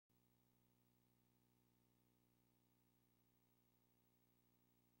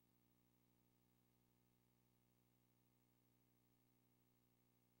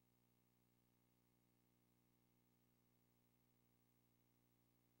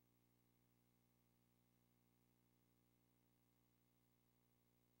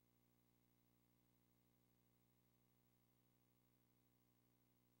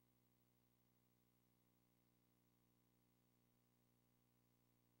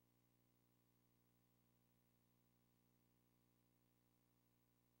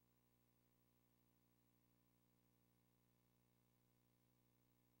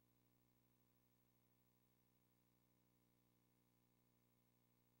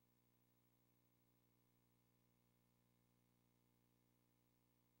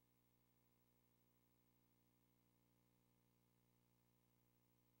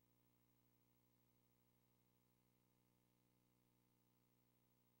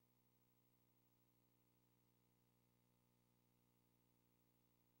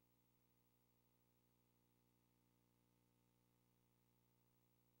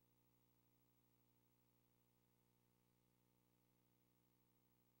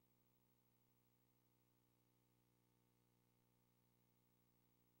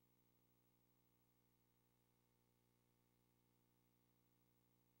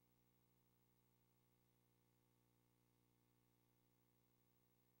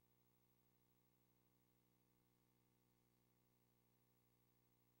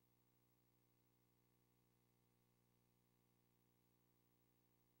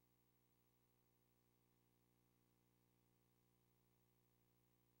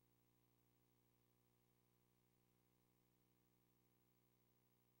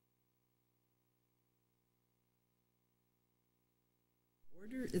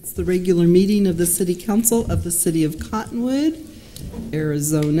It's the regular meeting of the City Council of the City of Cottonwood,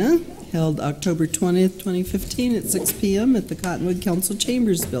 Arizona, held October 20th, 2015 at 6 p.m. at the Cottonwood Council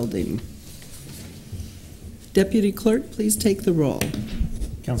Chambers Building. Deputy Clerk, please take the roll.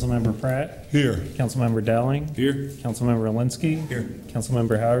 Councilmember Pratt. Here. Councilmember Dowling. Here. Councilmember Alinsky. Here.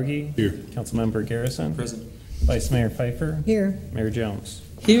 Councilmember Hauerge. Here. Councilmember Garrison. Present. Vice Mayor Pfeiffer. Here. Mayor Jones.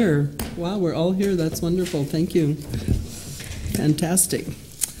 Here. Wow, we're all here. That's wonderful. Thank you. Fantastic.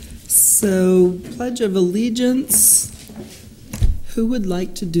 So, Pledge of Allegiance. Who would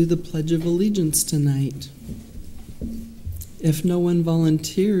like to do the Pledge of Allegiance tonight? If no one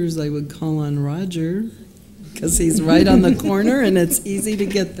volunteers, I would call on Roger, because he's right on the corner and it's easy to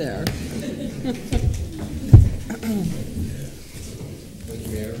get there. I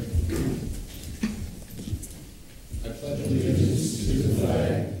pledge allegiance to the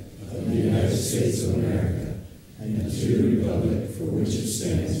flag of the United States of America and to the republic for which it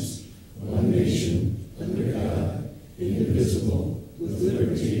stands, one nation, under God, indivisible, with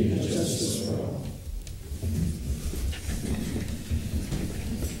liberty and justice for all.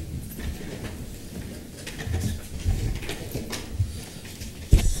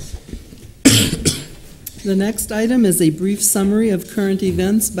 The next item is a brief summary of current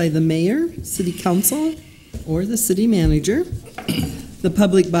events by the mayor, city council, or the city manager. The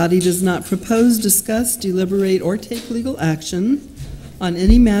public body does not propose, discuss, deliberate, or take legal action on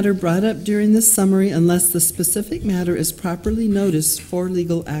any matter brought up during this summary unless the specific matter is properly noticed for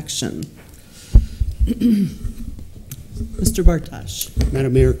legal action. Mr. Bartosh.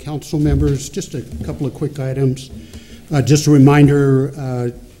 Madam Mayor, council members, just a couple of quick items. Just a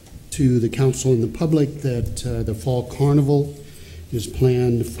reminder to the council and the public that the Fall Carnival is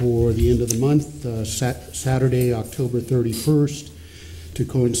planned for the end of the month, Saturday, October 31st, to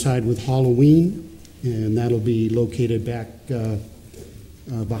coincide with Halloween, and that'll be located back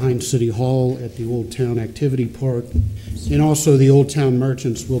behind City Hall at the Old Town Activity Park. And also the Old Town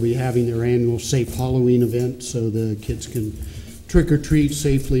merchants will be having their annual Safe Halloween event so the kids can trick-or-treat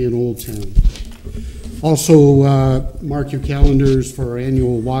safely in Old Town. Also, mark your calendars for our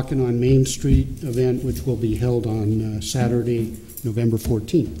annual Walking on Main Street event, which will be held on Saturday, November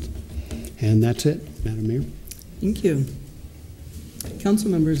 14th. And that's it, Madam Mayor. Thank you. Council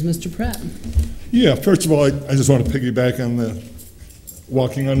members, Mr. Pratt. Yeah, first of all, I just want to piggyback on the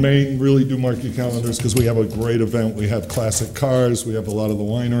Walking on Main. Really do mark your calendars because we have a great event. We have classic cars, we have a lot of the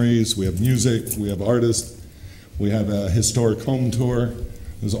wineries, we have music, we have artists, we have a historic home tour.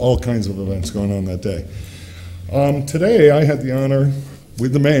 There's all kinds of events going on that day. Today, I had the honor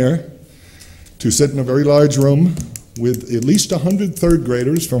with the mayor to sit in a very large room with at least 100 third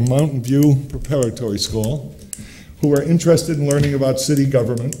graders from Mountain View Preparatory School who are interested in learning about city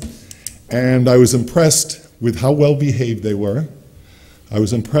government. And I was impressed with how well behaved they were. I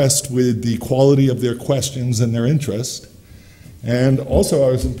was impressed with the quality of their questions and their interest. And also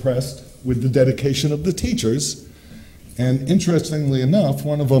I was impressed with the dedication of the teachers. And interestingly enough,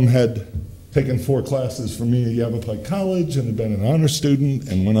 one of them had taken 4 classes from me at Yavapai College and had been an honor student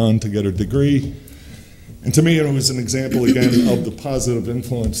and went on to get her degree. And to me, it was an example, again, of the positive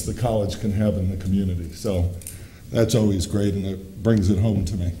influence the college can have in the community. So that's always great, and it brings it home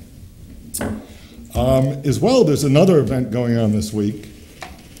to me. As well, there's another event going on this week.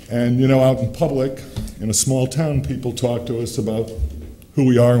 And, you know, out in public, in a small town, people talk to us about who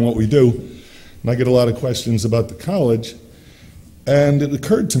we are and what we do. And I get a lot of questions about the college. And it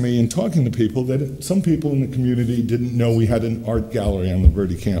occurred to me in talking to people that some people in the community didn't know we had an art gallery on the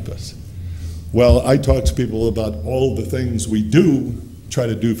Verde campus. Well, I talk to people about all the things we do try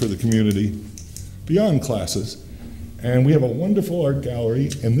to do for the community beyond classes. And we have a wonderful art gallery.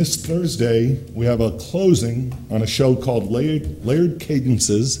 And this Thursday, we have a closing on a show called Layered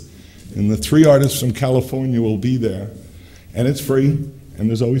Cadences. And the 3 artists from California will be there. And it's free, and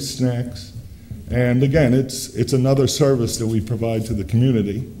there's always snacks. And again, it's another service that we provide to the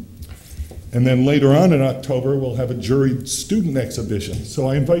community. And then later on in October, we'll have a juried student exhibition. So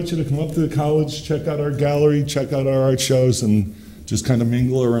I invite you to come up to the college, check out our gallery, check out our art shows, and just kind of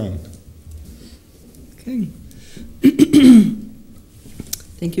mingle around. Okay.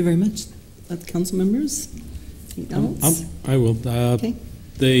 Thank you very much. Council members, anything else? I will. Okay.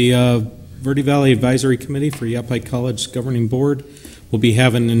 The Verde Valley Advisory Committee for Yavapai College Governing Board will be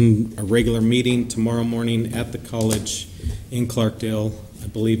having a regular meeting tomorrow morning at the college in Clarkdale, I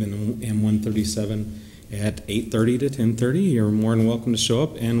believe in M137 at 8:30 to 10:30. You're more than welcome to show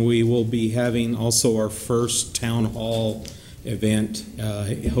up. And we will be having also our first town hall event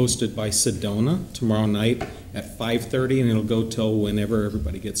hosted by Sedona tomorrow night at 5:30, and it'll go till whenever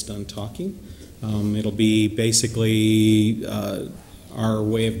everybody gets done talking. It'll be basically our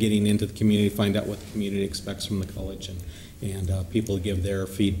way of getting into the community, find out what the community expects from the college, and people give their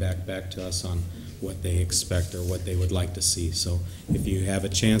feedback back to us on what they expect or what they would like to see. So if you have a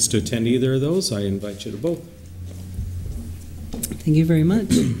chance to attend either of those, I invite you to both. Thank you very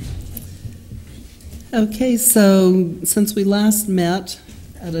much. Okay, so since we last met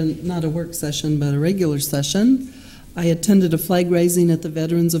at not a work session, but a regular session, I attended a flag raising at the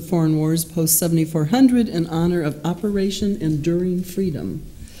Veterans of Foreign Wars Post 7400 in honor of Operation Enduring Freedom.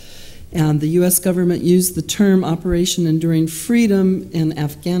 And the U.S. government used the term Operation Enduring Freedom in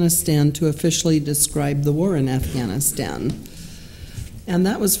Afghanistan to officially describe the war in Afghanistan. And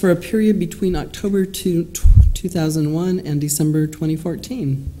that was for a period between October 2001 and December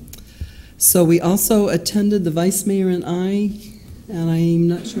 2014. So we also attended, the Vice Mayor and I'm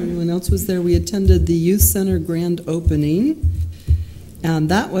not sure anyone else was there, we attended the Youth Center grand opening. And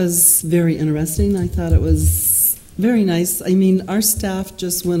that was very interesting. I thought it was very nice. I mean, our staff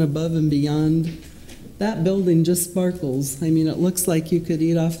just went above and beyond. That building just sparkles. I mean, it looks like you could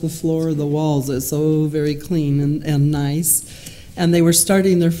eat off the floor or the walls. It's so very clean and nice. And they were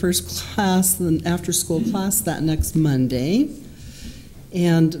starting their first class, an after-school class, that next Monday.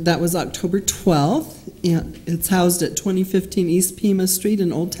 And that was October 12th. And it's housed at 2015 East Pima Street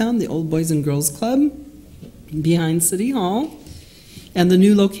in Old Town, the Old Boys and Girls Club, behind City Hall. And the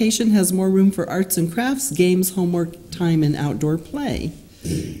new location has more room for arts and crafts, games, homework time, and outdoor play.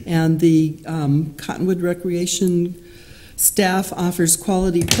 And the Cottonwood Recreation staff offers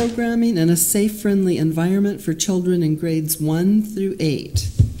quality programming and a safe, friendly environment for children in grades 1 through 8.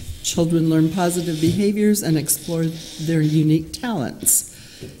 Children learn positive behaviors and explore their unique talents.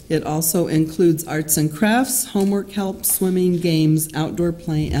 It also includes arts and crafts, homework help, swimming, games, outdoor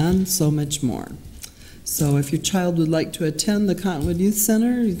play, and so much more. So if your child would like to attend the Cottonwood Youth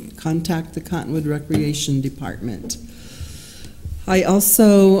Center, contact the Cottonwood Recreation Department. I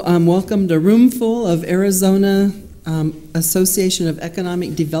also welcomed a room full of Arizona Association of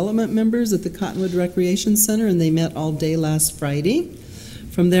Economic Development members at the Cottonwood Recreation Center, and they met all day last Friday.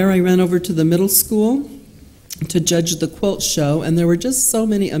 From there, I ran over to the middle school to judge the quilt show, and there were just so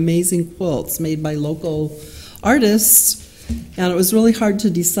many amazing quilts made by local artists. And it was really hard to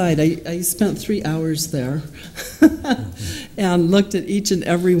decide. I spent 3 hours there and looked at each and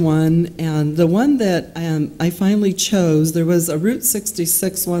every one. And the one that I finally chose, there was a Route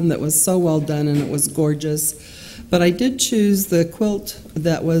 66 one that was so well done and it was gorgeous. But I did choose the quilt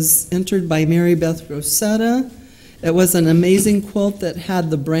that was entered by Mary Beth Rosetta. It was an amazing quilt that had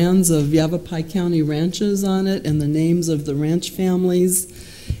the brands of Yavapai County ranches on it and the names of the ranch families.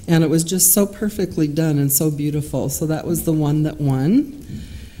 And it was just so perfectly done and so beautiful. So that was the one that won.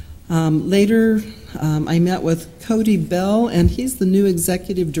 Later, I met with Cody Bell, and he's the new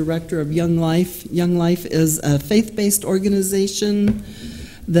executive director of Young Life. Young Life is a faith-based organization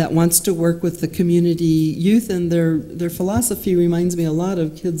that wants to work with the community youth, and their philosophy reminds me a lot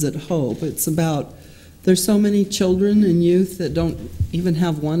of Kids at Hope. It's about, there's so many children and youth that don't even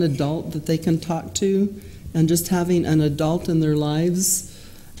have one adult that they can talk to, and just having an adult in their lives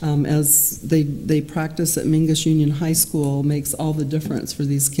as they practice at Mingus Union High School makes all the difference for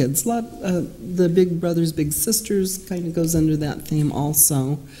these kids. The Big Brothers Big Sisters kind of goes under that theme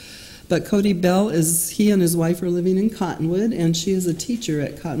also. But Cody Bell, he and his wife are living in Cottonwood, and she is a teacher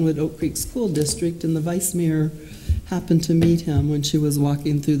at Cottonwood Oak Creek School District, and the Vice Mayor happened to meet him when she was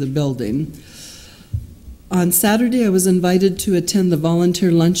walking through the building. On Saturday, I was invited to attend the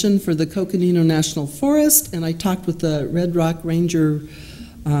volunteer luncheon for the Coconino National Forest, and I talked with the Red Rock Ranger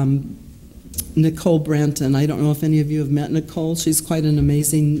Nicole Branton. I don't know if any of you have met Nicole. She's quite an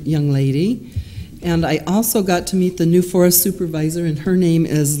amazing young lady. And I also got to meet the new forest supervisor, and her name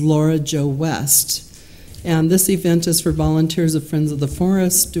is Laura Jo West. And this event is for volunteers of Friends of the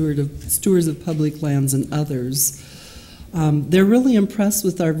Forest, stewards of public lands, and others. They're really impressed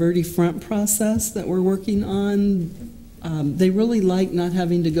with our Verde Front process that we're working on. They really like not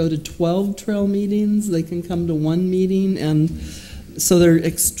having to go to 12 trail meetings. They can come to one meeting, and so they're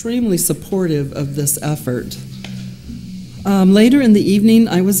extremely supportive of this effort. Later in the evening,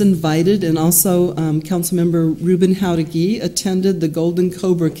 I was invited, and also Councilmember Ruben Howdegee attended the Golden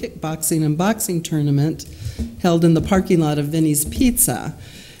Cobra Kickboxing and Boxing Tournament held in the parking lot of Vinny's Pizza.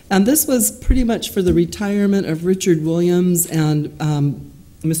 And this was pretty much for the retirement of Richard Williams, and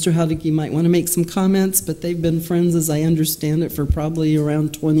Mr. Howdegee might want to make some comments, but they've been friends, as I understand it, for probably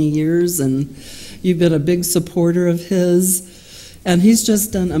around 20 years, and you've been a big supporter of his. And he's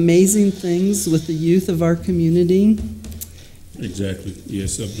just done amazing things with the youth of our community. Exactly.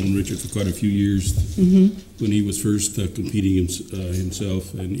 Yes, I've known Richard for quite a few years. When he was first competing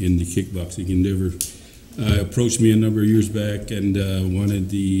himself in the kickboxing endeavor. approached me a number of years back and wanted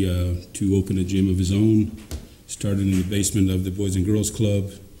to open a gym of his own. Started in the basement of the Boys and Girls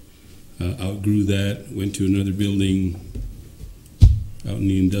Club. Outgrew that. Went to another building out in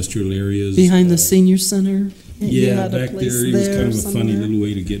the industrial areas. Behind the senior center? You Yeah, had a back place there. It was kind of a somewhere? funny little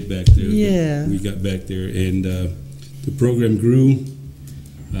way to get back there. but Yeah. we got back there, and the program grew.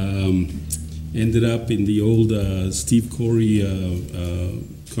 Ended up in the old Steve Corey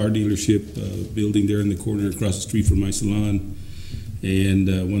car dealership building there in the corner across the street from my salon. And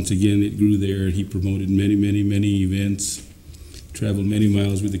once again, it grew there. He promoted many, many, many events. Traveled many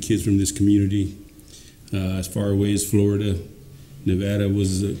miles with the kids from this community, as far away as Florida. Nevada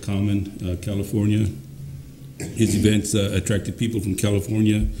was common, California. His events attracted people from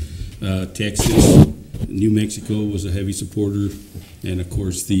California, Texas, New Mexico was a heavy supporter, and of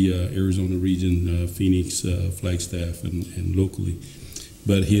course the Arizona region, Phoenix, Flagstaff, and locally.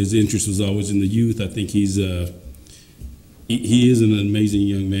 But his interest was always in the youth. I think he is an amazing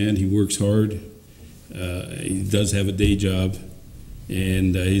young man. He works hard. He does have a day job,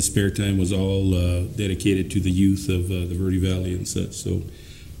 and his spare time was all dedicated to the youth of the Verde Valley and such. So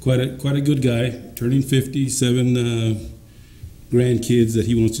quite a good guy, turning 50, 7 grandkids that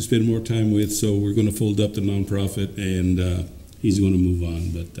he wants to spend more time with. So we're going to fold up the nonprofit, and he's going to move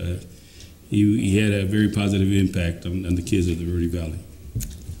on. But he had a very positive impact on the kids of the Verde Valley.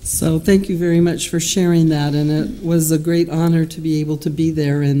 So thank you very much for sharing that, and it was a great honor to be able to be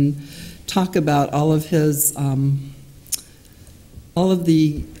there and talk about all of his,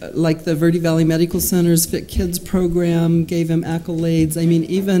 like the Verde Valley Medical Center's Fit Kids program gave him accolades. I mean,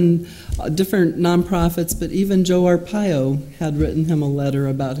 even different nonprofits, but even Joe Arpaio had written him a letter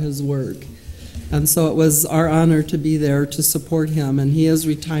about his work. And so it was our honor to be there to support him, and he is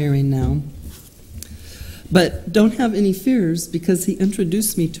retiring now. But don't have any fears, because he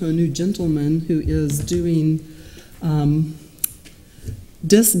introduced me to a new gentleman who is doing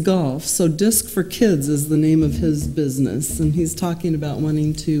disc golf. So Disc for Kids is the name of his business, and he's talking about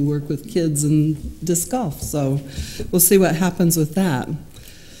wanting to work with kids in disc golf. So we'll see what happens with that.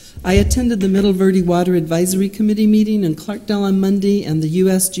 I attended the Middle Verde Water Advisory Committee meeting in Clarkdale on Monday, and the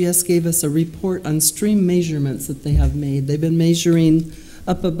USGS gave us a report on stream measurements that they have made. They've been measuring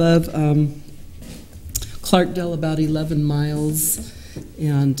up above Clarkdale about 11 miles,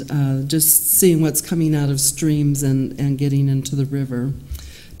 and just seeing what's coming out of streams and getting into the river.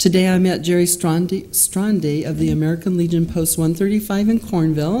 Today I met Jerry Stronde of the American Legion Post 135 in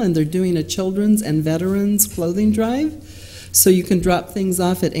Cornville, and they're doing a children's and veterans clothing drive. So you can drop things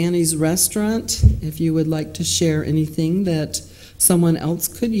off at Annie's restaurant if you would like to share anything that someone else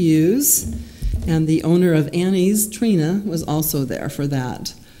could use. And the owner of Annie's, Trina, was also there for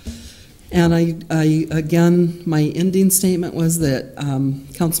that. And I again, my ending statement was that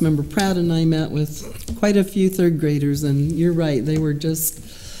Councilmember Pratt and I met with quite a few third graders, and you're right, they were just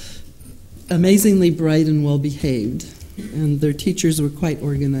amazingly bright and well behaved. And their teachers were quite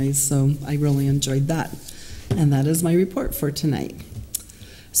organized, so I really enjoyed that. And that is my report for tonight.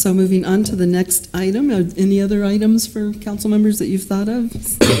 So moving on to the next item, any other items for council members that you've thought of?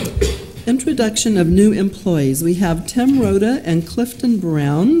 Introduction of new employees. We have Tim Rhoda and Clifton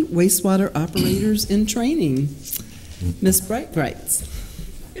Brown, wastewater operators in training. Ms. Brights.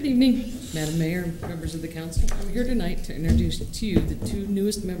 Good evening, Madam Mayor and members of the council. I'm here tonight to introduce to you the 2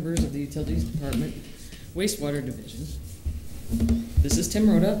 newest members of the Utilities Department Wastewater Division. This is Tim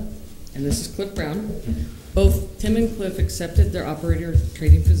Rhoda, and this is Cliff Brown. Both Tim and Cliff accepted their operator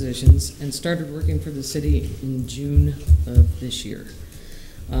training positions and started working for the city in June of this year.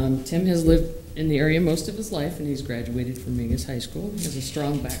 Tim has lived in the area most of his life, and he's graduated from Mingus High School. He has a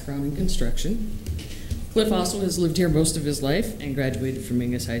strong background in construction. Cliff also has lived here most of his life and graduated from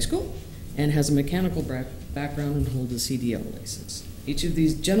Mingus High School and has a mechanical background and holds a CDL license. Each of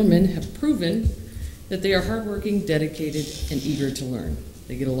these gentlemen have proven that they are hardworking, dedicated, and eager to learn.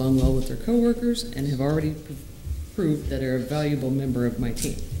 They get along well with their coworkers and have already proved that they're a valuable member of my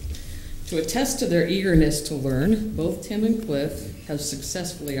team. To attest to their eagerness to learn, both Tim and Cliff have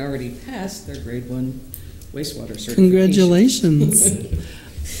successfully already passed their grade 1 wastewater certification. Congratulations.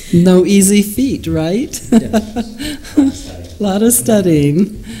 No easy feat, right? A lot of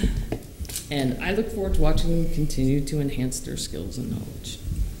studying. And I look forward to watching them continue to enhance their skills and knowledge.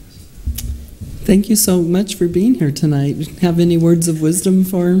 Thank you so much for being here tonight. Have any words of wisdom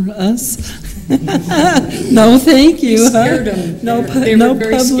for us? No, thank you. You scared them. They were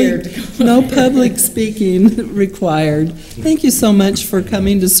very scared to come. No public speaking required. Thank you so much for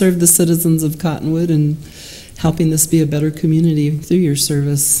coming to serve the citizens of Cottonwood and helping this be a better community through your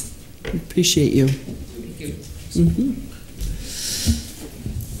service. Appreciate you. Thank you.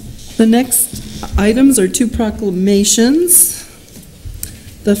 The next items are two proclamations.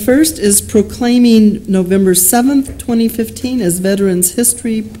 The first is proclaiming November 7th, 2015 as Veterans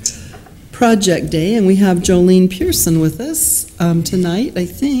History Project Day, and we have Jolene Pearson with us tonight, I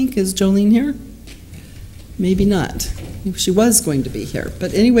think. Is Jolene here? Maybe not. She was going to be here.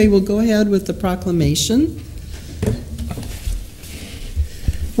 But anyway, we'll go ahead with the proclamation.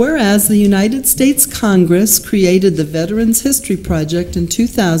 Whereas the United States Congress created the Veterans History Project in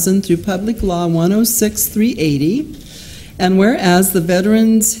 2000 through Public Law 106-380, and whereas the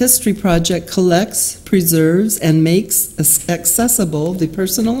Veterans History Project collects, preserves, and makes accessible the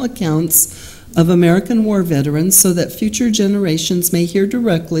personal accounts of American war veterans so that future generations may hear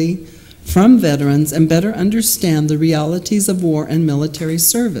directly from veterans and better understand the realities of war and military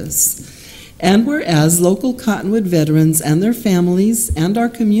service. And whereas local Cottonwood veterans and their families and our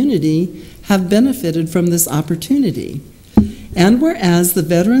community have benefited from this opportunity. And whereas the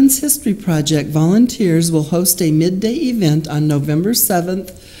Veterans History Project volunteers will host a midday event on November 7th,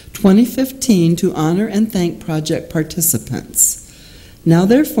 2015 to honor and thank project participants. Now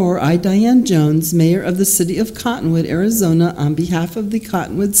therefore, I, Diane Jones, Mayor of the City of Cottonwood, Arizona, on behalf of the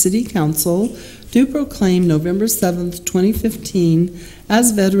Cottonwood City Council, do proclaim November 7th, 2015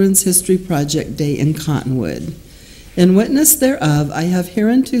 as Veterans History Project Day in Cottonwood. In witness thereof, I have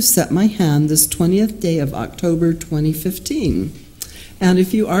hereunto set my hand this 20th day of October 2015. And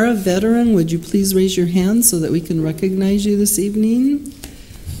if you are a veteran, would you please raise your hand so that we can recognize you this evening?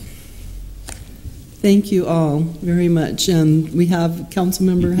 Thank you all very much. And we have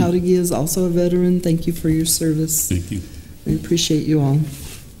Councilmember Howdigi is also a veteran. Thank you for your service. Thank you. We appreciate you all.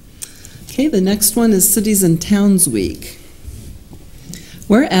 Okay, the next one is Cities and Towns Week.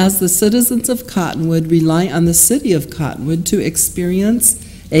 Whereas the citizens of Cottonwood rely on the city of Cottonwood to experience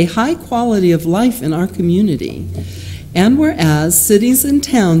a high quality of life in our community. And whereas cities and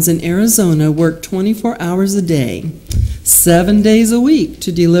towns in Arizona work 24 hours a day, 7 days a week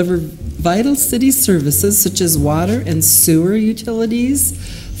to deliver vital city services such as water and sewer utilities,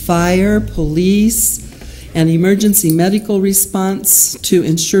 fire, police, and emergency medical response to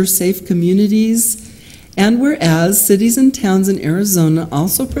ensure safe communities. And whereas cities and towns in Arizona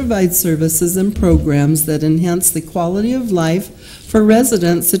also provide services and programs that enhance the quality of life for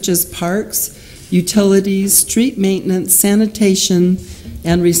residents such as parks, utilities, street maintenance, sanitation,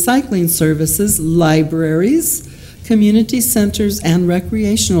 and recycling services, libraries, community centers, and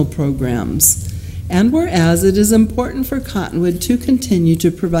recreational programs. And whereas it is important for Cottonwood to continue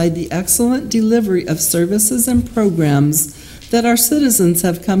to provide the excellent delivery of services and programs that our citizens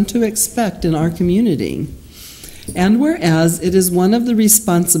have come to expect in our community. And whereas it is one of the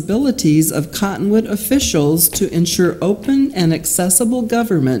responsibilities of Cottonwood officials to ensure open and accessible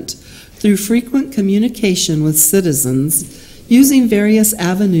government through frequent communication with citizens using various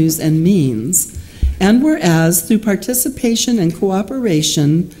avenues and means. And whereas through participation and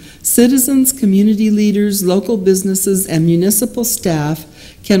cooperation, citizens, community leaders, local businesses, and municipal staff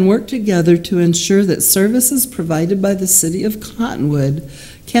can work together to ensure that services provided by the City of Cottonwood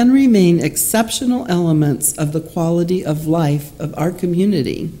can remain exceptional elements of the quality of life of our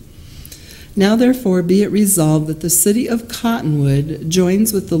community. Now therefore be it resolved that the City of Cottonwood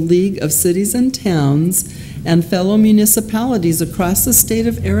joins with the League of Cities and Towns and fellow municipalities across the state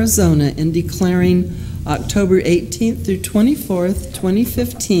of Arizona in declaring October 18th through 24th,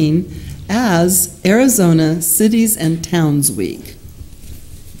 2015 as Arizona Cities and Towns Week.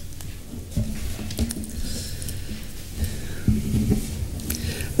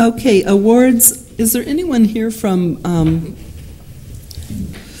 Okay, awards. Is there anyone here from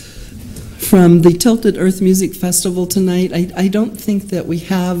the Tilted Earth Music Festival tonight? I don't think that we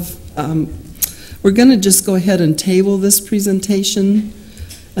have. We're going to just go ahead and table this presentation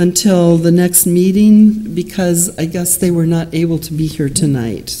until the next meeting because I guess they were not able to be here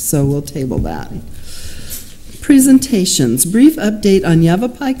tonight, so we'll table that. Presentations. Brief update on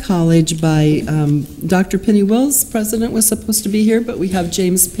Yavapai College by Dr. Penny Wills. President was supposed to be here, but we have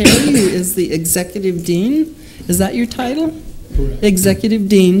James Perry, who is the Executive Dean. Is that your title? Correct. Executive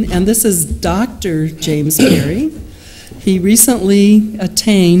Dean, and this is Dr. James Perry. He recently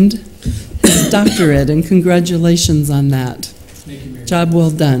attained his doctorate, and congratulations on that. Thank you, Mary. Job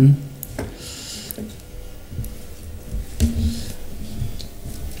well done.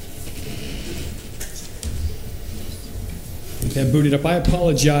 That booted up. I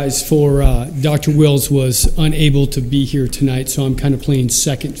apologize for Dr. Wills was unable to be here tonight, so I'm kind of playing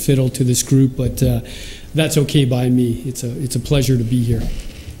second fiddle to this group, but that's okay by me. It's a pleasure to be here. Can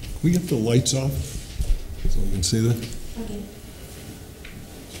we get the lights off so we can see that? Okay.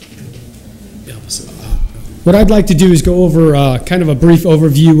 The opposite. What I'd like to do is go over kind of a brief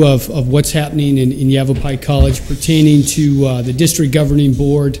overview of what's happening in Yavapai College pertaining to the district governing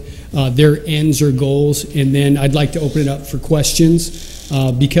board, their ends or goals, and then I'd like to open it up for questions.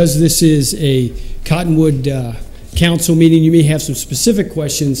 Because this is a Cottonwood council meeting, you may have some specific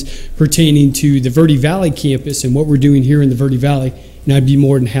questions pertaining to the Verde Valley campus and what we're doing here in the Verde Valley, and I'd be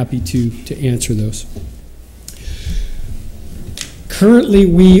more than happy to answer those. Currently,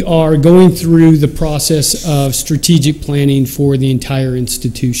 we are going through the process of strategic planning for the entire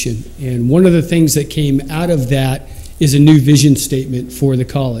institution. And one of the things that came out of that is a new vision statement for the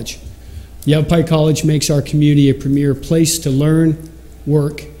college. Yavapai College makes our community a premier place to learn,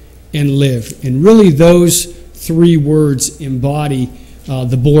 work, and live. And really those three words embody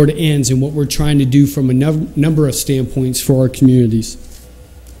the board ends and what we're trying to do from a number of standpoints for our communities.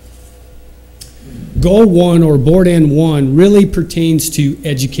 Goal 1, or Board End 1, really pertains to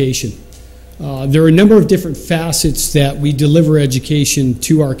education. There are a number of different facets that we deliver education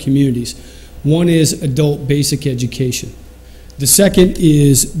to our communities. One is adult basic education. The second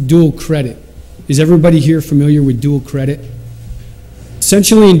is dual credit. Is everybody here familiar with dual credit?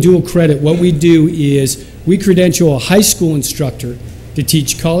 Essentially in dual credit, what we do is we credential a high school instructor to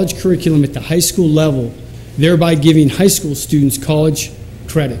teach college curriculum at the high school level, thereby giving high school students college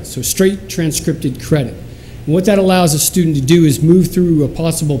credit, so straight transcripted credit. And what that allows a student to do is move through a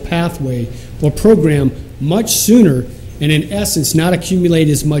possible pathway or program much sooner and in essence not accumulate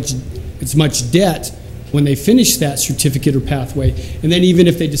as much debt when they finish that certificate or pathway, and then even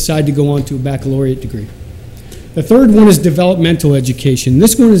if they decide to go on to a baccalaureate degree. The third one is developmental education.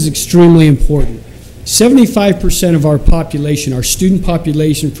 This one is extremely important. 75% of our population, our student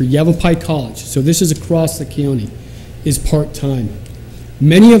population for Yavapai College, so this is across the county, is part-time.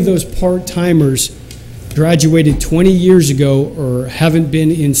 Many of those part-timers graduated 20 years ago or haven't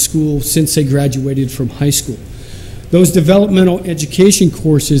been in school since they graduated from high school. Those developmental education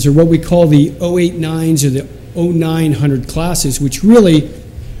courses are what we call the 089s or the 0900 classes, which really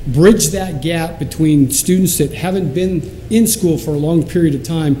bridge that gap between students that haven't been in school for a long period of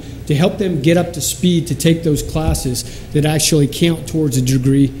time to help them get up to speed to take those classes that actually count towards a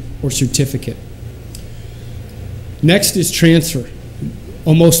degree or certificate. Next is transfer.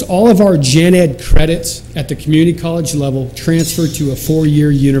 Almost all of our gen ed credits at the community college level transfer to a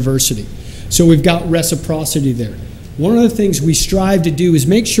 4-year university. So we've got reciprocity there. One of the things we strive to do is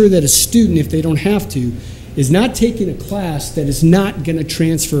make sure that a student, if they don't have to, is not taking a class that is not going to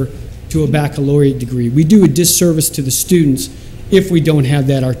transfer to a baccalaureate degree. We do a disservice to the students if we don't have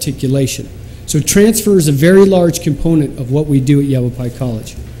that articulation. So transfer is a very large component of what we do at Yavapai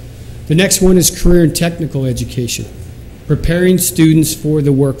College. The next one is career and technical education, preparing students for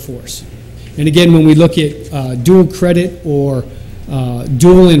the workforce. And again, when we look at dual credit or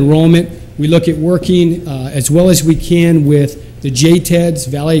dual enrollment, we look at working as well as we can with the JTEDs,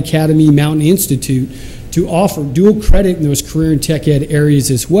 Valley Academy, Mountain Institute, to offer dual credit in those career and tech ed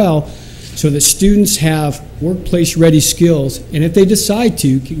areas as well, so that students have workplace-ready skills, and if they decide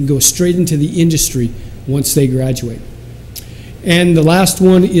to, can go straight into the industry once they graduate. And the last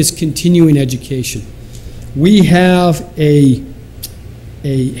one is continuing education. We have a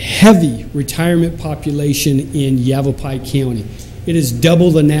heavy retirement population in Yavapai County. It is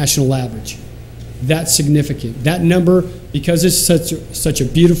double the national average. That's significant. That number, because it's such a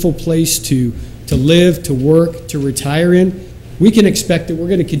beautiful place to live, to work, to retire in, we can expect that we're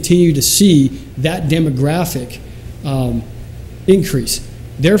going to continue to see that demographic increase.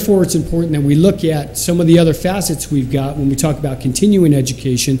 Therefore, it's important that we look at some of the other facets we've got when we talk about continuing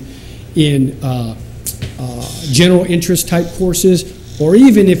education in general interest type courses, or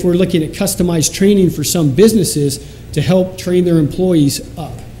even if we're looking at customized training for some businesses to help train their employees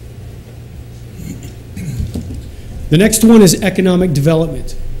up. The next one is economic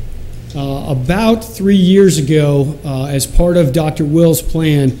development. About 3 years ago, as part of Dr. Will's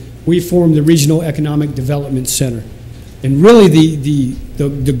plan, we formed the Regional Economic Development Center. And really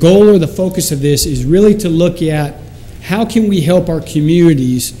the goal or the focus of this is really to look at how can we help our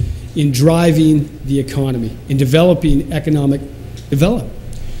communities in driving the economy, in developing economic development.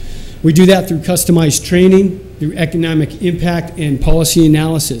 We do that through customized training, through economic impact and policy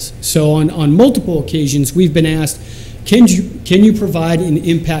analysis. So on multiple occasions, we've been asked, can you provide an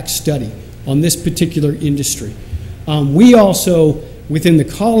impact study on this particular industry? We also, within the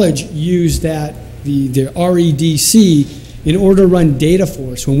college, use the REDC in order to run data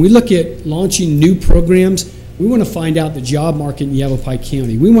for us. When we look at launching new programs, we want to find out the job market in Yavapai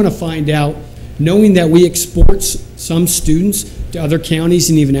County. We want to find out, knowing that we export some students to other counties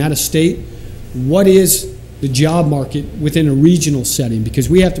and even out of state, what is the job market within a regional setting, because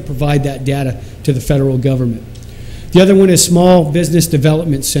we have to provide that data to the federal government. The other one is Small Business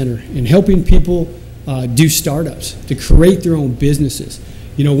Development Center, and helping people do startups, to create their own businesses.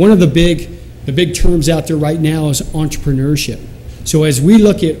 You know, one of the big terms out there right now is entrepreneurship. So as we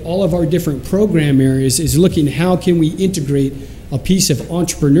look at all of our different program areas, is looking how can we integrate a piece of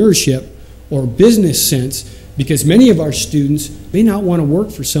entrepreneurship or business sense, because many of our students may not want to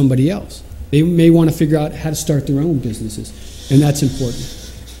work for somebody else. They may want to figure out how to start their own businesses, and that's important.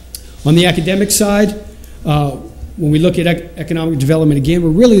 On the academic side, when we look at economic development, again, we're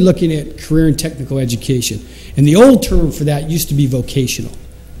really looking at career and technical education. And the old term for that used to be vocational,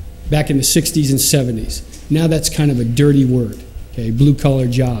 back in the 60s and 70s. Now that's kind of a dirty word, okay, blue-collar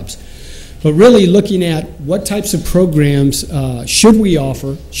jobs. But really looking at what types of programs should we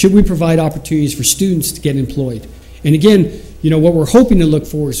offer, should we provide opportunities for students to get employed. And again, you know, what we're hoping to look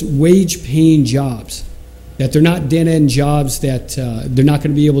for is wage-paying jobs, that they're not dead-end jobs that they're not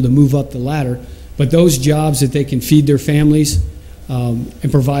going to be able to move up the ladder, but those jobs that they can feed their families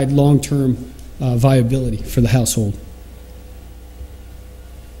and provide long-term viability for the household.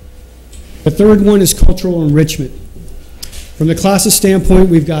 The third one is cultural enrichment. From the classes standpoint,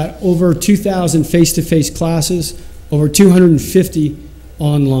 we've got over 2,000 face-to-face classes, over 250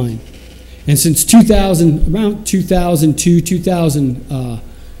 online. And since around 2002,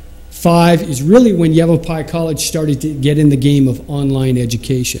 2005 is really when Yavapai College started to get in the game of online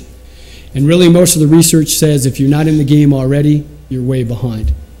education. And really most of the research says if you're not in the game already, you're way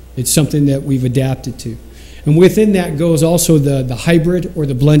behind. It's something that we've adapted to. And within that goes also the hybrid or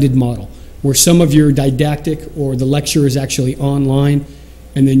the blended model, where some of your didactic or the lecture is actually online,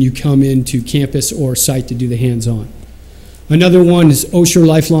 and then you come into campus or site to do the hands-on. Another one is Osher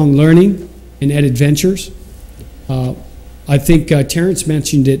Lifelong Learning and Ed Adventures. I think Terrence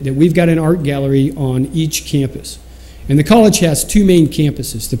mentioned it, that we've got an art gallery on each campus. And the college has two main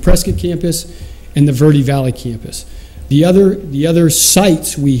campuses, the Prescott campus and the Verde Valley campus. The other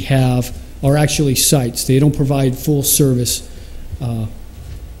sites we have are actually sites. They don't provide full service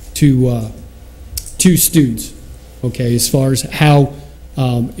to students, okay, as far as how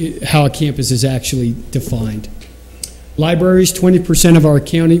a campus is actually defined. Libraries, 20% of our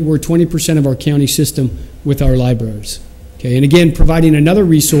county, we're 20% of our county system with our libraries. Okay, and again, providing another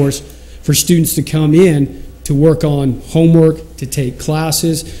resource for students to come in to work on homework, to take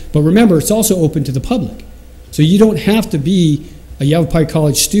classes. But remember, it's also open to the public. So you don't have to be a Yavapai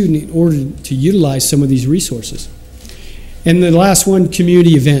College student in order to utilize some of these resources. And the last one,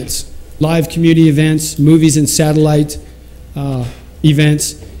 community events. Live community events, movies and satellite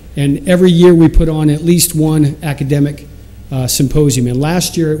events. And every year we put on at least one academic symposium. And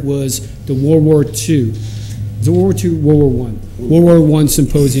last year it was the World War II. Was it World War II? World War I. World War I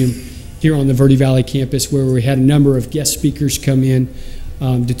symposium here on the Verde Valley campus, where we had a number of guest speakers come in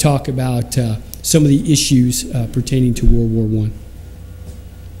to talk about some of the issues pertaining to World War I.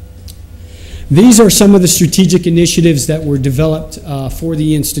 These are some of the strategic initiatives that were developed for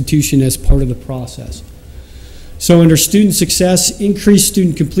the institution as part of the process. So under student success, increase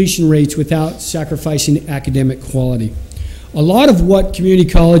student completion rates without sacrificing academic quality. A lot of what community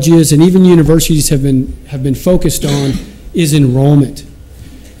colleges and even universities have been focused on is enrollment.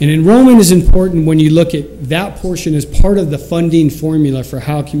 And enrollment is important when you look at that portion as part of the funding formula for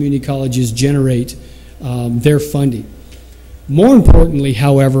how community colleges generate their funding. More importantly,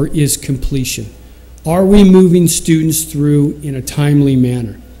 however, is completion. Are we moving students through in a timely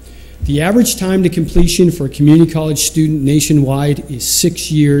manner? The average time to completion for a community college student nationwide is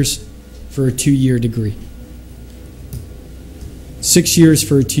 6 years for a 2-year degree. 6 years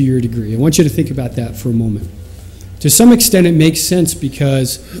for a 2-year degree. I want you to think about that for a moment. To some extent, it makes sense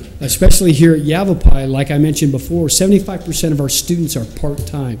because, especially here at Yavapai, like I mentioned before, 75% of our students are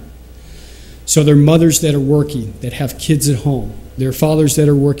part-time. So they're mothers that are working, that have kids at home. They're fathers that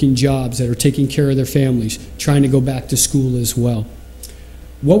are working jobs, that are taking care of their families, trying to go back to school as well.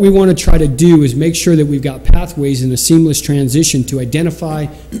 What we want to try to do is make sure that we've got pathways in a seamless transition to identify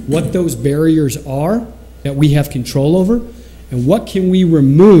what those barriers are that we have control over, and what can we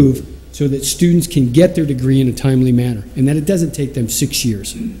remove so that students can get their degree in a timely manner, and that it doesn't take them 6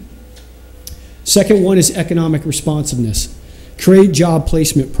 years. Second one is economic responsiveness. Create job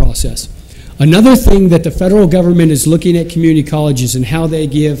placement process. Another thing that the federal government is looking at community colleges and how they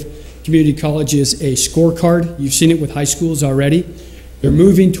give community colleges a scorecard. You've seen it with high schools already. They're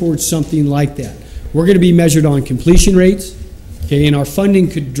moving towards something like that. We're going to be measured on completion rates, okay, and our funding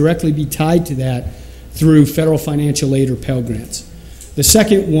could directly be tied to that through federal financial aid or Pell Grants. The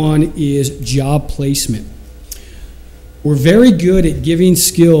second one is job placement. We're very good at giving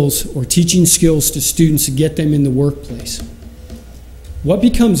skills or teaching skills to students to get them in the workplace. What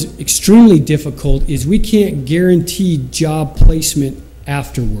becomes extremely difficult is we can't guarantee job placement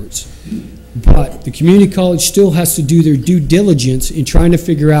afterwards. But the community college still has to do their due diligence in trying to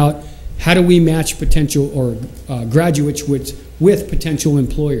figure out how do we match potential or graduates with potential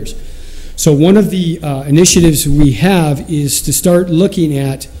employers. So one of the initiatives we have is to start looking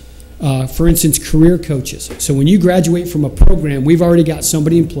at, for instance, career coaches. So when you graduate from a program, we've already got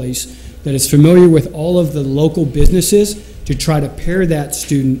somebody in place that is familiar with all of the local businesses to try to pair that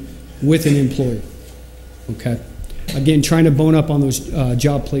student with an employer. Okay? Again, trying to bone up on those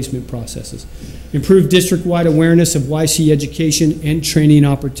job placement processes. Improve district-wide awareness of YC education and training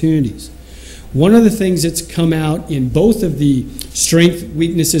opportunities. One of the things that's come out in both of the strengths,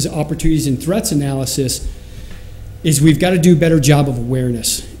 weaknesses, opportunities, and threats analysis is we've got to do a better job of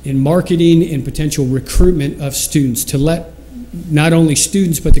awareness in marketing and potential recruitment of students to let not only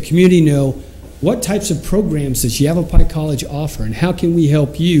students but the community know what types of programs does Yavapai College offer and how can we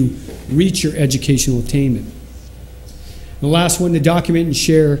help you reach your educational attainment. The last one, to document and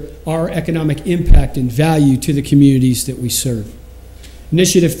share our economic impact and value to the communities that we serve.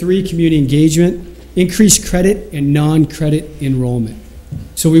 Initiative 3, community engagement, increase credit and non-credit enrollment.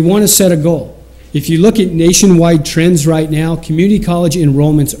 So we want to set a goal. If you look at nationwide trends right now, community college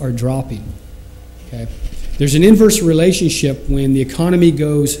enrollments are dropping. Okay? There's an inverse relationship when the economy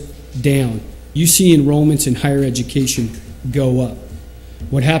goes down. You see enrollments in higher education go up.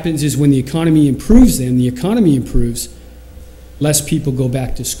 What happens is when the economy improves, less people go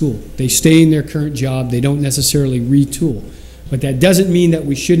back to school. They stay in their current job. They don't necessarily retool. But that doesn't mean that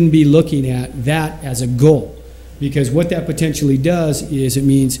we shouldn't be looking at that as a goal, because what that potentially does is it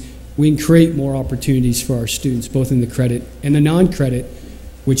means we can create more opportunities for our students, both in the credit and the non-credit,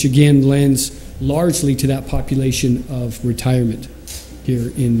 which again lends largely to that population of retirement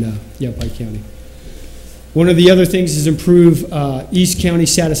here in Yavapai County. One of the other things is improve East County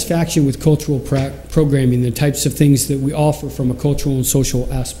satisfaction with cultural programming, the types of things that we offer from a cultural and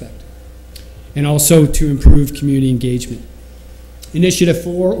social aspect, and also to improve community engagement. Initiative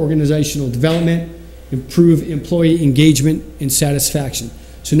 4, organizational development, improve employee engagement and satisfaction.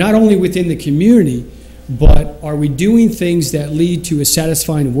 So not only within the community, but are we doing things that lead to a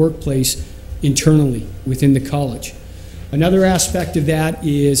satisfying workplace internally within the college? Another aspect of that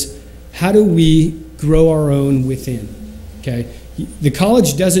is how do we grow our own within? Okay, the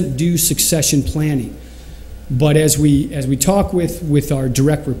college doesn't do succession planning, but as we talk with our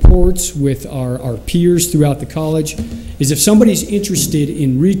direct reports, with our peers throughout the college, is if somebody's interested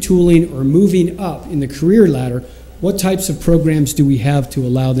in retooling or moving up in the career ladder, what types of programs do we have to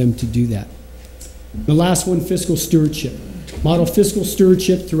allow them to do that? The last one, fiscal stewardship. Model fiscal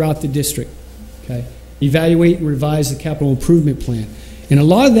stewardship throughout the district. Okay, evaluate and revise the capital improvement plan. And a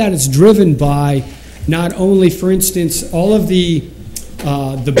lot of that is driven by not only, for instance, all of the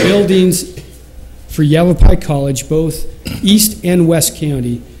buildings for Yavapai College, both East and West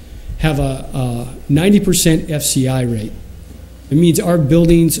County, have a 90% FCI rate. It means our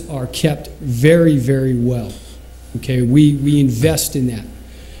buildings are kept very, very well. Okay, we invest in that.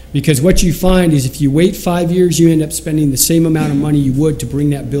 Because what you find is if you wait 5 years, you end up spending the same amount of money you would to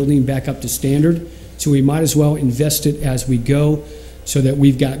bring that building back up to standard. So we might as well invest it as we go so that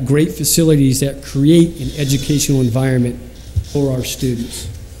we've got great facilities that create an educational environment for our students.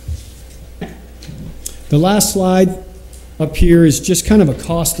 The last slide up here is just kind of a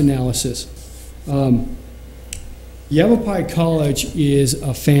cost analysis. Yavapai College is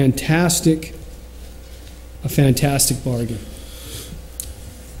a fantastic bargain.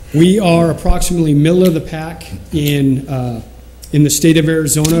 We are approximately middle of the pack in the state of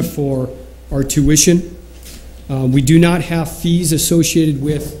Arizona for our tuition. We do not have fees associated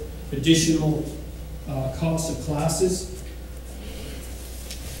with additional costs of classes.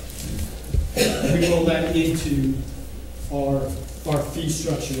 We roll that into our fee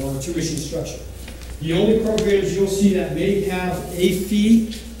structure, our tuition structure. The only programs you'll see that may have a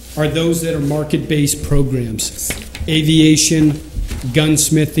fee are those that are market-based programs. Aviation,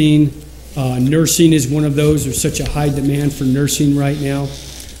 gunsmithing, nursing is one of those. There's such a high demand for nursing right now.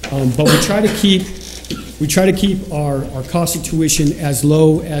 But we try to keep our cost of tuition as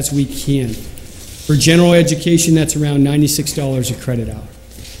low as we can. For general education, that's around $96 a credit hour.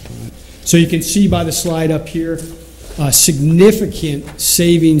 So you can see by the slide up here, significant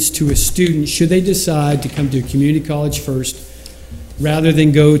savings to a student should they decide to come to a community college first rather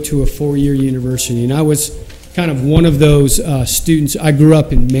than go to a four-year university. And I was kind of one of those students. I grew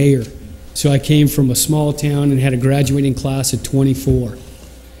up in Mayer, so I came from a small town and had a graduating class at 24.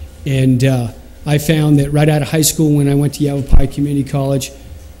 And I found that right out of high school when I went to Yavapai Community College,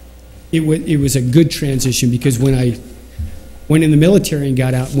 it was a good transition, because when I went in the military and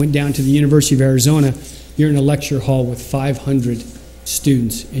got out, went down to the University of Arizona, you're in a lecture hall with 500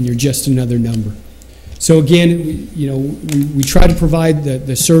 students, and you're just another number. So again, we try to provide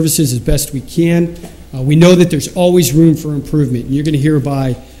the services as best we can. We know that there's always room for improvement. And you're going to hear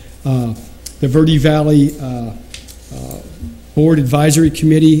by the Verde Valley Board Advisory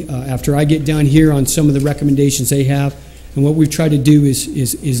Committee after I get done here on some of the recommendations they have. And what we've tried to do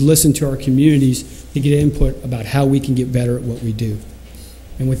is listen to our communities to get input about how we can get better at what we do.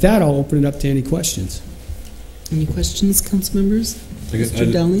 And with that, I'll open it up to any questions. Any questions, council members?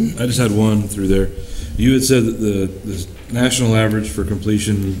 Mr. Dowling? I just had one through there. You had said that the national average for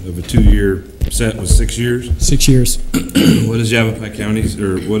completion of a 2-year set was 6 years. 6 years. What is Yavapai County's,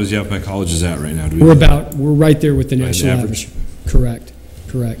 or what is Yavapai College's at right now? We're right there with the national average. Correct.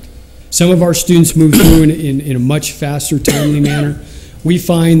 Some of our students move through in a much faster, timely manner. We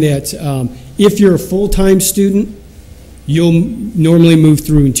find that if you're a full-time student, you'll normally move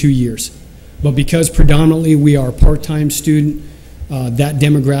through in 2 years. But because predominantly we are a part-time student, that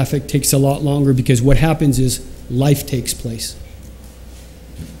demographic takes a lot longer, because what happens is life takes place.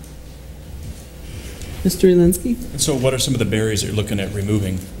 Mr. Elinsky? So what are some of the barriers that you're looking at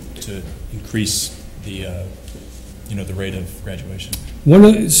removing to increase the the rate of graduation?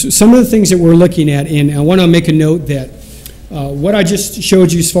 Some of the things that we're looking at, and I want to make a note that what I just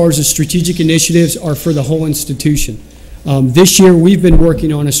showed you as far as the strategic initiatives are for the whole institution. This year we've been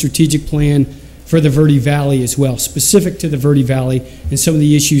working on a strategic plan for the Verde Valley as well, specific to the Verde Valley and some of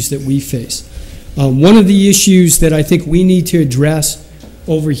the issues that we face. One of the issues that I think we need to address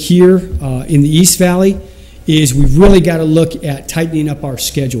over here in the East Valley is we've really got to look at tightening up our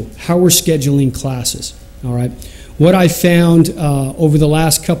schedule, how we're scheduling classes, all right? What I found over the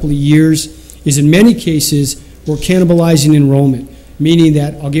last couple of years is in many cases we're cannibalizing enrollment, meaning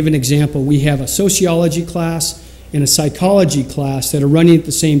that, I'll give an example, we have a sociology class and a psychology class that are running at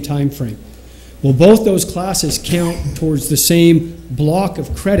the same time frame. Well, both those classes count towards the same block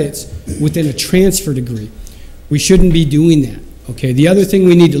of credits within a transfer degree. We shouldn't be doing that, okay? The other thing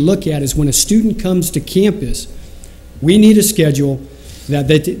we need to look at is when a student comes to campus, we need a schedule that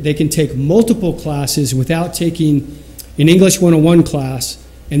they can take multiple classes without taking an English 101 class,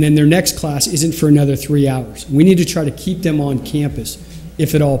 and then their next class isn't for another 3 hours. We need to try to keep them on campus,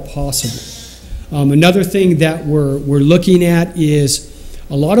 if at all possible. Another thing that we're looking at is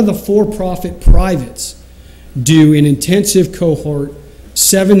a lot of the for-profit privates do an intensive cohort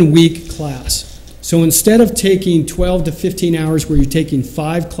 7-week class. So instead of taking 12 to 15 hours where you're taking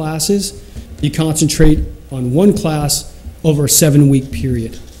 5 classes, you concentrate on 1 class over a 7-week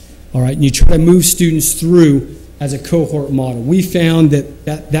period. All right, and you try to move students through as a cohort model. We found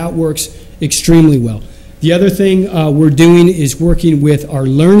that works extremely well. The other thing we're doing is working with our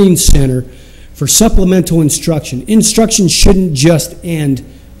Learning Center for supplemental instruction. Instruction shouldn't just end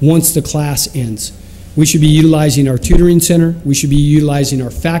once the class ends. We should be utilizing our tutoring center. We should be utilizing our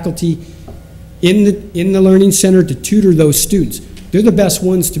faculty in the Learning Center to tutor those students. They're the best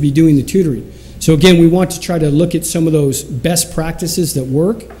ones to be doing the tutoring. So again, we want to try to look at some of those best practices that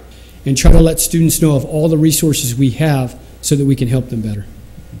work and try to let students know of all the resources we have so that we can help them better.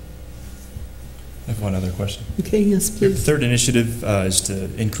 I have one other question. Okay, yes, please. The third initiative is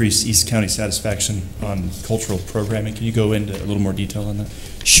to increase East County satisfaction on cultural programming. Can you go into a little more detail on that?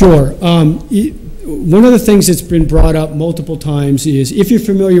 Sure. One of the things that's been brought up multiple times is, if you're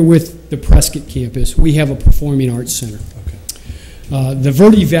familiar with the Prescott campus, we have a performing arts center. Okay. The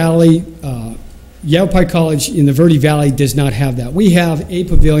Verde Valley, Yavapai College in the Verde Valley does not have that. We have a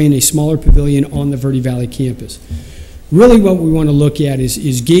pavilion, a smaller pavilion on the Verde Valley campus. Really what we want to look at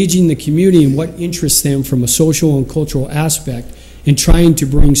is gauging the community and what interests them from a social and cultural aspect, and trying to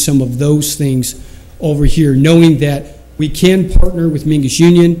bring some of those things over here, knowing that we can partner with Mingus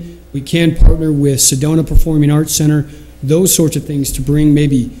Union, we can partner with Sedona Performing Arts Center, those sorts of things to bring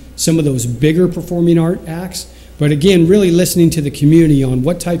maybe some of those bigger performing art acts. But again, really listening to the community on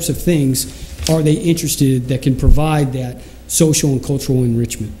what types of things are they interested that can provide that social and cultural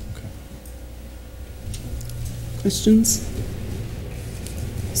enrichment. Questions?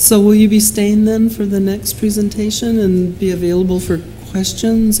 So will you be staying then for the next presentation and be available for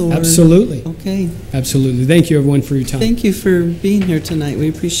questions? Or? Absolutely. Okay. Absolutely. Thank you, everyone, for your time. Thank you for being here tonight. We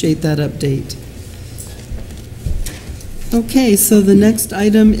appreciate that update. Okay, so the next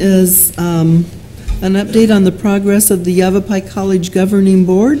item is an update on the progress of the Yavapai College Governing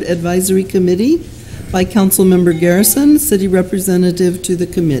Board Advisory Committee by Councilmember Garrison, City Representative to the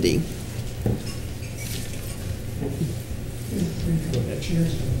committee.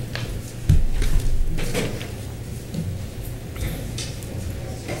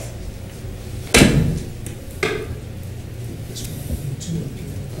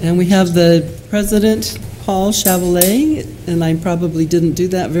 And we have the president, Paul Chavalet, and I probably didn't do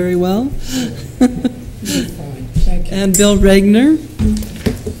that very well. And Bill Regner.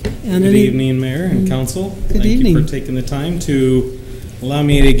 And Good evening, Mayor and Council. Thank evening. you for taking the time to allow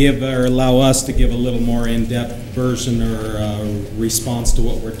me to give, or allow us to give a little more in-depth version or response to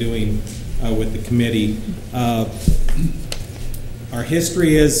what we're doing with the committee. Our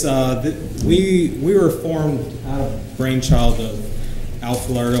history is that we were formed out of brainchild of Al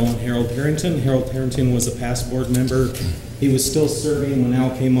Filardo and Harold Harrington. Harold Harrington was a past board member. He was still serving when Al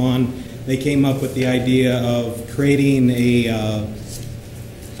came on. They came up with the idea of creating a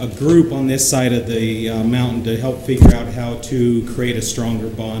group on this side of the mountain to help figure out how to create a stronger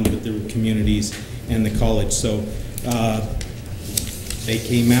bond with the communities and the college. So they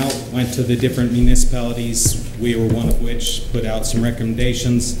came out, went to the different municipalities, we were one of which, put out some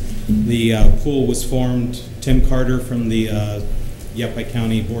recommendations. The pool was formed. Tim Carter from the Yavapai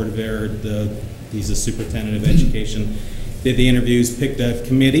County Board of he's a superintendent of education, did the interviews, picked a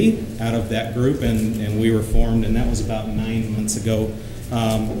committee out of that group, and we were formed, and that was about 9 months ago.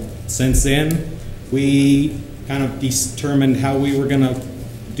 Since then, we kind of determined how we were going to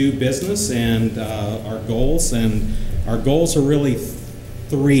do business and our goals are really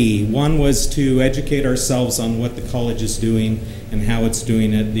three. One was to educate ourselves on what the college is doing and how it's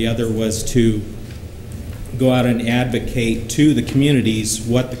doing it. The other was to go out and advocate to the communities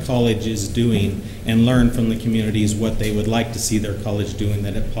what the college is doing and learn from the communities what they would like to see their college doing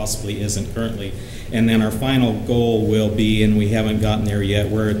that it possibly isn't currently. And then our final goal will be, and we haven't gotten there yet,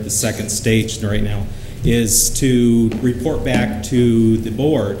 we're at the second stage right now, is to report back to the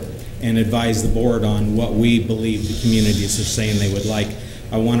board and advise the board on what we believe the communities are saying they would like.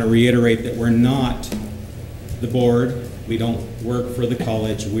 I want to reiterate that we're not the board. We don't work for the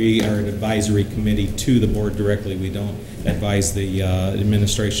college. We are an advisory committee to the board directly. We don't advise the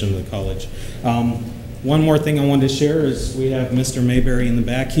administration of the college. One more thing I wanted to share is we have Mr. Mayberry in the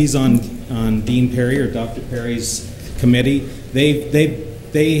back. He's on Dean Perry or Dr. Perry's committee.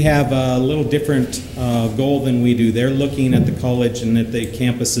 They have a little different goal than we do. They're looking at the college and at the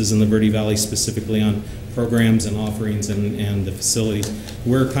campuses in the Verde Valley specifically on programs and offerings and the facilities.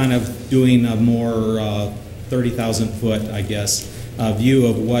 We're kind of doing a more 30,000 foot, I guess, view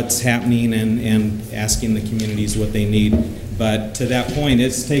of what's happening and asking the communities what they need. But to that point,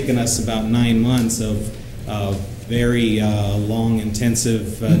 it's taken us about 9 months of very long,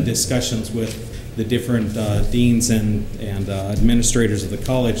 intensive discussions with the different deans and administrators of the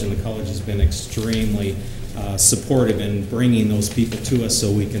college, and the college has been extremely supportive in bringing those people to us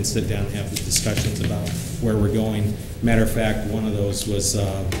so we can sit down and have the discussions about where we're going. Matter of fact, one of those was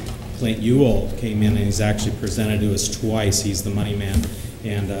Clint Ewell came in and he's actually presented to us twice. He's the money man.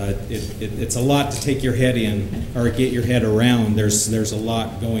 And it's a lot to take your head in or get your head around. There's a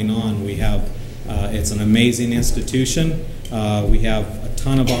lot going on. We have, it's an amazing institution. We have a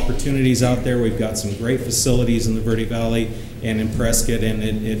ton of opportunities out there. We've got some great facilities in the Verde Valley and in Prescott, and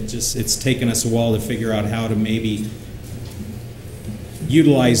it's taken us a while to figure out how to maybe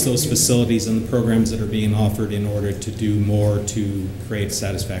utilize those facilities and the programs that are being offered in order to do more to create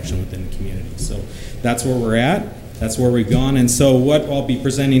satisfaction within the community. So that's where we're at. That's where we've gone. And so what I'll be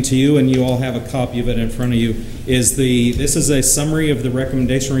presenting to you, and you all have a copy of it in front of you, is this is a summary of the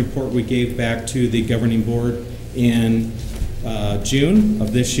recommendation report we gave back to the governing board in June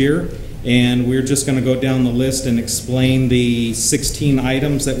of this year. And we're just going to go down the list and explain the 16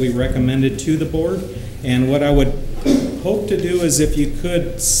 items that we recommended to the board. And what I would hope to do is if you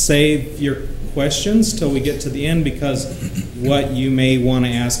could save your questions till we get to the end, because what you may want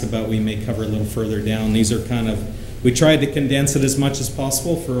to ask about we may cover a little further down. These are kind of, we tried to condense it as much as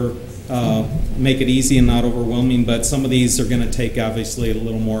possible for make it easy and not overwhelming, but some of these are going to take obviously a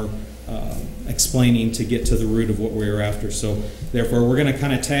little more explaining to get to the root of what we were after. So therefore we're going to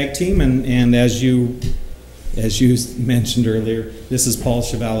kind of tag team, and as you mentioned earlier, this is Paul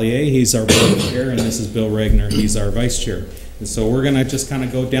Chevalier, he's our board chair, and this is Bill Regner, he's our vice chair. And so we're going to just kind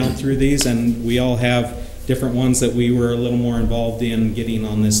of go down through these, and we all have different ones that we were a little more involved in getting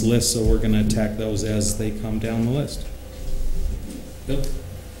on this list, so we're going to attack those as they come down the list. Bill?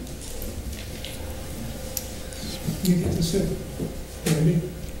 You get to sit, Randy.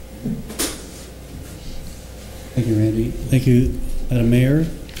 Thank you, Randy. Thank you, Madam Mayor,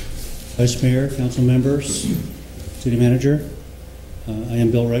 Vice Mayor, council members, City Manager. I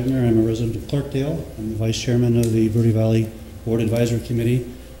am Bill Regner. I'm a resident of Clarkdale. I'm the Vice Chairman of the Verde Valley Board Advisory Committee.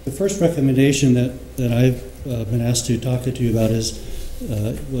 The first recommendation that I've been asked to talk to you about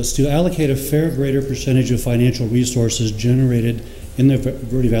was to allocate a fair greater percentage of financial resources generated in the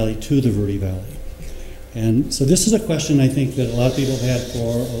Verde Valley to the Verde Valley. And so this is a question I think that a lot of people have had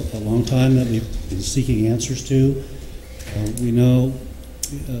for a long time that we've been seeking answers to.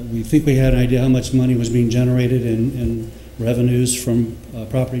 We think we had an idea how much money was being generated in revenues from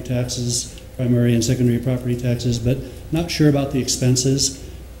property taxes, primary and secondary property taxes, but not sure about the expenses.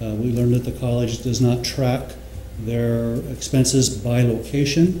 We learned that the college does not track their expenses by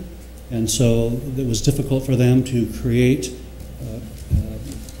location, and so it was difficult for them to create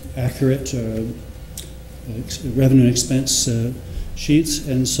accurate revenue and expense sheets.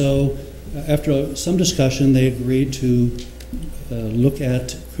 And so after some discussion, they agreed to look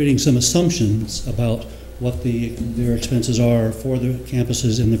at creating some assumptions about what their expenses are for the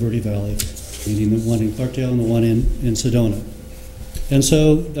campuses in the Verde Valley, meaning the one in Clarkdale and the one in Sedona. And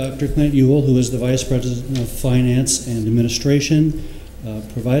so Dr. Clint Ewell, who is the Vice President of Finance and Administration,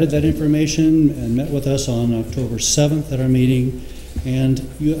 provided that information and met with us on October 7th at our meeting. And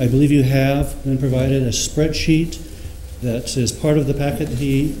I believe you have been provided a spreadsheet that is part of the packet that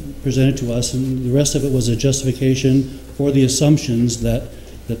he presented to us, and the rest of it was a justification for the assumptions that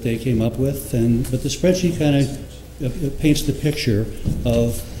they came up with. But the spreadsheet kind of paints the picture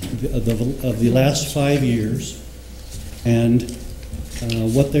of the last 5 years and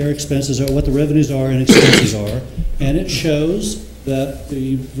what their expenses are, what the revenues are and expenses are, and it shows that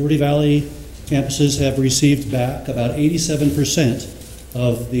the Verde Valley campuses have received back about 87%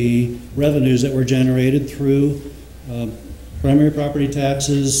 of the revenues that were generated through primary property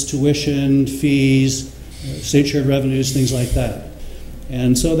taxes, tuition, fees, state shared revenues, things like that.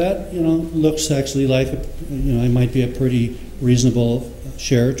 And so that, looks actually like, it might be a pretty reasonable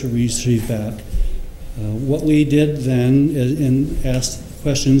share to receive back. What we did then and asked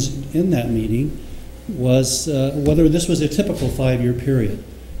questions in that meeting was whether this was a typical 5-year period.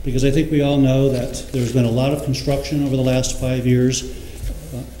 Because I think we all know that there's been a lot of construction over the last 5 years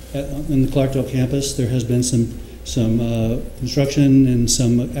in the Clarkdale campus. There has been some construction and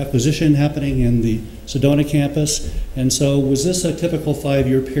some acquisition happening in the Sedona campus. And so was this a typical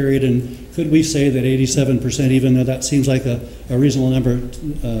 5-year period, and could we say that 87%, even though that seems like a reasonable number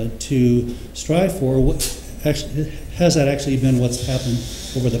to strive for, has that actually been what's happened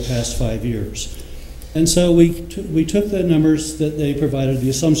over the past 5 years? And so we took the numbers that they provided, the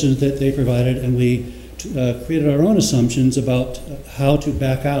assumptions that they provided, and we created our own assumptions about how to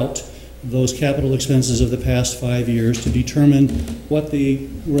back out those capital expenses of the past 5 years to determine what the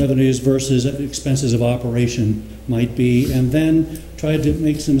revenues versus expenses of operation might be, and then tried to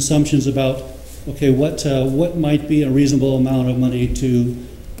make some assumptions about, okay, what might be a reasonable amount of money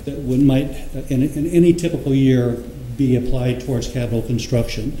that might in any typical year be applied towards capital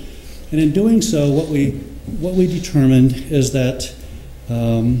construction. And in doing so, what we determined is that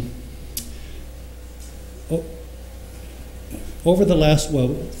over the last,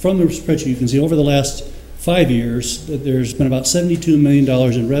 from the spreadsheet you can see over the last 5 years, that there's been about $72 million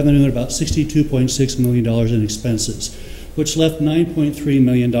in revenue and about $62.6 million in expenses, which left $9.3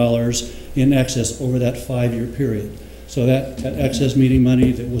 million in excess over that 5-year period. So that excess meeting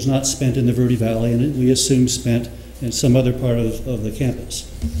money that was not spent in the Verde Valley, and we assume spent in some other part of the campus,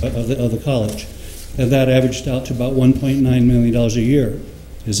 of the college. And that averaged out to about $1.9 million a year.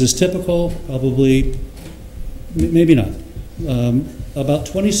 Is this typical? Probably, maybe not. About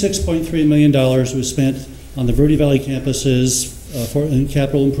 $26.3 million was spent on the Verde Valley campuses in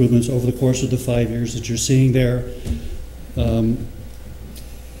capital improvements over the course of the 5 years that you're seeing there.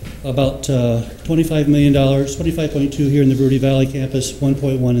 About $25 million, $25.2 here in the Verde Valley campus,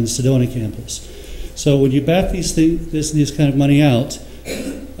 1.1 in the Sedona campus. So when you back these kind of money out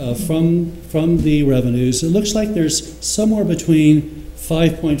from the revenues, it looks like there's somewhere between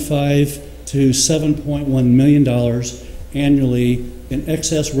 $5.5 to $7.1 million annually in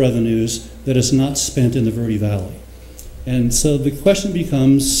excess revenues that is not spent in the Verde Valley. And so the question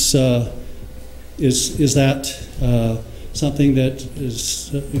becomes, is that something that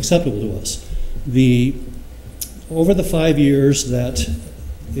is acceptable to us? Over the 5 years that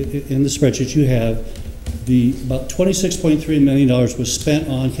in the spreadsheet you have, about $26.3 million was spent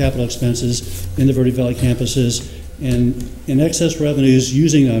on capital expenses in the Verde Valley campuses, and in excess revenues,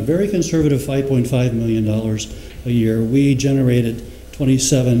 using a very conservative $5.5 million a year, we generated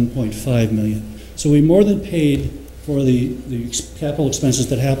 $27.5 million. So we more than paid for the capital expenses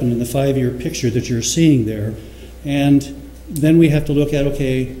that happened in the 5-year picture that you're seeing there. And then we have to look at,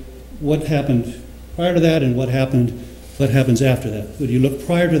 okay, what happened prior to that and what happens after that. When you look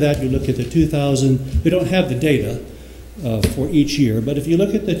prior to that, you look at the 2000, we don't have the data for each year, but if you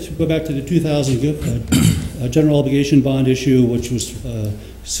look at go back to the 2000 general obligation bond issue, which was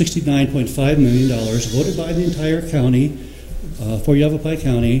 $69.5 million, voted by the entire county for Yavapai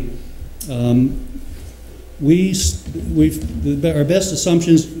County, our best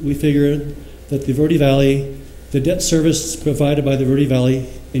assumptions, we figured that the Verde Valley, the debt service provided by the Verde Valley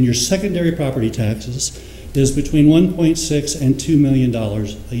in your secondary property taxes is between $1.6 and $2 million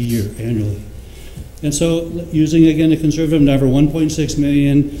a year annually. And so, using again a conservative number, 1.6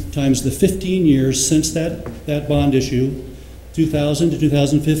 million times the 15 years since that bond issue, 2000 to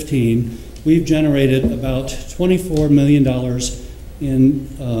 2015, we've generated about $24 million in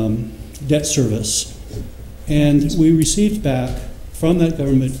debt service. And we received back from that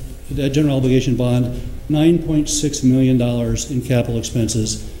government, that general obligation bond, $9.6 million in capital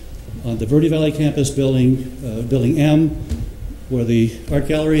expenses on the Verde Valley campus building, Building M, where the art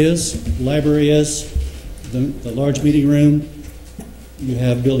gallery is, library is, the large meeting room. You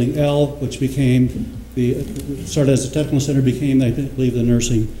have Building L, which started as a technical center, became, I believe, the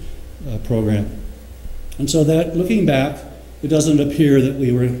nursing program. And so that, looking back, it doesn't appear that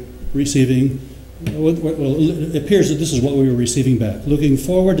we were receiving, well, it appears that this is what we were receiving back. Looking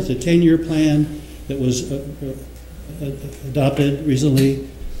forward to the 10-year plan that was adopted recently,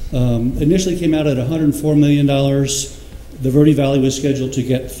 initially came out at $104 million. The Verde Valley was scheduled to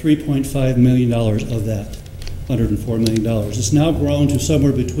get $3.5 million of that $104 million. It's now grown to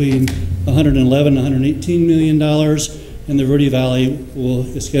somewhere between $111 and $118 million, and the Verde Valley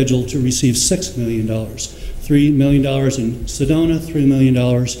is scheduled to receive $6 million. $3 million in Sedona, $3 million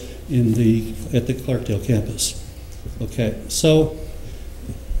at the Clarkdale campus. Okay, so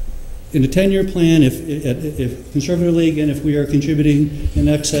in the 10-year plan, if conservatively, again, if we are contributing in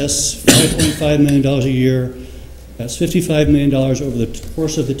excess $5.5 million a year, that's $55 million over the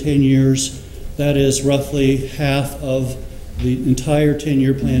course of the 10 years. That is roughly half of the entire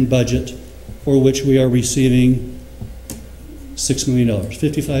 10-year plan budget, for which we are receiving $6 million.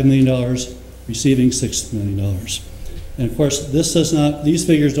 $55 million, receiving $6 million. And of course, these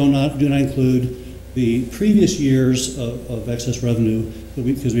figures do not include the previous years of excess revenue,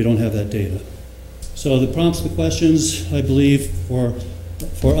 because we don't have that data. So the prompts, the questions, I believe, for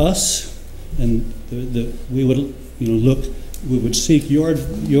us, and we would we would seek your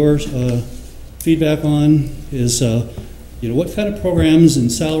feedback on is what kind of programs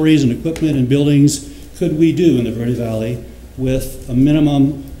and salaries and equipment and buildings could we do in the Verde Valley with a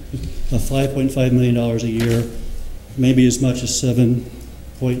minimum of $5.5 million a year, maybe as much as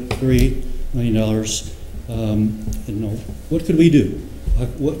 $7.3 million. What could we do?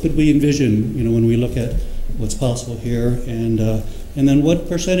 What could we envision? When we look at what's possible here, and then what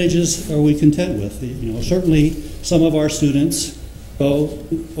percentages are we content with? Certainly some of our students go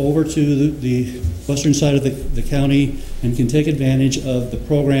over to the western side of the county and can take advantage of the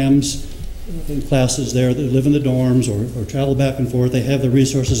programs and classes there. They live in the dorms or travel back and forth. They have the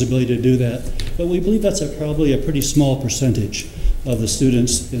resources, ability to do that. But we believe that's probably a pretty small percentage of the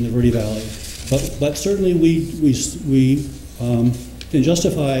students in the Verde Valley. But certainly we can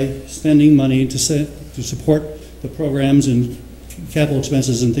justify spending money to support the programs and capital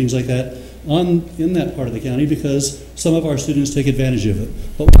expenses and things like that in that part of the county, because some of our students take advantage of it.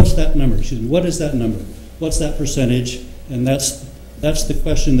 But what's that number? What is that number? What's that percentage? And that's the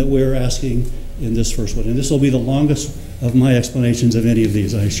question that we're asking in this first one. And this will be the longest of my explanations of any of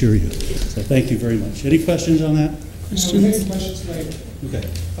these, I assure you. So thank you very much. Any questions on that? Questions? Questions later. Okay.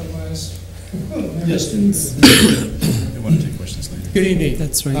 Otherwise, Questions? They want to take questions later. Good evening.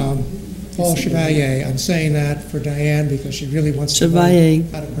 That's right. Paul Chevalier. I'm saying that for Diane because she really wants to Chevalier.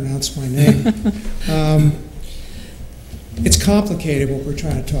 know how to pronounce my name. It's complicated what we're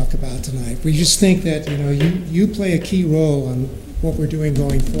trying to talk about tonight. We just think that you play a key role on what we're doing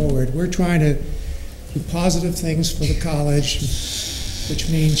going forward. We're trying to do positive things for the college, which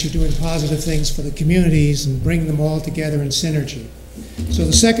means you're doing positive things for the communities and bring them all together in synergy. So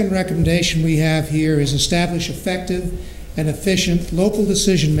the second recommendation we have here is establish effective and efficient local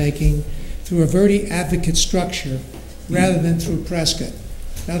decision-making through a Verde advocate structure rather than through Prescott.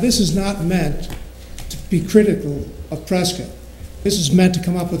 Now, this is not meant to be critical of Prescott. This is meant to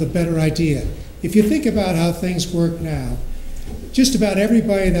come up with a better idea. If you think about how things work now, just about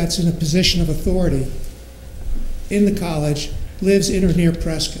everybody that's in a position of authority in the college lives in or near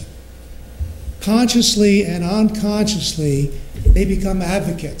Prescott. Consciously and unconsciously, they become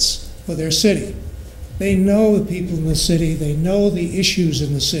advocates for their city. They know the people in the city. They know the issues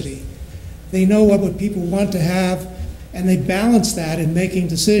in the city. They know what people want to have, and they balance that in making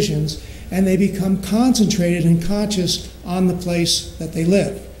decisions, and they become concentrated and conscious on the place that they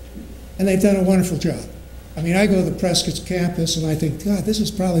live. And they've done a wonderful job. I mean, I go to the Prescott campus, and I think, God, this is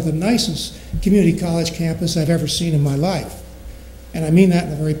probably the nicest community college campus I've ever seen in my life. And I mean that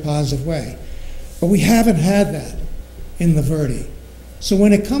in a very positive way. But we haven't had that in the Verde. So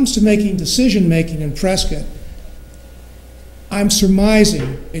when it comes to making decision-making in Prescott, I'm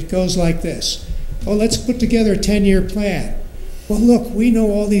surmising it goes like this. Oh, let's put together a 10-year plan. Well, look, we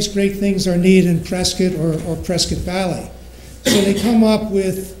know all these great things are needed in Prescott or Prescott Valley. So they come up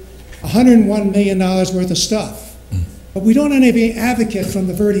with $101 million worth of stuff. But we don't have any advocate from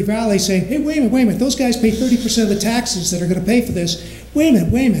the Verde Valley saying, hey, wait a minute, those guys pay 30% of the taxes that are going to pay for this. Wait a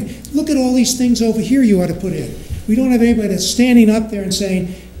minute, look at all these things over here you ought to put in. We don't have anybody that's standing up there and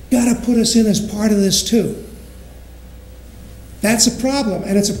saying, got to put us in as part of this too. That's a problem,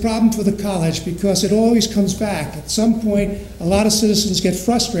 and it's a problem for the college because it always comes back. At some point, a lot of citizens get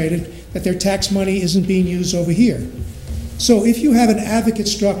frustrated that their tax money isn't being used over here. So if you have an advocate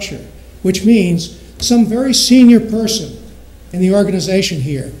structure, which means some very senior person in the organization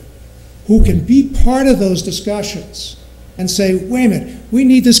here who can be part of those discussions and say, wait a minute, we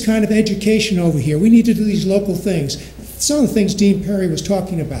need this kind of education over here. We need to do these local things. Some of the things Dean Perry was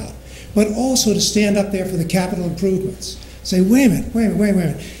talking about, but also to stand up there for the capital improvements. Say, wait a minute.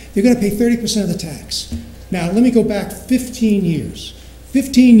 They're going to pay 30% of the tax. Now, let me go back 15 years.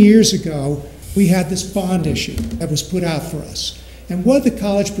 15 years ago, we had this bond issue that was put out for us. And what did the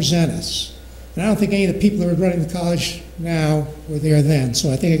college present us? And I don't think any of the people that are running the college now were there then,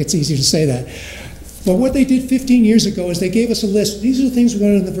 so I think it's easy to say that. But what they did 15 years ago is they gave us a list. These are the things we're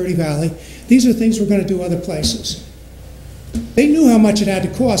going to do in the Verde Valley. These are the things we're going to do other places. They knew how much it had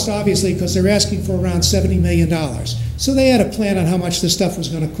to cost, obviously, because they're asking for around $70 million. So they had a plan on how much this stuff was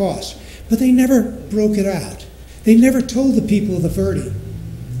going to cost. But they never broke it out. They never told the people of the Verde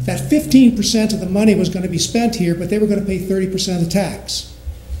that 15% of the money was going to be spent here, but they were going to pay 30% of the tax.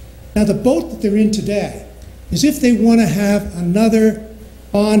 Now, the boat that they're in today is if they want to have another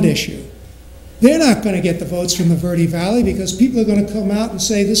bond issue, they're not going to get the votes from the Verde Valley because people are going to come out and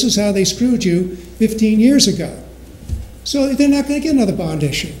say, this is how they screwed you 15 years ago. So they're not going to get another bond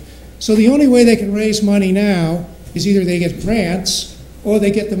issue. So the only way they can raise money now is either they get grants or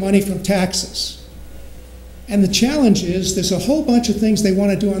they get the money from taxes. And the challenge is there's a whole bunch of things they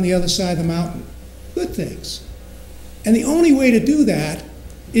want to do on the other side of the mountain. Good things. And the only way to do that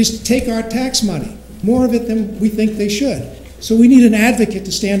is to take our tax money, more of it than we think they should. So we need an advocate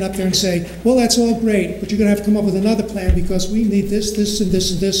to stand up there and say, well, that's all great, but you're going to have to come up with another plan because we need this, this, and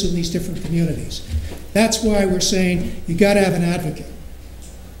this, and this in these different communities. That's why we're saying you've got to have an advocate.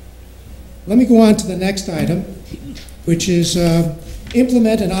 Let me go on to the next item, which is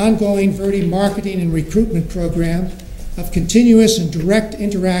implement an ongoing Verde marketing and recruitment program of continuous and direct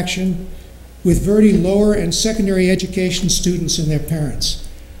interaction with Verde lower and secondary education students and their parents.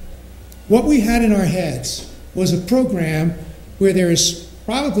 What we had in our heads was a program where there is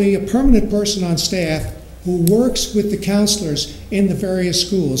probably a permanent person on staff who works with the counselors in the various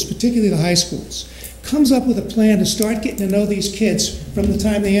schools, particularly the high schools, comes up with a plan to start getting to know these kids from the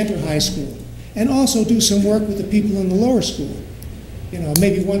time they enter high school, and also do some work with the people in the lower school. You know,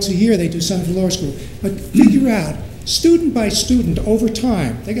 maybe once a year they do something for lower school. But figure out, student by student, over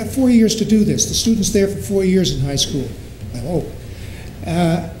time, they got 4 years to do this. The student's there for 4 years in high school, I hope.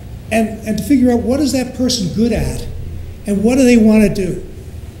 And to figure out what is that person good at, and what do they want to do.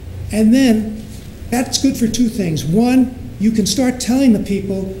 And then, that's good for two things. One, you can start telling the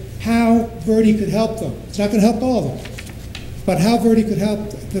people how Verde could help them. It's not going to help all of them, but how Verde could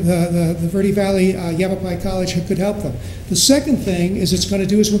help, the Verde Valley Yavapai College could help them. The second thing is it's going to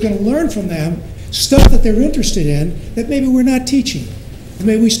do is we're going to learn from them stuff that they're interested in that maybe we're not teaching. And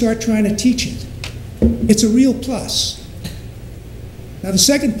maybe we start trying to teach it. It's a real plus. Now the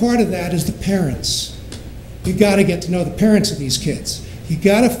second part of that is the parents. You've got to get to know the parents of these kids. You've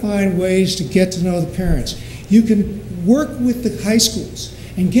got to find ways to get to know the parents. You can work with the high schools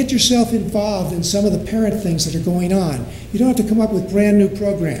and get yourself involved in some of the parent things that are going on. You don't have to come up with brand new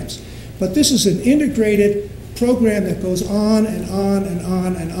programs. But this is an integrated program that goes on and on and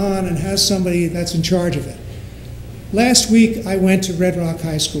on and on and has somebody that's in charge of it. Last week I went to Red Rock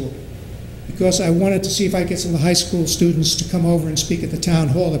High School because I wanted to see if I could get some of the high school students to come over and speak at the town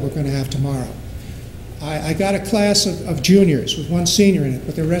hall that we're going to have tomorrow. I got a class of juniors with one senior in it,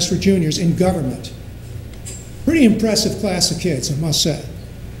 but the rest were juniors in government. Pretty impressive class of kids, I must say.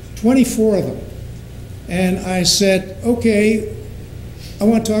 24 of them. And I said, okay, I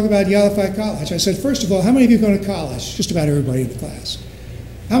want to talk about Yavapai College. I said, first of all, how many of you are going to college? Just about everybody in the class.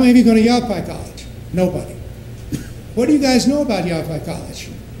 How many of you are going to Yavapai College? Nobody. What do you guys know about Yavapai College?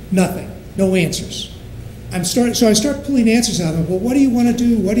 Nothing. No answers. So I start pulling answers out of them. Well, what do you want to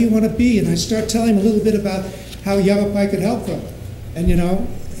do? What do you want to be? And I start telling them a little bit about how Yavapai could help them. And you know,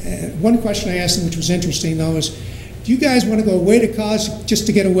 one question I asked them, which was interesting though, is, do you guys want to go away to college just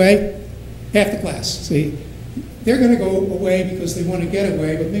to get away? Half the class. See, they're going to go away because they want to get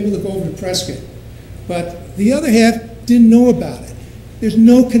away, but maybe they'll go over to Prescott. But the other half didn't know about it. There's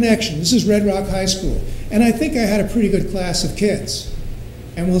no connection. This is Red Rock High School. And I think I had a pretty good class of kids.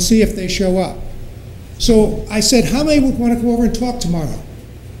 And we'll see if they show up. So I said, how many would want to come over and talk tomorrow?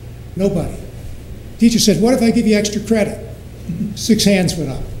 Nobody. Teacher said, what if I give you extra credit? 6 hands went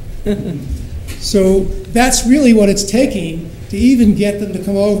up. So that's really what it's taking to even get them to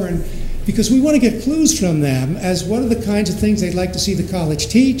come over, and because we want to get clues from them as what are the kinds of things they'd like to see the college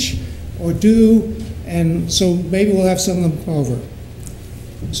teach or do, and so maybe we'll have some of them come over.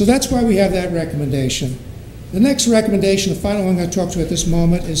 So that's why we have that recommendation. The next recommendation, the final one I'm going to talk to at this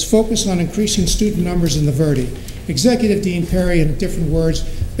moment, is focus on increasing student numbers in the Verde. Executive Dean Perry, in different words,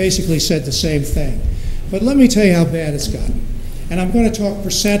 basically said the same thing. But let me tell you how bad it's gotten. And I'm going to talk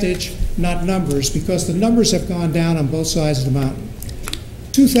percentage, not numbers, because the numbers have gone down on both sides of the mountain.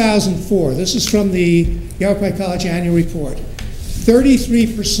 2004, this is from the Yavapai College Annual Report.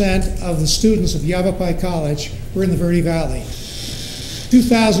 33% of the students of Yavapai College were in the Verde Valley.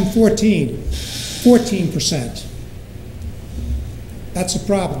 2014, 14%. That's a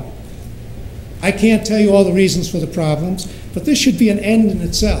problem. I can't tell you all the reasons for the problems, but this should be an end in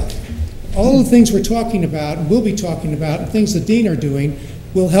itself. All the things we're talking about, and we'll be talking about, and things the dean are doing,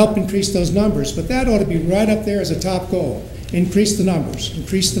 will help increase those numbers. But that ought to be right up there as a top goal. Increase the numbers,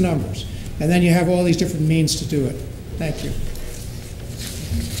 increase the numbers. And then you have all these different means to do it. Thank you.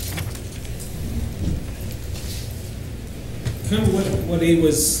 Kind of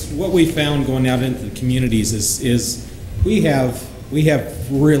what we found going out into the communities is we have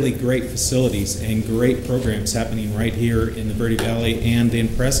really great facilities and great programs happening right here in the Verde Valley and in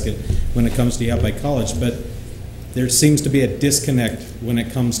Prescott when it comes to Yavapai College, but there seems to be a disconnect when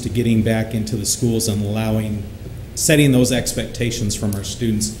it comes to getting back into the schools and setting those expectations from our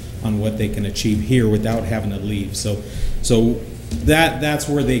students on what they can achieve here without having to leave. So that's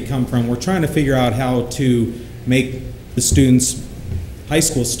where they come from. We're trying to figure out how to make the students, high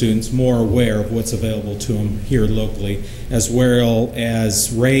school students, more aware of what's available to them here locally, as well as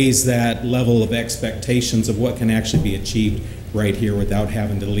raise that level of expectations of what can actually be achieved right here without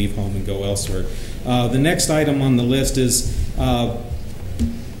having to leave home and go elsewhere. The next item on the list is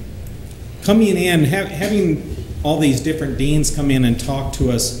coming in, having all these different deans come in and talk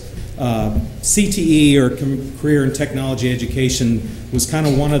to us. CTE, or Career and Technology Education, was kind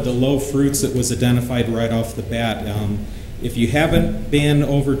of one of the low fruits that was identified right off the bat. If you haven't been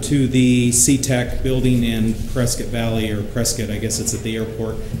over to the CTEC building in Prescott Valley, or Prescott, I guess it's at the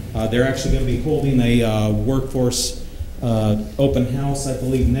airport, they're actually going to be holding a workforce open house, I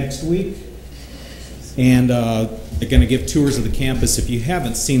believe, next week. And they're going to give tours of the campus. If you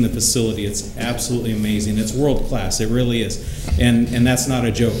haven't seen the facility, it's absolutely amazing. It's world class. It really is. And that's not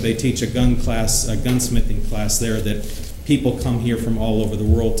a joke. They teach a gunsmithing class there that people come here from all over the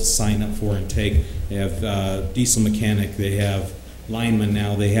world to sign up for and take. They have diesel mechanic. They have linemen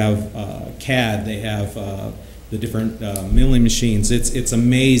now. They have CAD. They have the different milling machines. It's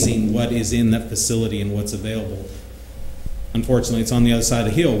amazing what is in that facility and what's available. Unfortunately, it's on the other side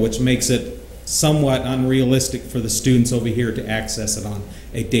of the hill, which makes it somewhat unrealistic for the students over here to access it on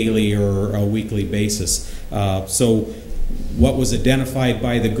a daily or a weekly basis. So what was identified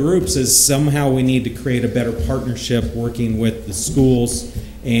by the groups is somehow we need to create a better partnership working with the schools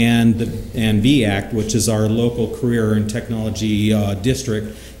and VACT, which is our local career and technology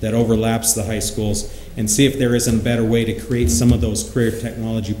district that overlaps the high schools, and see if there isn't a better way to create some of those career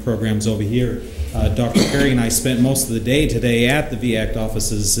technology programs over here. Dr. Perry and I spent most of the day today at the VACT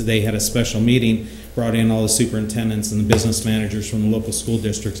offices. They had a special meeting, brought in all the superintendents and the business managers from the local school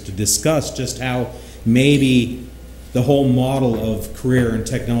districts to discuss just how maybe the whole model of career and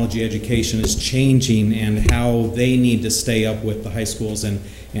technology education is changing and how they need to stay up with the high schools and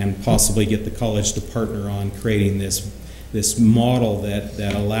possibly get the college to partner on creating this model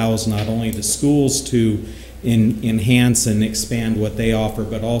that allows not only the schools to enhance and expand what they offer,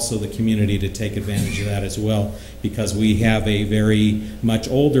 but also the community to take advantage of that as well, because we have a very much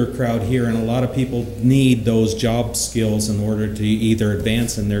older crowd here, and a lot of people need those job skills in order to either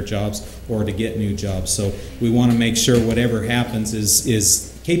advance in their jobs or to get new jobs. So we want to make sure whatever happens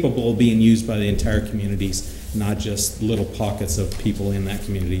is capable of being used by the entire communities, not just little pockets of people in that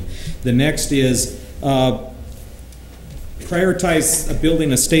community. The next is prioritize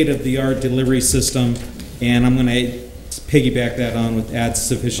building a state-of-the-art delivery system. And I'm going to piggyback that on with add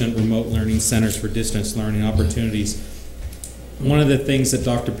sufficient remote learning centers for distance learning opportunities. One of the things that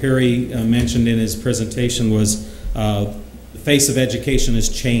Dr. Perry mentioned in his presentation was the face of education has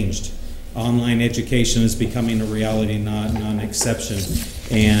changed. Online education is becoming a reality, not an exception.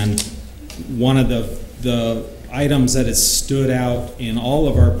 And one of the items that has stood out in all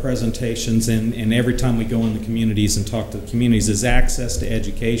of our presentations and every time we go in the communities and talk to the communities is access to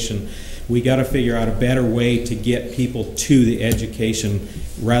education. We got to figure out a better way to get people to the education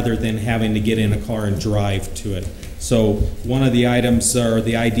rather than having to get in a car and drive to it. So one of the items or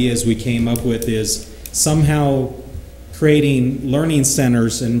the ideas we came up with is somehow creating learning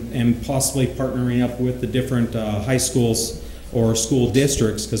centers and possibly partnering up with the different high schools or school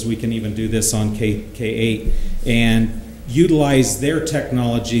districts, because we can even do this on K-8, and utilize their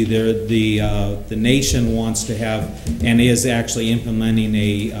technology. The nation wants to have and is actually implementing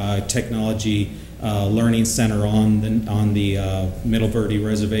a technology learning center on the Middle Verde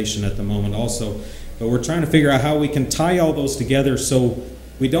Reservation at the moment also. But we're trying to figure out how we can tie all those together so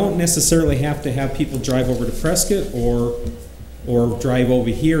we don't necessarily have to have people drive over to Prescott or drive over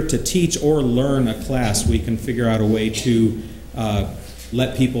here to teach or learn a class. We can figure out a way to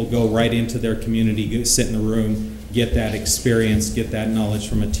let people go right into their community, sit in a room, get that experience, get that knowledge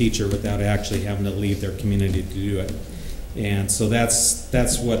from a teacher without actually having to leave their community to do it. And so that's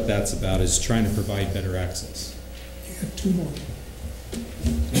what that's about, is trying to provide better access. You have two more.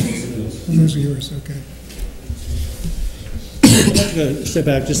 Those are yours, okay. I'd like to step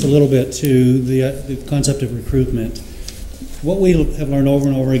back just a little bit to the concept of recruitment. What we have learned over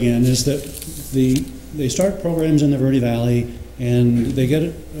and over again is that they start programs in the Verde Valley and they get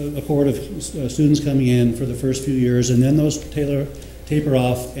a cohort of students coming in for the first few years, and then those taper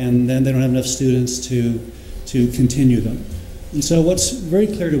off, and then they don't have enough students to continue them. And so what's very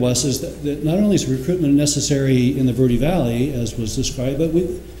clear to us is that not only is recruitment necessary in the Verde Valley, as was described, but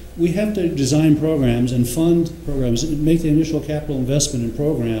we have to design programs and fund programs, make the initial capital investment in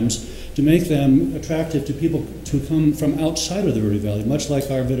programs to make them attractive to people to come from outside of the Verde Valley, much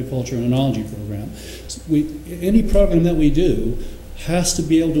like our viticulture and enology program. Any program that we do has to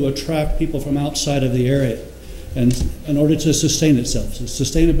be able to attract people from outside of the area, and in order to sustain itself. So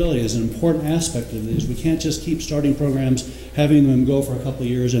sustainability is an important aspect of this. We can't just keep starting programs, having them go for a couple of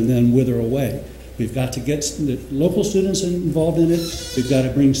years and then wither away. We've got to get the local students involved in it. We've got to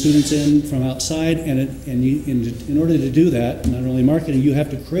bring students in from outside, and in order to do that, not only marketing, you have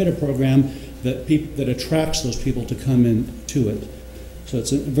to create a program that attracts those people to come into it. So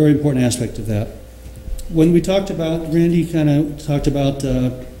it's a very important aspect of that. When we talked about, Randy kind of talked about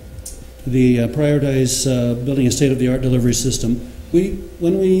the prioritize building a state-of-the-art delivery system. And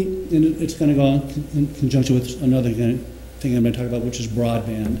it's going to go in conjunction with another thing I'm going to talk about, which is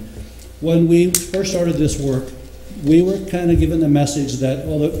broadband. When we first started this work, we were kind of given the message that,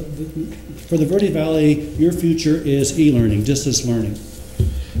 well, for the Verde Valley, your future is e-learning, distance learning.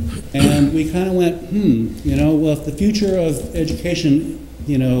 And we kind of went, well, if the future of education,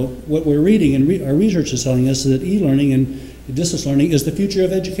 what we're reading and our research is telling us that e-learning and distance learning is the future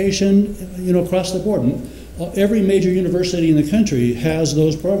of education, across the board. Every major university in the country has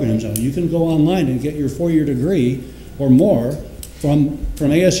those programs on. You can go online and get your 4-year degree or more from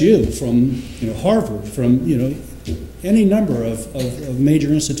ASU, from Harvard, from any number of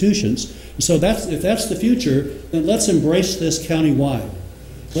major institutions. So if that's the future, then let's embrace this countywide.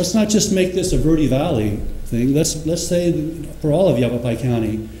 Let's not just make this a Verde Valley thing. Let's say for all of Yavapai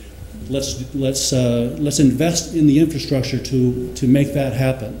County, let's invest in the infrastructure to make that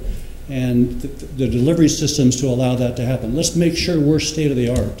happen, and the delivery systems to allow that to happen. Let's make sure we're state of the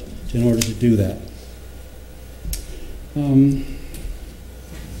art in order to do that.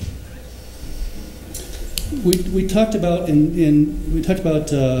 We talked about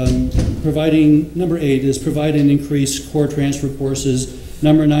providing, number 8 is providing increased core transfer courses.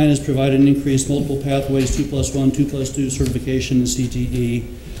 Number 9 is providing increased multiple pathways, 2+1, 2+2 certification in CTE.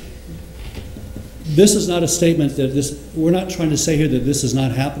 This is not a statement that we're not trying to say here that this is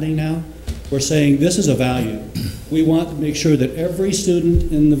not happening now. We're saying this is a value. We want to make sure that every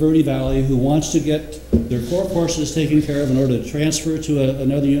student in the Verde Valley who wants to get their core courses taken care of in order to transfer to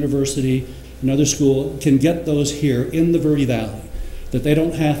another university, another school, can get those here in the Verde Valley. That they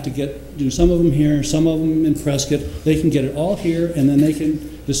don't have to do some of them here, some of them in Prescott. They can get it all here, and then they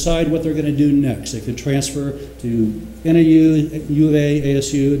can decide what they're going to do next. They can transfer to NAU, U of A,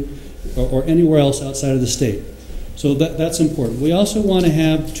 ASU, or anywhere else outside of the state. So that's important. We also want to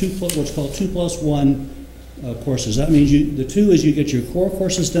have what's called 2+1 courses. That means the 2 is you get your core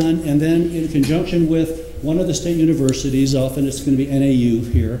courses done, and then in conjunction with one of the state universities, often it's going to be NAU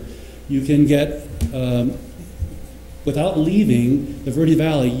here, you can get, without leaving the Verde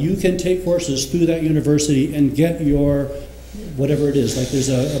Valley, you can take courses through that university and get your, whatever it is. Like there's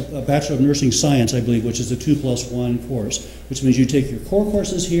a Bachelor of Nursing Science, I believe, which is a 2+1 course, which means you take your core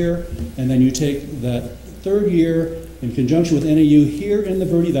courses here, and then you take that 3rd year in conjunction with NAU here in the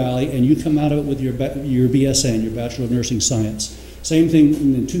Verde Valley, and you come out of it with your BSN, your Bachelor of Nursing Science. Same thing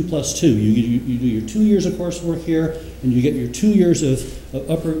in 2+2. You do your 2 years of coursework here, and you get your 2 years of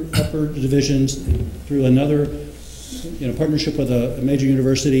upper divisions through another partnership with a major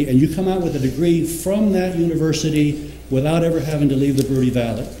university, and you come out with a degree from that university without ever having to leave the Verde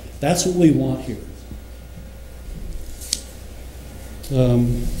Valley. That's what we want here.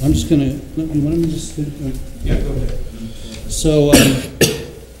 I'm just going to, let me just, yeah, go ahead. So,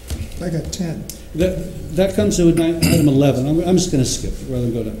 I got 10. That comes to item 11. I'm just going to skip it rather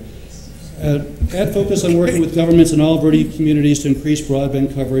than go to. Add focus on working with governments in all Verde communities to increase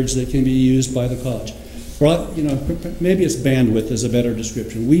broadband coverage that can be used by the college. Maybe it's bandwidth is a better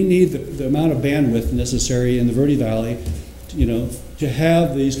description. We need the amount of bandwidth necessary in the Verde Valley, to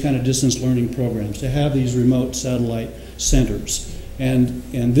have these kind of distance learning programs, to have these remote satellite centers. And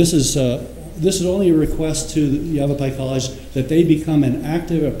this is only a request to the Yavapai College that they become a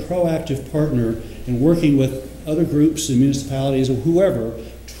proactive partner in working with other groups and municipalities or whoever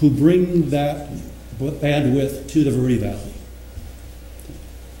to bring that bandwidth to the Verde Valley.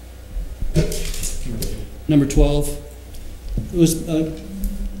 Number 12, it was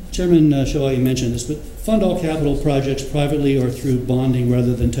Chairman Shoei mentioned this, but fund all capital projects privately or through bonding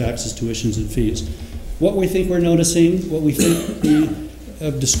rather than taxes, tuitions, and fees. What we think we're noticing, what we think we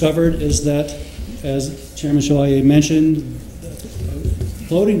have discovered is that, as Chairman Shoei mentioned,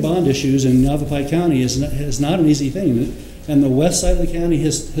 floating bond issues in Yavapai County is not an easy thing. And the west side of the county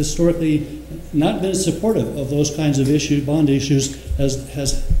has historically not been supportive of those kinds of bond issues as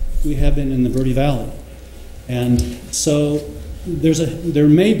we have been in the Verde Valley. And so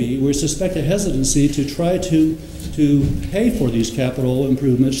we suspect a hesitancy to try to pay for these capital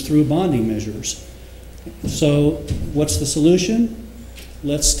improvements through bonding measures. So what's the solution?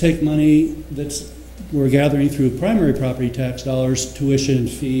 Let's take money we're gathering through primary property tax dollars, tuition,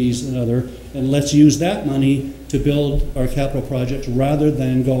 fees, and and let's use that money to build our capital projects rather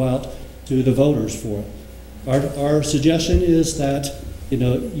than go out to the voters for it. Our suggestion is that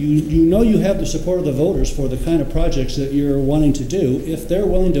you have the support of the voters for the kind of projects that you're wanting to do if they're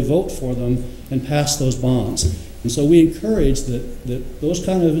willing to vote for them and pass those bonds. And so we encourage that those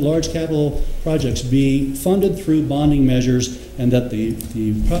kind of large capital projects be funded through bonding measures, and that the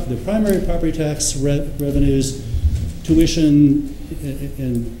primary property tax revenues, tuition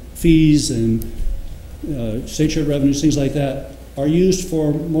and fees and state share revenues, things like that, are used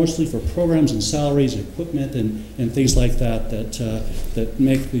mostly for programs and salaries, equipment, and things like that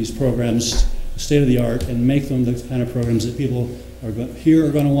make these programs state of the art and make them the kind of programs that people are going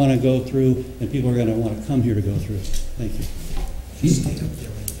to want to go through, and people are going to want to come here to go through. Thank you.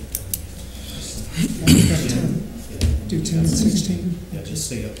 Do 10 and 16? Yeah, just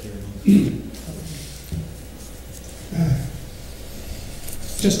stay up there.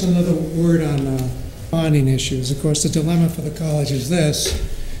 Just another word on bonding issues. Of course, the dilemma for the college is this.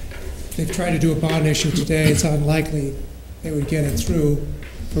 They've tried to do a bond issue today. It's unlikely they would get it through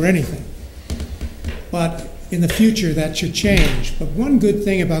for anything. But in the future, that should change. But one good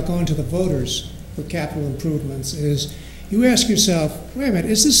thing about going to the voters for capital improvements is you ask yourself, wait a minute,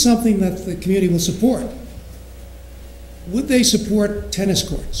 is this something that the community will support? Would they support tennis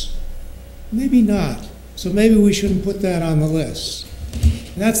courts? Maybe not. So maybe we shouldn't put that on the list.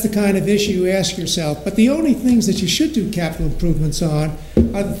 And that's the kind of issue you ask yourself. But the only things that you should do capital improvements on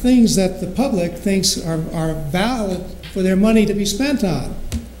are the things that the public thinks are valid for their money to be spent on.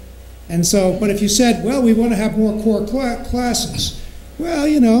 And so, but if you said, well, we want to have more core classes, well,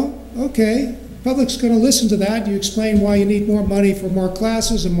 okay, public's going to listen to that. You explain why you need more money for more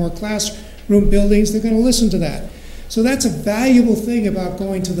classes and more classroom buildings, they're going to listen to that. So that's a valuable thing about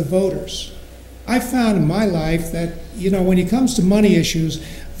going to the voters. I've found in my life that, when it comes to money issues,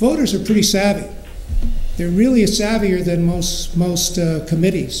 voters are pretty savvy. They're really savvier than most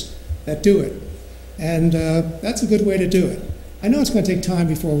committees that do it. And that's a good way to do it. I know it's going to take time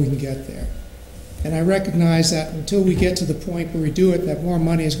before we can get there. And I recognize that until we get to the point where we do it, that more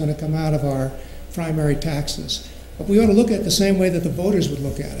money is going to come out of our primary taxes. But we ought to look at it the same way that the voters would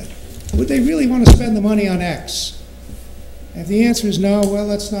look at it. Would they really want to spend the money on X? If the answer is no, well,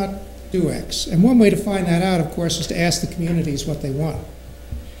 let's not do X. And one way to find that out, of course, is to ask the communities what they want.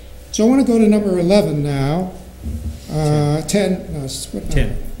 So I want to go to number 11 now. 10. No, what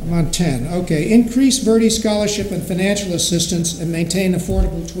 10. I'm on 10. Okay. Increase Verde scholarship and financial assistance and maintain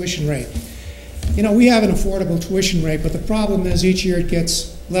affordable tuition rate. We have an affordable tuition rate, but the problem is each year it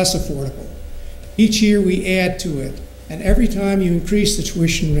gets less affordable. Each year we add to it. And every time you increase the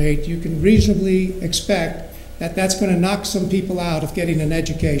tuition rate, you can reasonably expect that that's going to knock some people out of getting an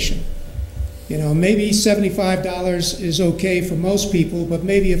education. You know, maybe $75 is okay for most people, but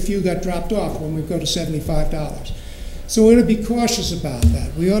maybe a few got dropped off when we go to $75. So we ought to be cautious about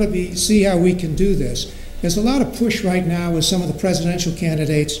that. We ought to see how we can do this. There's a lot of push right now with some of the presidential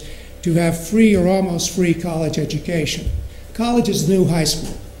candidates to have free or almost free college education. College is the new high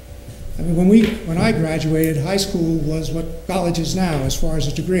school. I mean, when I graduated, high school was what college is now as far as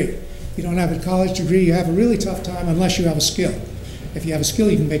a degree. If you don't have a college degree, you have a really tough time unless you have a skill. If you have a skill,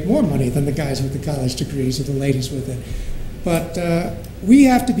 you can make more money than the guys with the college degrees or the ladies with it. But we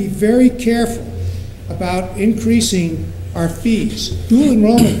have to be very careful about increasing our fees. Dual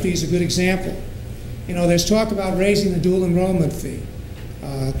enrollment fee is a good example. You know, there's talk about raising the dual enrollment fee,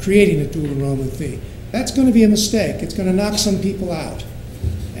 creating a dual enrollment fee. That's going to be a mistake. It's going to knock some people out.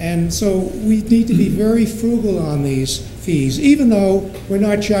 And so we need to be very frugal on these fees, even though we're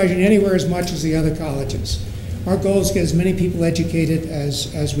not charging anywhere as much as the other colleges. Our goal is to get as many people educated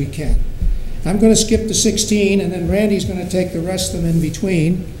as we can. I'm going to skip to 16, and then Randy's going to take the rest of them in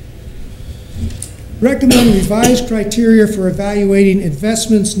between. Recommend revised criteria for evaluating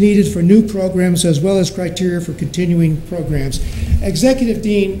investments needed for new programs as well as criteria for continuing programs. Executive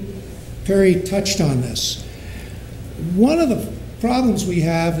Dean Perry touched on this. One of the problems we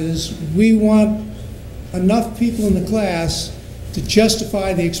have is we want enough people in the class to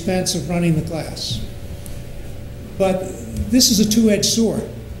justify the expense of running the class. But this is a two-edged sword,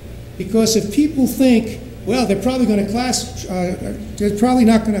 because if people think, well, they're probably going to they're probably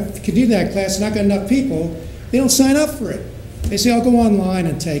not going to continue that class, not got enough people, they don't sign up for it. They say, I'll go online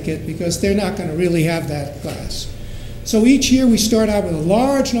and take it, because they're not going to really have that class. So each year we start out with a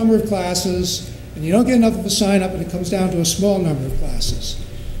large number of classes, and you don't get enough of a sign up, and it comes down to a small number of classes.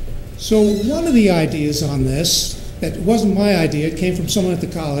 So one of the ideas on this, that wasn't my idea, it came from someone at the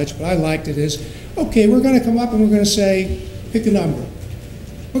college, but I liked it, is, okay, we're going to come up and we're going to say, pick a number.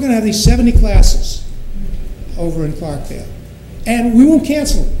 We're going to have these 70 classes over in Clarkdale. And we won't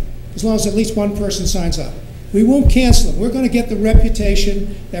cancel them, as long as at least one person signs up. We won't cancel them. We're going to get the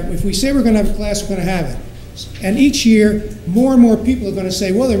reputation that if we say we're going to have a class, we're going to have it. And each year, more and more people are going to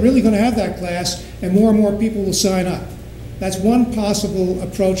say, well, they're really going to have that class, and more people will sign up. That's one possible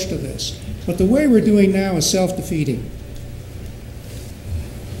approach to this. But the way we're doing now is self-defeating.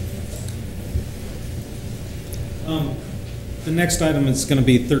 The next item is going to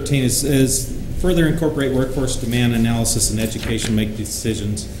be 13 is further incorporate workforce demand analysis and education, make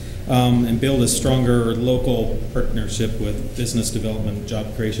decisions, and build a stronger local partnership with business development and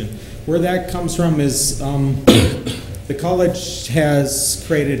job creation. Where that comes from is the college has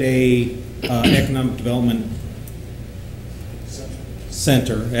created a economic development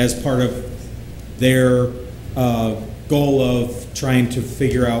center as part of their goal of trying to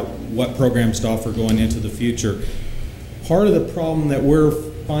figure out what programs to offer going into the future. Part of the problem that we're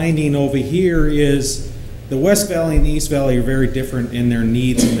finding over here is the West Valley and the East Valley are very different in their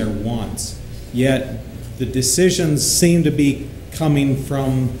needs and their wants. Yet the decisions seem to be coming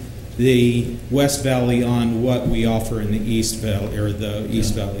from the West Valley on what we offer in the East Valley, or the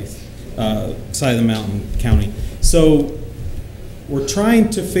East Valley side of the mountain county. So we're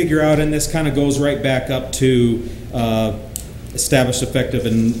trying to figure out, and this kind of goes right back up to establish effective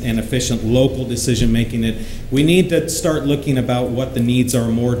and efficient local decision making. That we need to start looking about what the needs are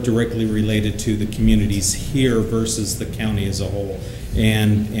more directly related to the communities here versus the county as a whole,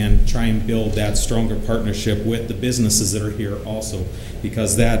 and try and build that stronger partnership with the businesses that are here also,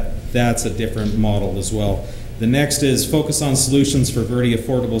 because that's a different model as well. The next is focus on solutions for very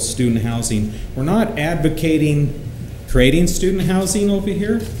affordable student housing. We're not advocating creating student housing over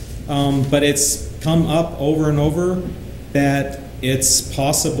here, but it's come up over and over that it's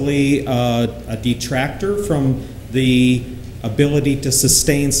possibly a detractor from the ability to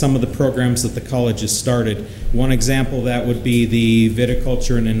sustain some of the programs that the college has started. One example of that would be the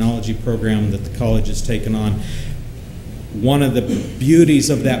viticulture and enology program that the college has taken on. One of the beauties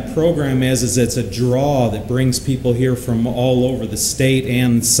of that program is it's a draw that brings people here from all over the state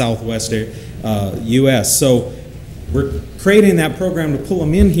and southwest U.S. So we're creating that program to pull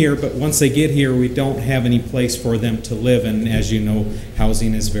them in here, but once they get here, we don't have any place for them to live, and as you know,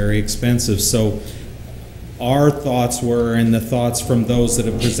 housing is very expensive. So our thoughts were, and the thoughts from those that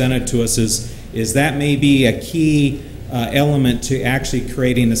have presented to us is that may be a key element to actually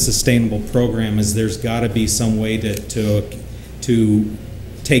creating a sustainable program, is there's got to be some way to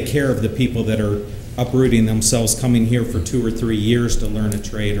take care of the people that are uprooting themselves, coming here for 2 or 3 years to learn a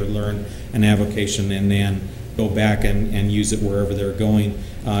trade or learn an avocation, and then go back and use it wherever they're going.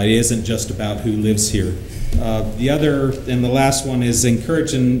 It isn't just about who lives here. The other and the last one is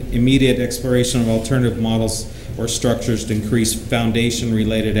encourage an immediate exploration of alternative models or structures to increase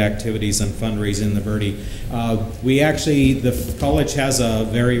foundation-related activities and fundraising in the Verde. The college has a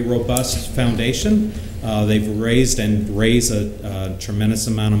very robust foundation. They've raised a tremendous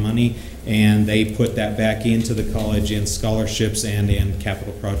amount of money, and they put that back into the college in scholarships and in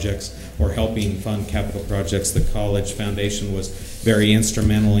capital projects, or helping fund capital projects. The college foundation was very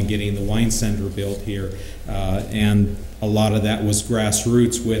instrumental in getting the wine center built here, and a lot of that was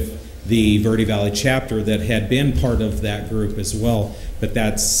grassroots with the Verde Valley chapter that had been part of that group as well, but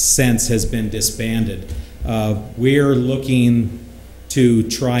that since has been disbanded. We're looking to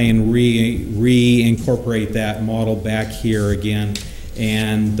try and reincorporate that model back here again,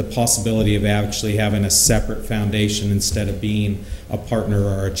 and the possibility of actually having a separate foundation instead of being a partner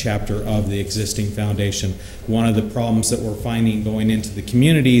or a chapter of the existing foundation. One of the problems that we're finding going into the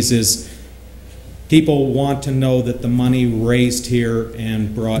communities is people want to know that the money raised here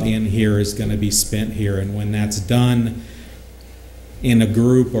and brought in here is going to be spent here, and when that's done in a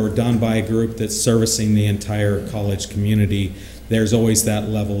group or done by a group that's servicing the entire college community, there's always that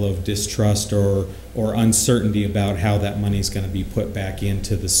level of distrust or uncertainty about how that money is going to be put back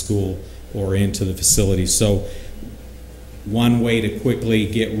into the school or into the facility. So one way to quickly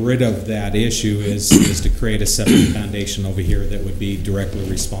get rid of that issue is to create a separate foundation over here that would be directly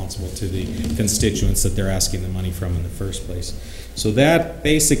responsible to the constituents that they're asking the money from in the first place. So that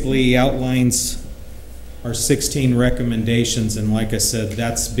basically outlines our 16 recommendations, and like I said,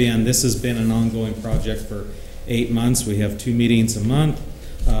 this has been an ongoing project for 8 months. We have 2 meetings a month.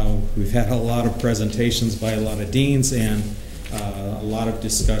 We've had a lot of presentations by a lot of deans and a lot of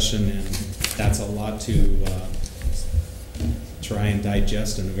discussion, and that's a lot to try and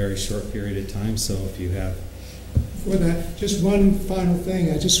digest in a very short period of time. So if you have... For that, just one final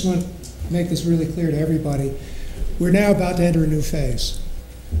thing. I just want to make this really clear to everybody. We're now about to enter a new phase.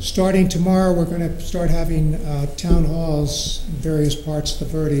 Starting tomorrow, we're going to start having town halls in various parts of the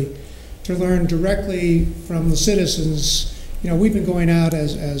Verde to learn directly from the citizens. You know, we've been going out,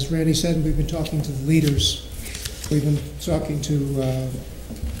 as Randy said, and we've been talking to the leaders. We've been talking to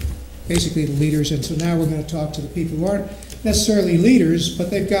basically the leaders, and so now we're going to talk to the people who aren't necessarily leaders, but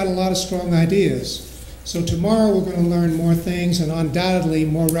they've got a lot of strong ideas. So tomorrow we're going to learn more things, and undoubtedly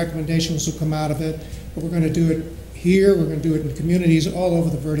more recommendations will come out of it, but we're going to do it here, we're going to do it in communities all over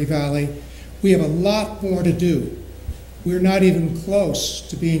the Verde Valley. We have a lot more to do. We're not even close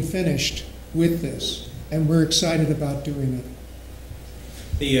to being finished with this, and we're excited about doing it.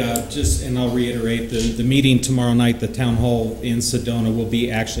 And I'll reiterate, the meeting tomorrow night, the town hall in Sedona, will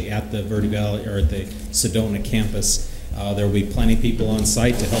be actually at the Verde Valley, or at the Sedona campus. There will be plenty of people on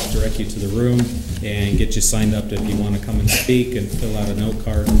site to help direct you to the room and get you signed up if you want to come and speak and fill out a note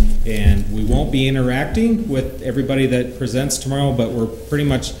card. And we won't be interacting with everybody that presents tomorrow, but we're pretty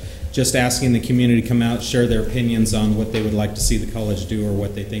much just asking the community to come out, share their opinions on what they would like to see the college do or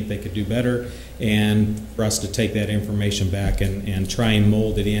what they think they could do better, and for us to take that information back and try and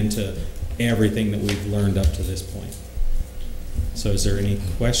mold it into everything that we've learned up to this point. So is there any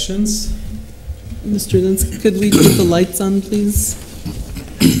questions? Mr. Linsky, could we keep the lights on, please?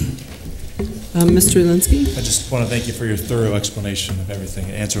 Mr. Linsky? I just want to thank you for your thorough explanation of everything.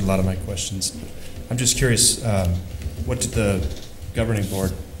 It answered a lot of my questions. I'm just curious, what did the governing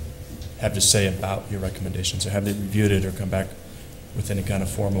board have to say about your recommendations? Or have they reviewed it or come back with any kind of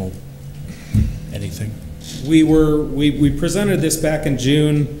formal anything? We presented this back in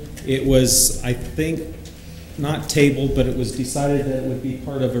June. It was, I think, not tabled, but it was decided that it would be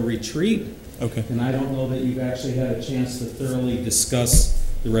part of a retreat. Okay. And I don't know that you've actually had a chance to thoroughly discuss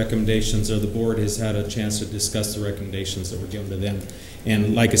the recommendations, or the board has had a chance to discuss the recommendations that were given to them.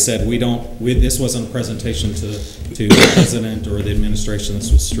 And like I said, this wasn't a presentation to the president or the administration.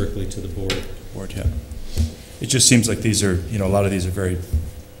 This was strictly to the board. Yeah. It just seems like these are, a lot of these are very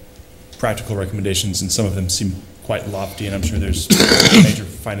practical recommendations, and some of them seem quite lofty, and I'm sure there's major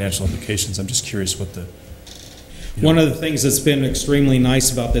financial implications. I'm just curious what the... One of the things that's been extremely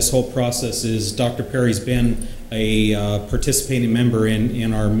nice about this whole process is Dr. Perry's been a participating member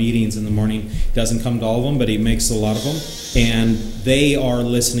in our meetings in the morning. He doesn't come to all of them, but he makes a lot of them. And they are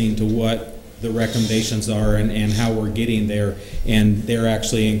listening to what the recommendations are and how we're getting there. And they're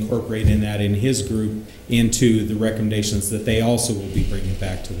actually incorporating that in his group into the recommendations that they also will be bringing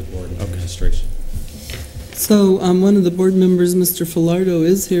back to the board and administration. So one of the board members, Mr. Filardo,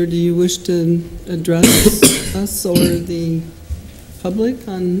 is here. Do you wish to address us or the public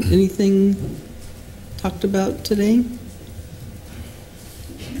on anything talked about today?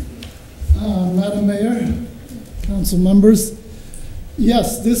 Madam Mayor, council members,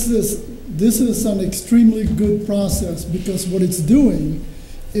 yes, this is an extremely good process, because what it's doing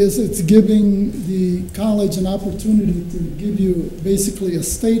is it's giving the college an opportunity to give you basically a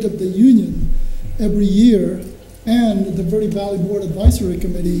State of the Union every year, and the Verde Valley Board Advisory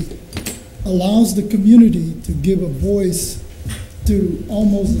Committee allows the community to give a voice to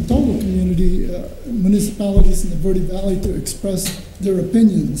almost the total community, municipalities in the Verde Valley, to express their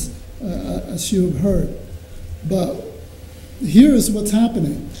opinions, as you have heard. But here is what's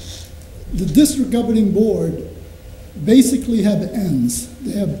happening. The district governing board basically have ends.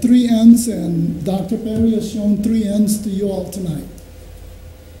 They have 3 ends, and Dr. Perry has shown 3 ends to you all tonight.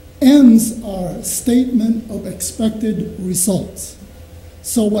 Ends are statement of expected results.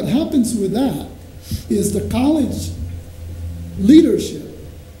 So what happens with that is the college leadership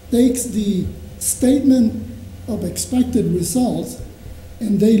takes the statement of expected results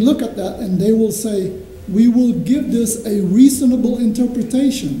and they look at that and they will say, we will give this a reasonable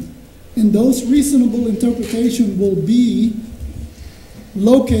interpretation. And those reasonable interpretation will be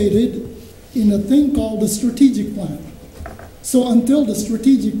located in a thing called the strategic plan. So until the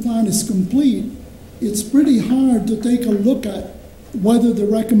strategic plan is complete, it's pretty hard to take a look at whether the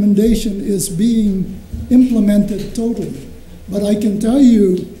recommendation is being implemented totally. But I can tell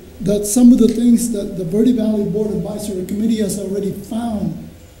you that some of the things that the Verde Valley Board Advisory Committee has already found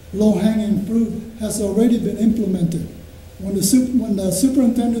low-hanging fruit has already been implemented. When the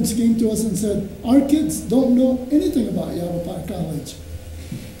superintendents came to us and said, our kids don't know anything about Yavapai College,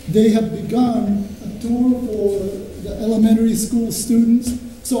 they have begun a tour for the elementary school students.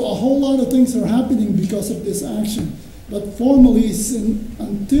 So a whole lot of things are happening because of this action. But formally,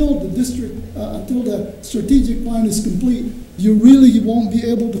 until the strategic plan is complete, you really won't be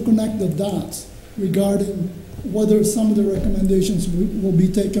able to connect the dots regarding whether some of the recommendations will be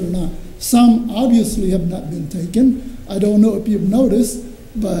taken or not. Some obviously have not been taken. I don't know if you've noticed,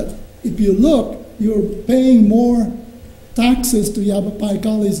 but if you look, you're paying more taxes to Yavapai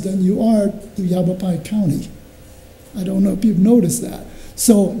College than you are to Yavapai County. I don't know if you've noticed that.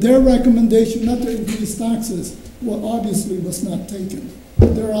 So their recommendation not to increase taxes, well, obviously was not taken.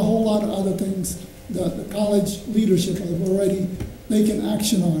 There are a whole lot of other things that the college leadership have already taken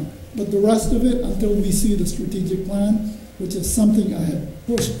action on. But the rest of it, until we see the strategic plan, which is something I have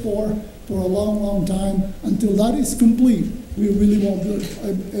pushed for a long, long time, until that is complete, we really won't be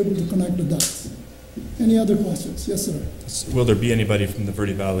able to connect the dots. Any other questions? Yes, sir. Will there be anybody from the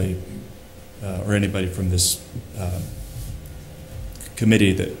Verde Valley or anybody from this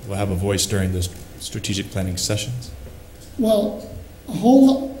committee that will have a voice during the strategic planning sessions? Well, a whole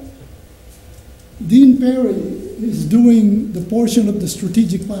lot. Dean Perry is doing the portion of the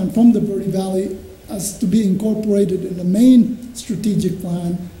strategic plan from the Verde Valley as to be incorporated in the main strategic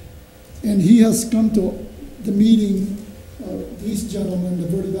plan, and he has come to the meeting of these gentlemen, the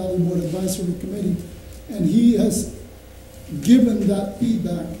Verde Valley Board Advisory Committee, and he has given that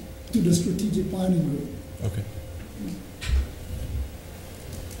feedback to the strategic planning group. Okay.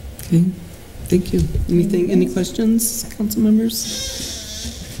 Okay, thank you. Any questions, council members?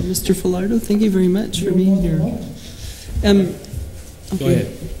 Mr. Falardo, thank you very much for being here. Okay. Go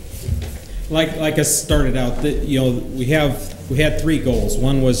ahead. Like I started out, we had 3 goals.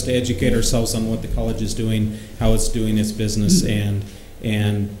 One was to educate ourselves on what the college is doing, how it's doing its business, and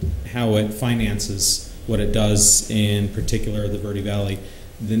how it finances what it does, in particular the Verde Valley.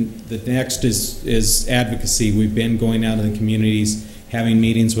 Then the next is advocacy. We've been going out in the communities, having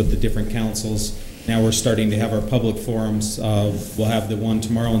meetings with the different councils. Now we're starting to have our public forums. We'll have the one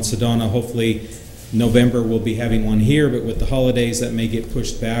tomorrow in Sedona. Hopefully November we'll be having one here, but with the holidays that may get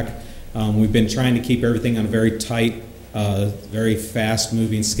pushed back. We've been trying to keep everything on a very tight, very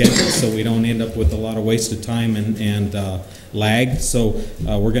fast-moving schedule so we don't end up with a lot of wasted time and lag. So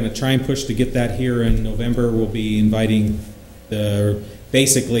we're going to try and push to get that here in November. We'll be inviting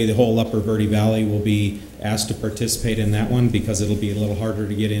basically the whole Upper Verde Valley will be asked to participate in that one because it'll be a little harder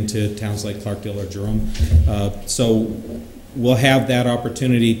to get into towns like Clarkdale or Jerome. So we'll have that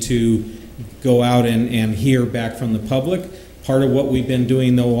opportunity to go out and hear back from the public. Part of what we've been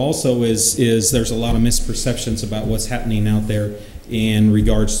doing, though, also is there's a lot of misperceptions about what's happening out there in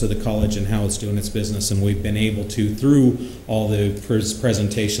regards to the college and how it's doing its business, and we've been able to, through all the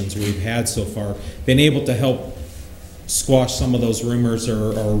presentations we've had so far, been able to help squash some of those rumors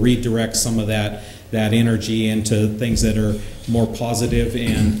or redirect some of that energy into things that are more positive.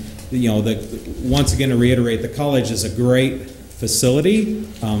 And once again, to reiterate, the college is a great facility.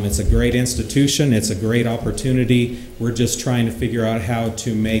 It's a great institution. It's a great opportunity. We're just trying to figure out how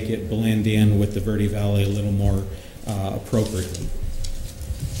to make it blend in with the Verde Valley a little more appropriately.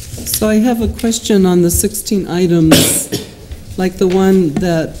 So I have a question on the 16 items, like the one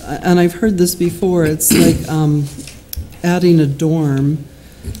that, and I've heard this before, it's like adding a dorm.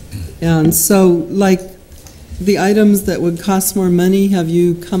 And so, like, the items that would cost more money, have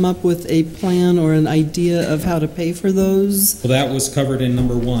you come up with a plan or an idea of how to pay for those? Well, that was covered in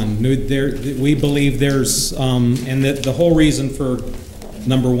number one. We believe there's, and the whole reason for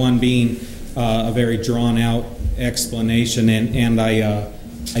number one being a very drawn-out explanation, and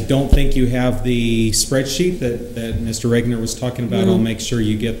I don't think you have the spreadsheet that Mr. Regner was talking about. I'll make sure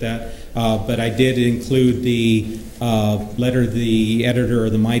you get that. But I did include the letter to the editor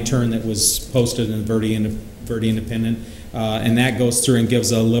of the My Turn that was posted in the Verde Independent, and that goes through and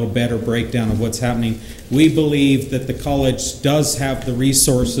gives a little better breakdown of what's happening. We believe that the college does have the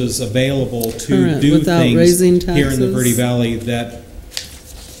resources available to do things here in the Verde Valley that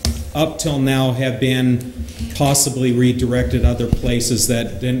up till now have been possibly redirected other places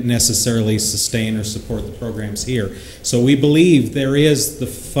that didn't necessarily sustain or support the programs here. So we believe there is the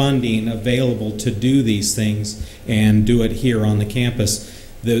funding available to do these things and do it here on the campus.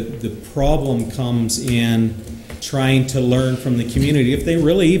 The problem comes in trying to learn from the community if they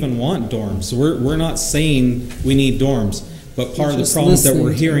really even want dorms. We're not saying we need dorms, but part of the problems that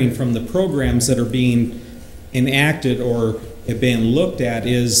we're hearing from the programs that are being enacted or have been looked at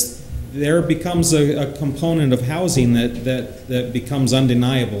is there becomes a component of housing that becomes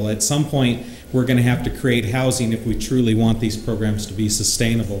undeniable. At some point, we're going to have to create housing if we truly want these programs to be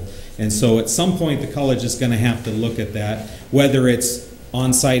sustainable. And so at some point, the college is going to have to look at that, whether it's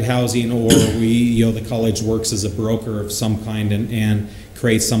on-site housing or the college works as a broker of some kind and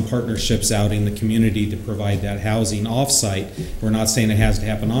creates some partnerships out in the community to provide that housing off-site. We're not saying it has to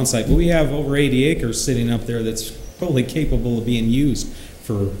happen on-site, but we have over 80 acres sitting up there that's totally capable of being used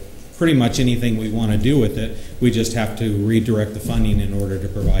for pretty much anything we want to do with it. We just have to redirect the funding in order to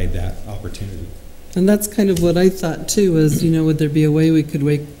provide that opportunity. And that's kind of what I thought too, is, would there be a way we could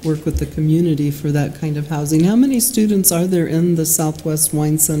work with the community for that kind of housing? How many students are there in the Southwest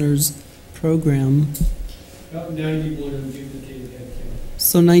Wine Center's program? About 91 unduplicated headcount.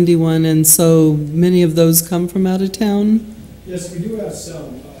 So 91, and so many of those come from out of town? Yes, we do have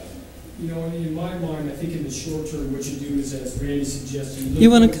some. In my mind, I think in the short term, what you do is, as Randy suggested, you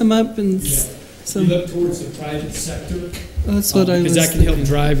want to come up and... you look towards the private sector. That's what I was Because that can help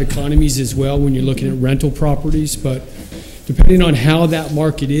drive economies as well when you're looking at rental properties. But depending on how that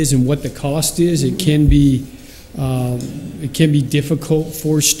market is and what the cost is, it can be difficult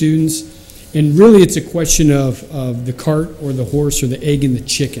for students. And really, it's a question of the cart or the horse or the egg and the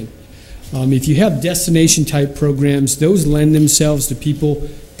chicken. If you have destination-type programs, those lend themselves to people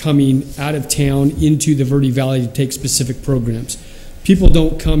coming out of town into the Verde Valley to take specific programs. People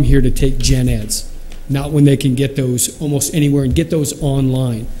don't come here to take gen eds, not when they can get those almost anywhere and get those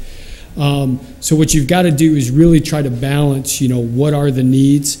online. So what you've got to do is really try to balance, what are the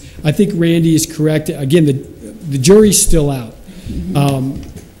needs. I think Randy is correct. Again, the jury's still out.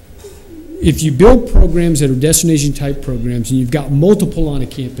 If you build programs that are destination-type programs and you've got multiple on a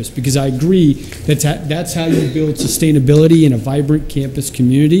campus, because I agree that's how you build sustainability in a vibrant campus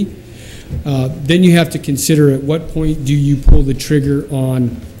community, then you have to consider at what point do you pull the trigger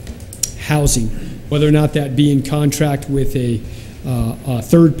on housing, whether or not that be in contract with a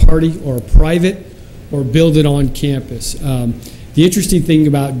third party or a private, or build it on campus. The interesting thing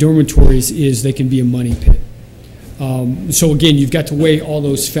about dormitories is they can be a money pit. So again, you've got to weigh all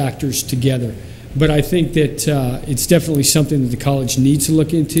those factors together. But I think that it's definitely something that the college needs to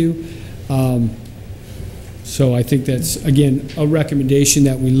look into. So I think that's, again, a recommendation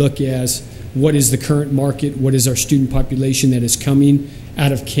that we look as what is the current market, what is our student population that is coming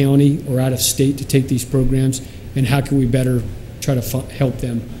out of county or out of state to take these programs, and how can we better try to help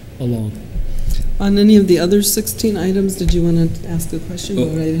them along. On any of the other 16 items, did you want to ask a question? Go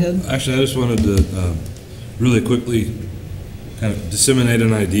right ahead. Actually, I just wanted to really quickly kind of disseminate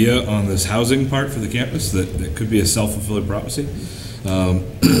an idea on this housing part for the campus that could be a self-fulfilling prophecy.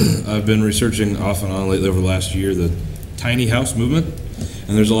 I've been researching off and on lately over the last year the tiny house movement,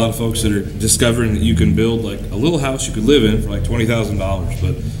 and there's a lot of folks that are discovering that you can build like a little house you could live in for like $20,000,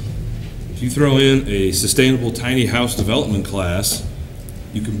 but if you throw in a sustainable tiny house development class,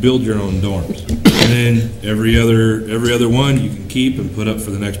 you can build your own dorms, and then every other one you can keep and put up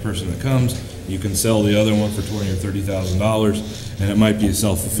for the next person that comes. You can sell the other one for $20,000 or $30,000, and it might be a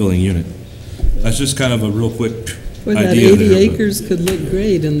self-fulfilling unit. That's just kind of a real quick Boy, that idea 80 there, acres could look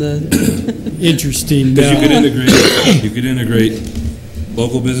great in the... Interesting. Because you could integrate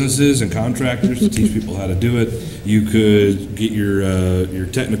local businesses and contractors to teach people how to do it. You could get your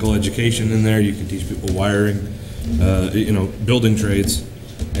technical education in there. You can teach people wiring, building trades,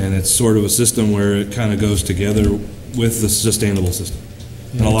 and it's sort of a system where it kind of goes together with the sustainable system.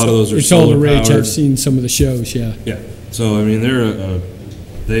 And a lot of those are it's all the rage. solar-powered. I've seen some of the shows, yeah. Yeah. So, I mean, they're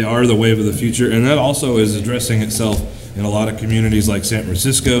they are the wave of the future, and that also is addressing itself in a lot of communities like San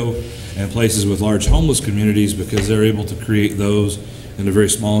Francisco and places with large homeless communities, because they're able to create those in a very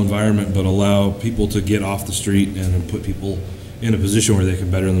small environment, but allow people to get off the street and put people in a position where they can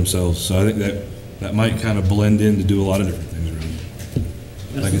better themselves. So I think that might kind of blend in to do a lot of different things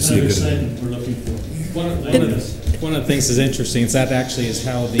around. That's the kind of excitement we're looking for. One of the things that's interesting is that actually is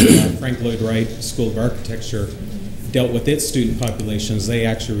how the Frank Lloyd Wright School of Architecture dealt with its student populations. They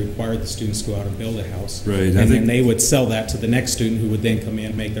actually required the students to go out and build a house. Right. And then they would sell that to the next student, who would then come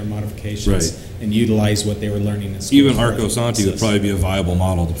in, make their modifications, and utilize what they were learning in school. Even Arco Santi would probably be a viable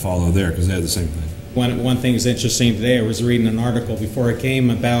model to follow there, because they had the same thing. One thing that's interesting today, I was reading an article before it came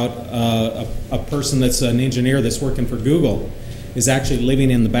about a person that's an engineer that's working for Google is actually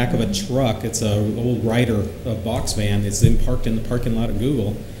living in the back of a truck. It's an old Ryder box van. It's parked in the parking lot of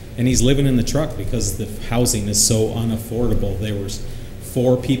Google, and he's living in the truck because the housing is so unaffordable. There was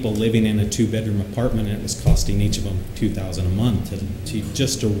 4 people living in a 2-bedroom apartment, and it was costing each of them $2,000 a month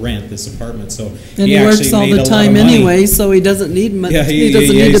to rent this apartment. So and he works all the time anyway, so he doesn't need money. Yeah, he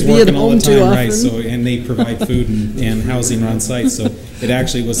doesn't need to be at home too often. Right? So, and they provide food and housing on site. So it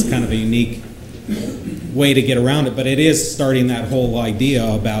actually was kind of a unique way to get around it. But it is starting that whole idea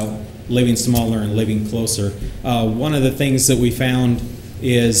about living smaller and living closer. One of the things that we found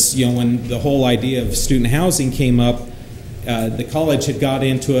is, when the whole idea of student housing came up, the college had got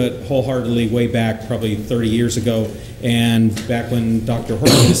into it wholeheartedly way back, probably 30 years ago. And back when Dr.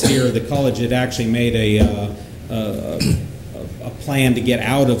 Horton was here, the college had actually made a plan to get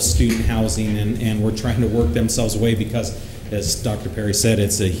out of student housing, and were trying to work themselves away because, as Dr. Perry said,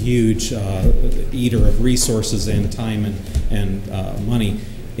 it's a huge eater of resources and time and money.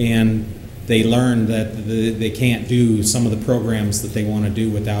 And they learned that they can't do some of the programs that they want to do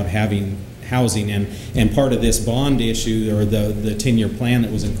without having housing. And part of this bond issue, or the 10-year plan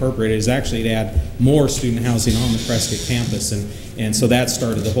that was incorporated, is actually to add more student housing on the Prescott campus. And so that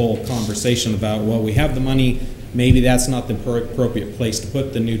started the whole conversation about, well, we have the money, maybe that's not the appropriate place to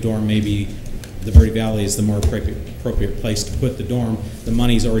put the new dorm, maybe the Verde Valley is the more appropriate place to put the dorm. The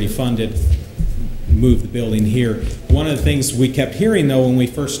money's already funded, move the building here. One of the things we kept hearing, though, when we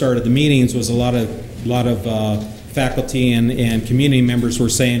first started the meetings, was a lot of faculty and community members were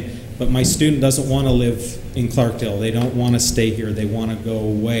saying, but my student doesn't want to live in Clarkdale. They don't want to stay here. They want to go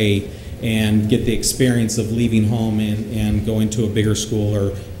away and get the experience of leaving home and going to a bigger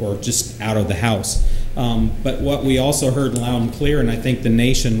school or just out of the house. But what we also heard loud and clear, and I think the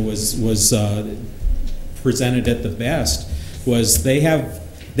nation was presented at the best, was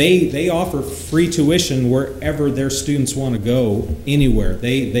they offer free tuition wherever their students want to go, anywhere.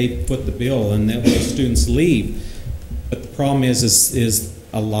 They foot the bill, and then those students leave. But the problem is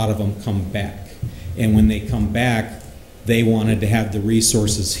a lot of them come back. And when they come back, they wanted to have the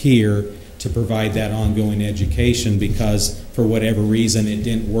resources here to provide that ongoing education, because for whatever reason it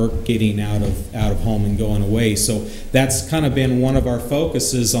didn't work getting out of home and going away. So that's kind of been one of our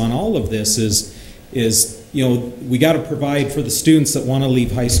focuses on all of this is we got to provide for the students that want to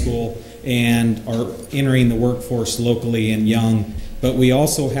leave high school and are entering the workforce locally and young, but we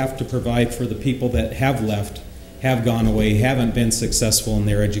also have to provide for the people that have left, have gone away, haven't been successful in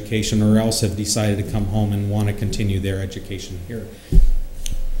their education, or else have decided to come home and want to continue their education here.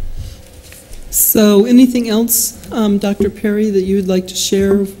 So anything else, Dr. Perry, that you would like to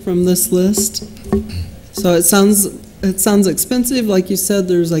share from this list? So it sounds expensive. Like you said,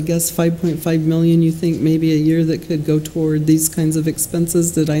 there's, I guess, 5.5 million, you think, maybe a year that could go toward these kinds of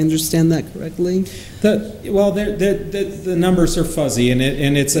expenses. Did I understand that correctly? The numbers are fuzzy, and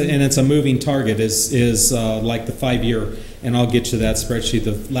it's a moving target. Is like the 5-year, and I'll get to that spreadsheet.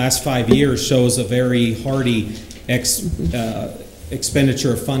 The last 5 years shows a very hearty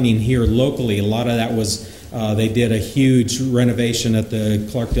expenditure of funding here locally. A lot of that was they did a huge renovation at the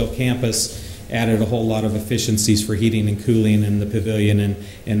Clarkdale campus, added a whole lot of efficiencies for heating and cooling in the pavilion,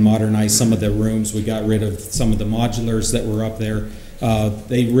 and modernized some of the rooms. We got rid of some of the modulars that were up there.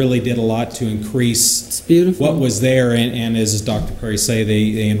 They really did a lot to increase what was there, and as Dr. Perry say,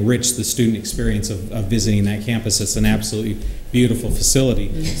 they enriched the student experience of visiting that campus. It's an absolutely beautiful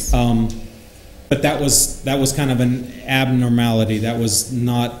facility. Yes. But that was kind of an abnormality. That was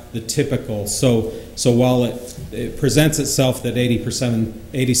not the typical. So while it presents itself that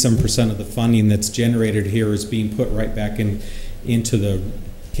 87% of the funding that's generated here is being put right back into the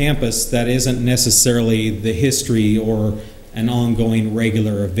campus, that isn't necessarily the history or an ongoing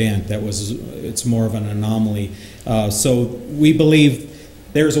regular event. It's more of an anomaly. So we believe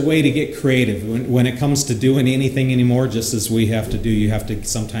there's a way to get creative. When it comes to doing anything anymore, just as we have to do, you have to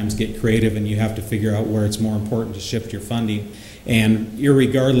sometimes get creative, and you have to figure out where it's more important to shift your funding. And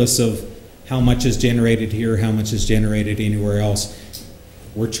irregardless of how much is generated here, how much is generated anywhere else,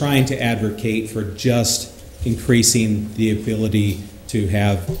 we're trying to advocate for just increasing the ability to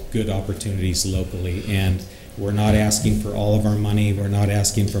have good opportunities locally. And we're not asking for all of our money. We're not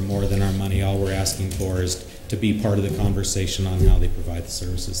asking for more than our money. All we're asking for is to be part of the conversation on how they provide the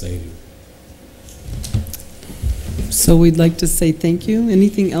services they do. So we'd like to say thank you.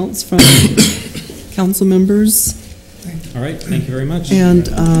 Anything else from council members? All right, thank you very much. And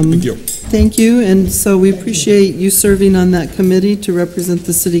Thank you. thank you. And so we appreciate you serving on that committee to represent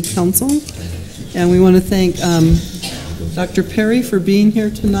the city council. And we want to thank Dr. Perry for being here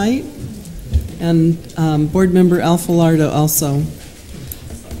tonight, and board member Al Falardo also.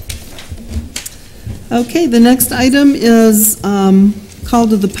 Okay, the next item is call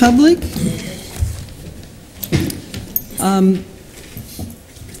to the public.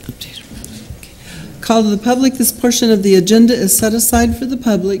 Call to the public. This portion of the agenda is set aside for the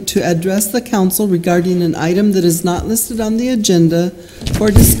public to address the council regarding an item that is not listed on the agenda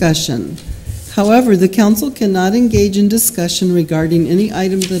for discussion. However, the council cannot engage in discussion regarding any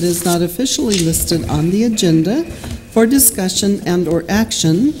item that is not officially listed on the agenda for discussion and/or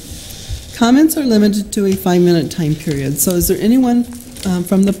action. Comments are limited to a 5-minute time period. So is there anyone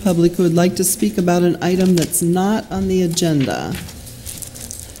from the public who would like to speak about an item that's not on the agenda?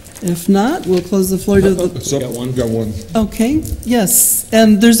 If not, we'll close the floor to the... Got one. Okay, yes.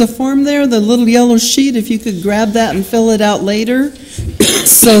 And there's a form there, the little yellow sheet, if you could grab that and fill it out later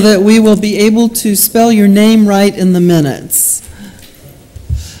so that we will be able to spell your name right in the minutes.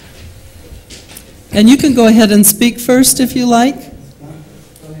 And you can go ahead and speak first if you like.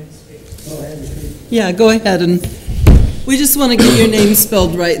 Yeah, go ahead. And we just want to get your name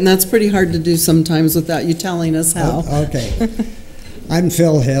spelled right, and that's pretty hard to do sometimes without you telling us how. Okay. I'm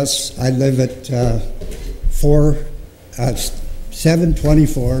Phil Hess. I live at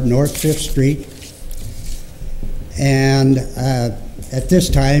 724 North 5th Street. And at this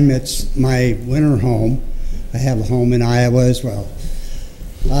time, it's my winter home. I have a home in Iowa as well.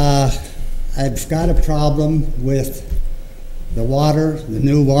 I've got a problem with the water, the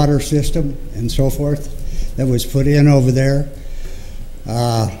new water system and so forth that was put in over there.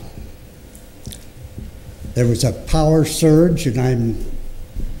 There was a power surge, and I'm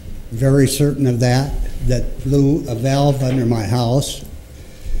very certain of that blew a valve under my house.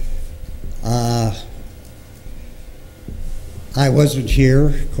 I wasn't here,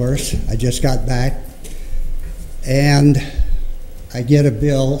 of course. I just got back. And I get a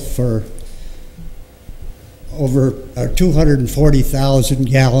bill for over 240,000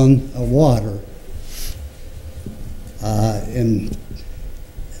 gallons of water. In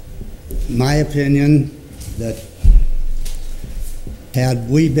my opinion, that had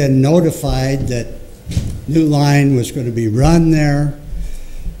we been notified that new line was going to be run there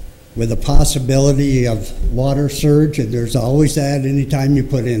with a possibility of water surge, and there's always that anytime you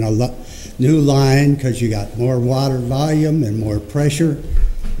put in a new line because you got more water volume and more pressure,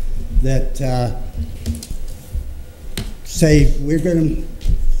 that say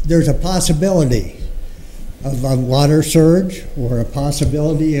there's a possibility of a water surge or a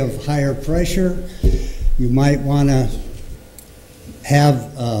possibility of higher pressure. You might want to have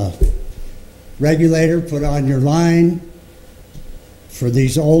a regulator put on your line for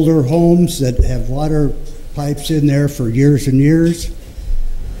these older homes that have water pipes in there for years and years.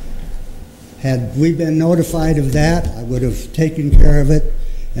 Had we been notified of that, I would have taken care of it,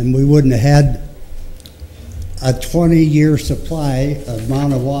 and we wouldn't have had a 20-year supply of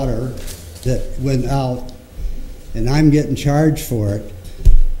amount of water that went out, and I'm getting charged for it.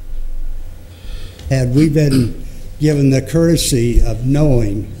 Had we been given the courtesy of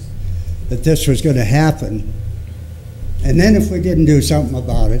knowing that this was going to happen, and then if we didn't do something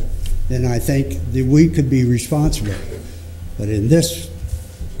about it, then I think that we could be responsible. But in this,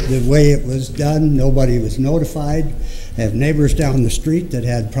 the way it was done, nobody was notified. I have neighbors down the street that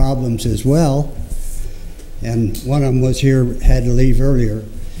had problems as well, and one of them was here, had to leave earlier.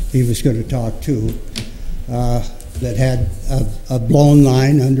 He was going to talk too, that had a blown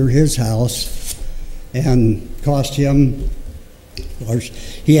line under his house and cost him, of course,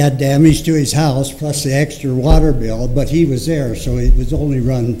 he had damage to his house plus the extra water bill, but he was there, so it was only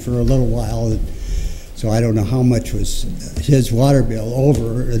run for a little while. So I don't know how much was his water bill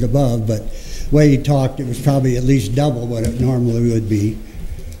over and above, but the way he talked, it was probably at least double what it normally would be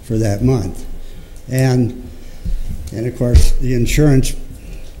for that month. And of course, the insurance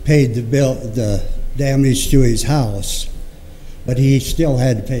paid the bill, the damage to his house, but he still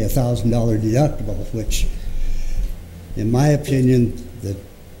had to pay a $1,000 deductible, which, in my opinion, the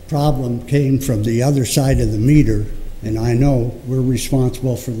problem came from the other side of the meter And I know we're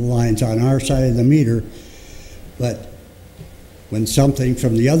responsible for the lines on our side of the meter, but when something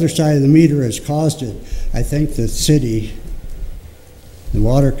from the other side of the meter has caused it, I think the city, the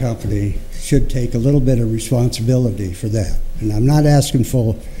water company, should take a little bit of responsibility for that. And I'm not asking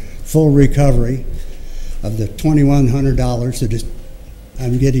for full recovery of the $2,100 that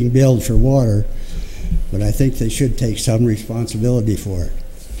I'm getting billed for water, but I think they should take some responsibility for it.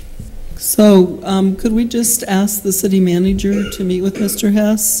 So could we just ask the city manager to meet with Mr.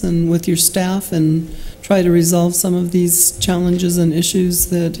 Hess and with your staff and try to resolve some of these challenges and issues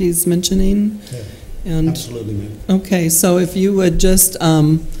that he's mentioning? Yeah, and absolutely, ma'am. Okay, so if you would just,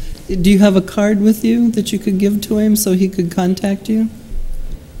 do you have a card with you that you could give to him so he could contact you?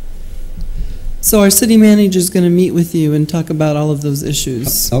 So our city manager is going to meet with you and talk about all of those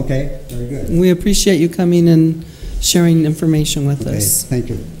issues. Okay, very good. We appreciate you coming and sharing information with us. Thank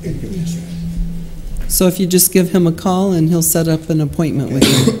you. Thank you. So if you just give him a call and he'll set up an appointment with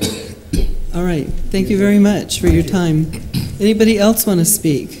you. All right, thank you very much for your time. Anybody else want to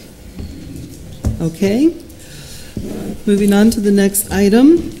speak? Okay. Moving on to the next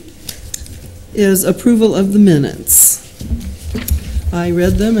item is approval of the minutes. I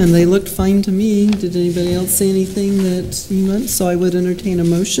read them and they looked fine to me. Did anybody else see anything that you want? So I would entertain a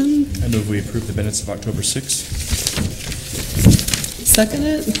motion. I move we approve the minutes of October 6th. Second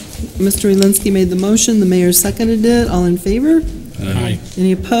it. Mr. Elinsky made the motion. The mayor seconded it. All in favor? Aye.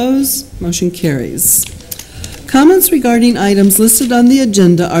 Any opposed? Motion carries. Comments regarding items listed on the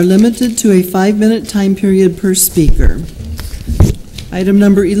agenda are limited to a 5-minute time period per speaker. Item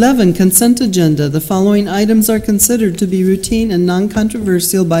number 11, consent agenda. The following items are considered to be routine and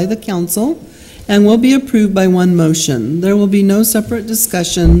non-controversial by the council and will be approved by one motion. There will be no separate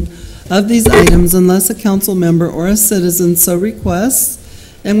discussion of these items unless a council member or a citizen so requests,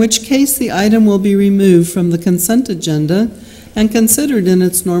 in which case the item will be removed from the consent agenda and considered in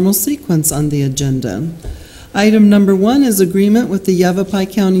its normal sequence on the agenda. Item number 1 is agreement with the Yavapai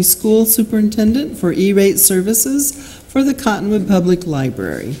County School Superintendent for E-rate services for the Cottonwood Public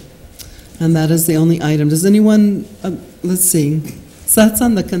Library. And that is the only item. Does anyone, let's see, so that's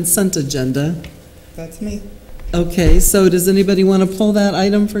on the consent agenda. That's me. Okay, so does anybody want to pull that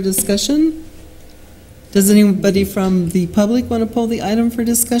item for discussion? Does anybody from the public want to pull the item for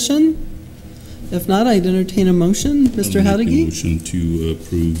discussion? If not, I'd entertain a motion. Mr. I'll make a Howdeggy? motion to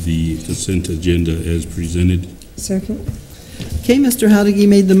approve the consent agenda as presented. Second. Okay, Mr. Howdeggy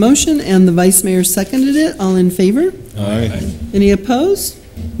made the motion and the vice mayor seconded it. All in favor? Aye. Any opposed?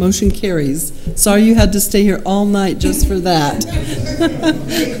 Motion carries. Sorry you had to stay here all night just for that.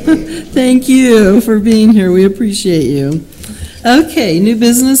 Thank you for being here. We appreciate you. Okay, new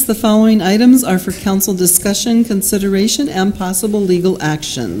business. The following items are for council discussion, consideration, and possible legal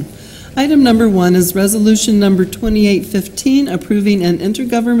action. Item number 1 is resolution number 2815, approving an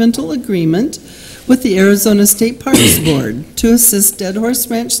intergovernmental agreement with the Arizona State Parks Board to assist Dead Horse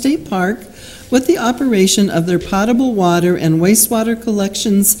Ranch State Park with the operation of their potable water and wastewater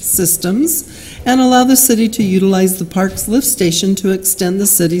collections systems and allow the city to utilize the park's lift station to extend the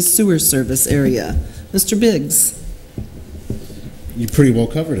city's sewer service area. Mr. Biggs. You pretty well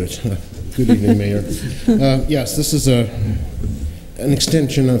covered it. Good evening, Mayor. Yes, this is an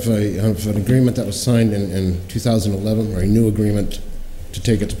extension of an agreement that was signed in 2011, or a new agreement to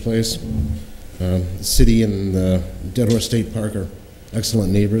take its place. The city and the Dead Horse State Park are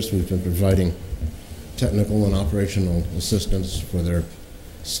excellent neighbors. We've been providing technical and operational assistance for their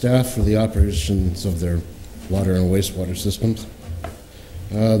staff for the operations of their water and wastewater systems.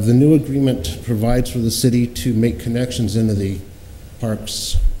 The new agreement provides for the city to make connections into the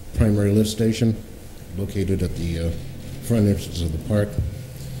park's primary lift station, located at the front entrance of the park.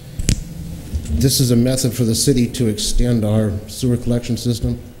 This is a method for the city to extend our sewer collection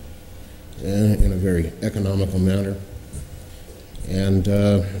system in a very economical manner. And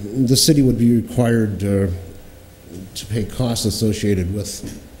the city would be required to pay costs associated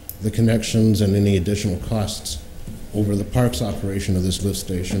with the connections and any additional costs over the park's operation of this lift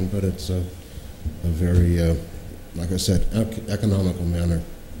station, but it's a very, like I said, economical manner.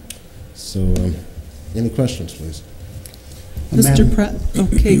 So, any questions, please? Mr. Pratt,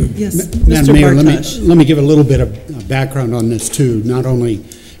 okay, yes. Madam Mr. Mayor, Bartosh. let me give a little bit of background on this too. Not only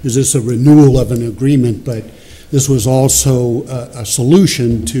is this a renewal of an agreement, but this was also a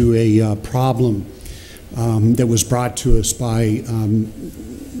solution to a problem that was brought to us by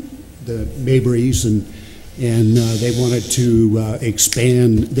the Mabrys, and they wanted to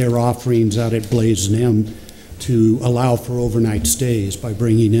expand their offerings out at Blaze and M to allow for overnight stays by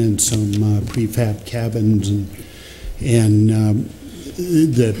bringing in some prefab cabins, and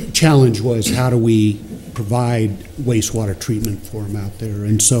the challenge was, how do we provide wastewater treatment for them out there.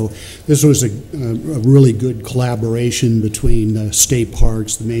 And so this was a really good collaboration between the state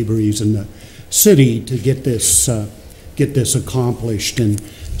parks, the Mabrys, and the city to get this accomplished. And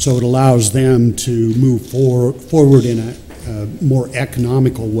so it allows them to move forward in a more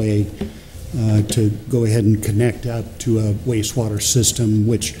economical way to go ahead and connect up to a wastewater system,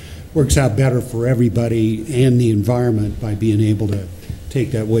 which works out better for everybody and the environment by being able to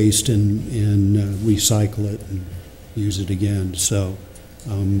take that waste and recycle it and use it again. So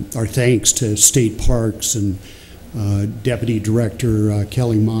our thanks to State Parks and Deputy Director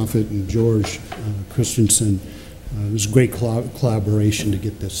Kelly Moffitt and George Christensen. It was a great collaboration to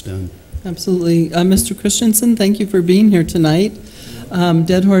get this done. Absolutely. Mr. Christensen, thank you for being here tonight.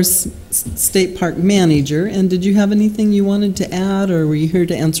 Dead Horse State Park Manager, and did you have anything you wanted to add, or were you here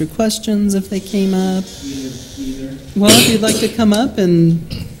to answer questions if they came up? Either. Well, if you'd like to come up and...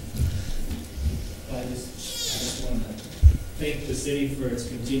 I just want to thank the city for its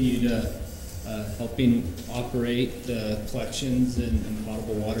continued helping operate the collections and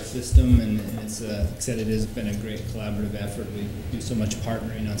potable water system, and it's like I said, it has been a great collaborative effort. We do so much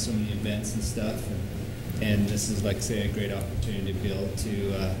partnering on so many events and stuff, and this is, like I say, a great opportunity to be able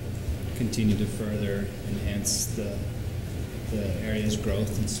to continue to further enhance the area's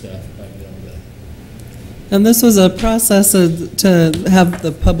growth and stuff by being able to. And this was a process to have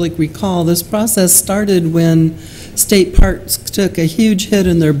the public recall. This process started when state parks took a huge hit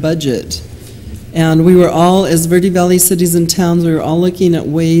in their budget. And we were all, as Verde Valley cities and towns, we were all looking at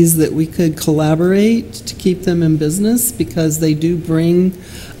ways that we could collaborate to keep them in business, because they do bring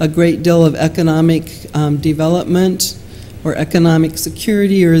a great deal of economic development or economic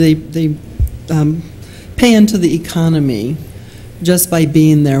security, or they pay into the economy just by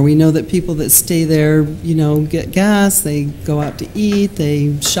being there. We know that people that stay there, you know, get gas, they go out to eat,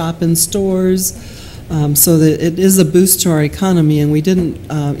 they shop in stores. So that it is a boost to our economy, and we didn't,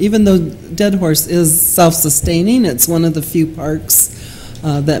 even though Dead Horse is self-sustaining, it's one of the few parks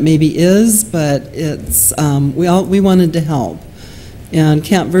that maybe is, but it's, we wanted to help. And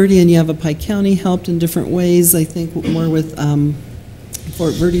Camp Verde and Yavapai County helped in different ways, I think more with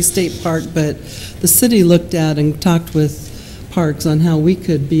Fort Verde State Park, but the city looked at and talked with parks on how we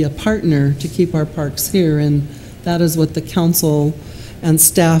could be a partner to keep our parks here, and that is what the council and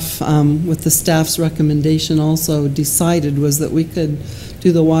staff, with the staff's recommendation also decided, was that we could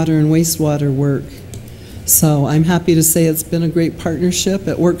do the water and wastewater work. So I'm happy to say it's been a great partnership.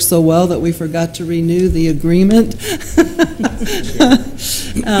 It worked so well that we forgot to renew the agreement.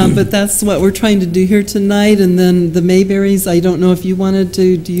 But that's what we're trying to do here tonight. And then the Mayberries, I don't know if you wanted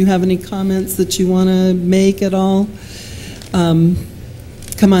to, do you have any comments that you want to make at all?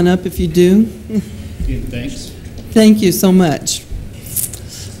 Come on up if you do. Thanks. Thank you so much.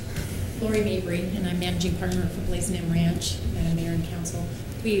 Lori Mabry, and I'm managing partner for Blazing M Ranch, Madam Mayor and Council.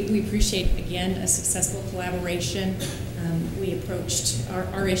 We appreciate, again, a successful collaboration. We approached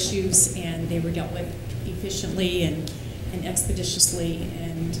our issues, and they were dealt with efficiently and expeditiously,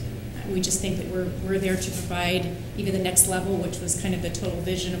 and we just think that we're there to provide even the next level, which was kind of the total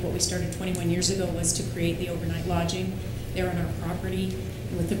vision of what we started 21 years ago, was to create the overnight lodging there on our property.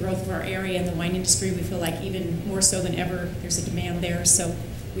 And with the growth of our area and the wine industry, we feel like even more so than ever, there's a demand there. So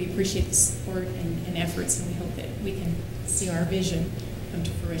we appreciate the support and efforts, and we hope that we can see our vision come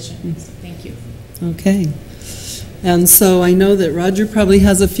to fruition. So thank you. Okay. And so I know that Roger probably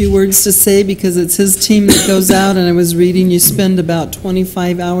has a few words to say, because it's his team that goes out, and I was reading you spend about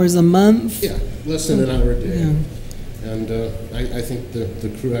 25 hours a month. Yeah, less than an hour a day. Yeah. And I think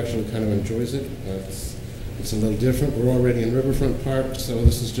the crew actually kind of enjoys it. It's a little different. We're already in Riverfront Park, so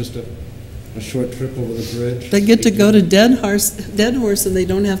this is just a short trip over the bridge. They get to go to Dead Horse, and they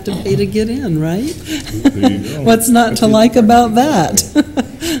don't have to pay to get in, right? There you go. What's not to like about that?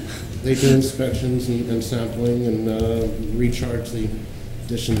 They do inspections and sampling and recharge the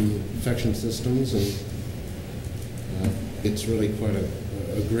disinfection systems, and it's really quite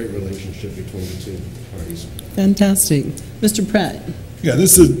a great relationship between the two parties. Fantastic. Mr. Pratt. Yeah,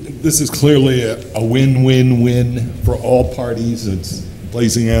 this is clearly a win-win-win for all parties. It's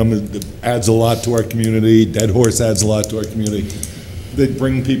Blazing M, it adds a lot to our community. Dead Horse adds a lot to our community. They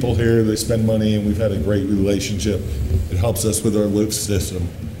bring people here, they spend money, and we've had a great relationship. It helps us with our lift system.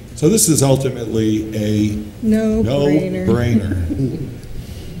 So this is ultimately a no-brainer.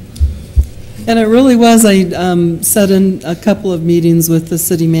 And it really was. I sat in a couple of meetings with the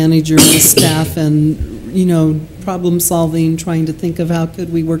city manager and the staff, and, you know, problem solving, trying to think of how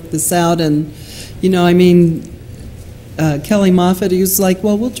could we work this out. And, you know, I mean, Kelly Moffitt, he was like,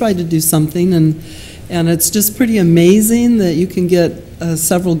 well, we'll try to do something. And it's just pretty amazing that you can get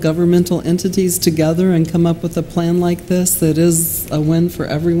several governmental entities together and come up with a plan like this that is a win for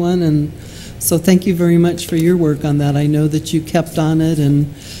everyone. And so thank you very much for your work on that. I know that you kept on it and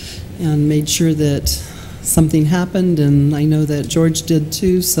made sure that something happened, and I know that George did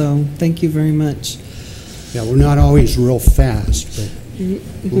too, so thank you very much. Yeah, we're not always real fast, but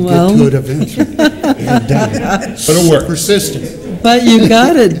we'll get to it eventually. But it worked. Persistent. But you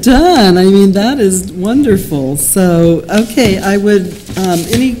got it done. I mean, that is wonderful. So, okay, I would,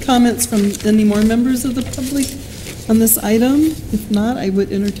 any comments from any more members of the public on this item? If not, I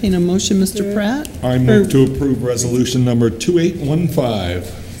would entertain a motion, Mr. Pratt. I move to approve resolution number 2815.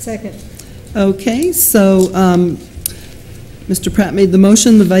 Second. Okay, so Mr. Pratt made the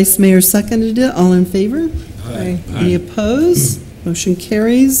motion, the Vice Mayor seconded it. All in favor? Aye. Any opposed? Motion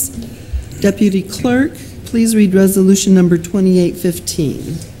carries. Deputy Clerk, please read resolution number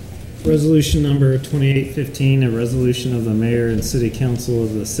 2815. Resolution number 2815, a resolution of the mayor and city council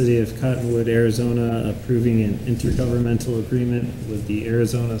of the city of Cottonwood, Arizona, approving an intergovernmental agreement with the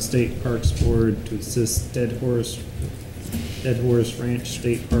Arizona State Parks Board to assist Dead Horse Ranch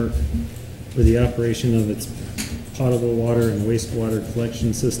State Park for the operation of its potable water and wastewater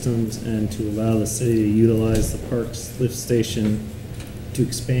collection systems, and to allow the city to utilize the park's lift station to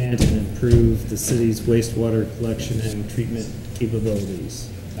expand and improve the city's wastewater collection and treatment capabilities.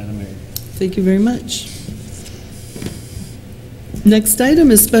 Madam Mayor. Thank you very much. Next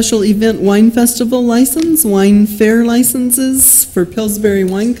item is special event wine festival license, wine fair licenses for Pillsbury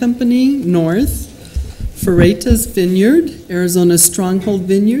Wine Company North, Ferreita's Vineyard, Arizona Stronghold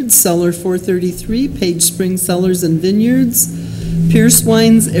Vineyards, Cellar 433, Page Spring Cellars and Vineyards, Pierce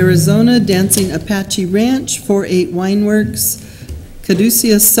Wines, Arizona, Dancing Apache Ranch, 48 Wineworks,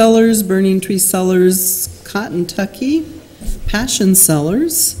 Caduceus Cellars, Burning Tree Cellars, Cottontucky, Passion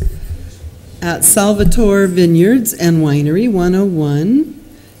Cellars, at Salvatore Vineyards and Winery 101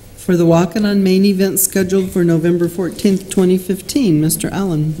 for the Walkin' on Main event scheduled for November 14th, 2015. Mr.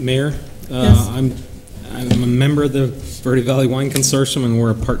 Allen. Mayor, Yes. I'm a member of the Verde Valley Wine Consortium, and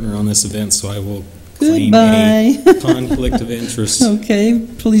we're a partner on this event, so I will claim a conflict of interest. Okay,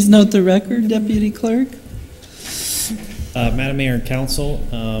 please note the record, Deputy Clerk. Madam Mayor and Council,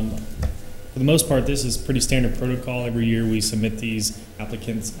 for the most part, this is pretty standard protocol. Every year we submit these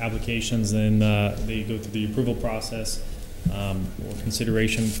applications, and they go through the approval process or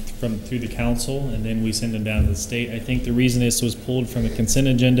consideration through the council, and then we send them down to the state. I think the reason this was pulled from the consent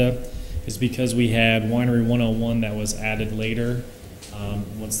agenda is because we had Winery 101 that was added later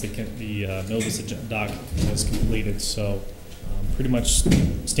once the notice doc was completed. So pretty much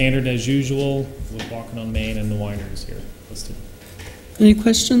standard as usual with Walkin' on Main and the wineries here listed. Any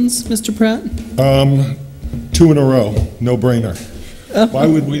questions, Mr. Pratt? 2 in a row, no brainer. Why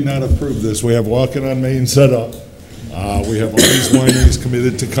would we not approve this? We have Walkin' on Main set up. We have all these wineries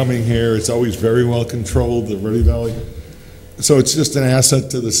committed to coming here. It's always very well controlled, the Verde Valley. So it's just an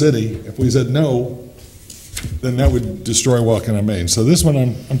asset to the city. If we said no, then that would destroy Walkin' on Main. So this one,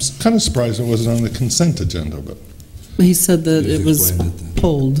 I'm kind of surprised it wasn't on the consent agenda, but. He said that it was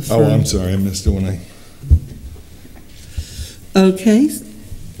pulled. Oh, I'm sorry, I missed it when I. Okay.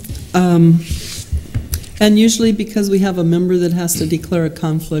 And usually because we have a member that has to declare a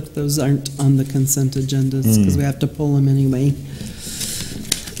conflict, those aren't on the consent agendas because we have to pull them anyway.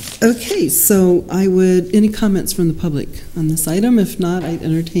 Okay, so any comments from the public on this item? If not, I'd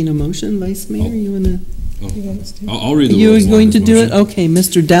entertain a motion. Vice Mayor, you want to? I'll read the You're rules going to along do this it? Okay,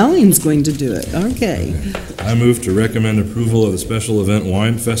 Mr. Dowling's going to do it. Okay. I move to recommend approval of the special event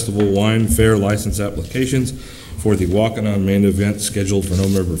wine festival wine fair license applications for the Walkin' on Main event scheduled for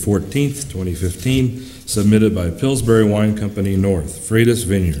November 14th, 2015, submitted by Pillsbury Wine Company North, Freitas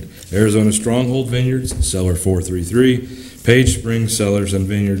Vineyard, Arizona Stronghold Vineyards, Cellar 433, Page Springs Cellars and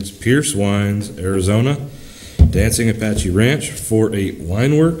Vineyards, Pierce Wines, Arizona, Dancing Apache Ranch, 48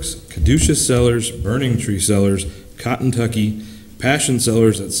 Wineworks, Caduceus Cellars, Burning Tree Cellars, Cottontucky, Passion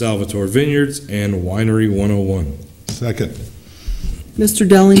Cellars at Salvatore Vineyards, and Winery 101. Second. Mr.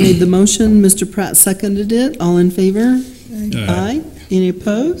 Dowling made the motion. Mr. Pratt seconded it. All in favor? Aye. Any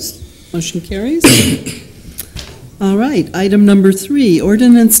opposed? Motion carries. All right, item number 3,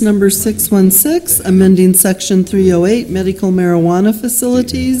 ordinance number 616, amending section 308, medical marijuana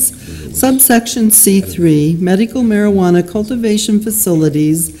facilities, subsection C3, medical marijuana cultivation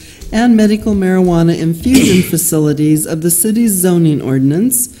facilities and medical marijuana infusion facilities of the city's zoning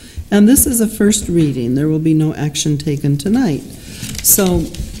ordinance. And this is a first reading. There will be no action taken tonight. So,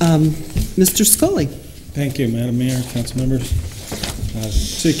 Mr. Scully. Thank you, Madam Mayor, council members.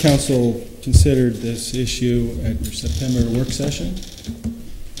 City Council considered this issue at your September work session.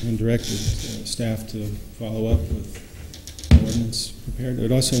 and directed staff to follow up with the ordinance prepared.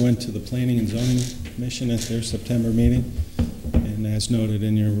 It also went to the Planning and Zoning Commission at their September meeting, and as noted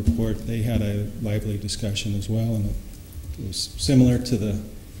in your report, they had a lively discussion as well, and it was similar to the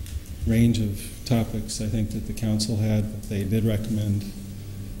range of topics I think that the council had, but they did recommend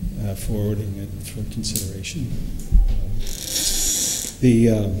forwarding it for consideration.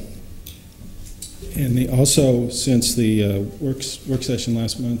 Also, since the work session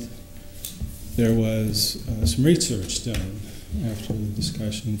last month, there was some research done after the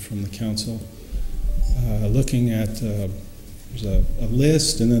discussion from the council, looking at there's a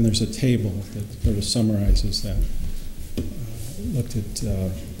list and then there's a table that sort of summarizes that. Looked at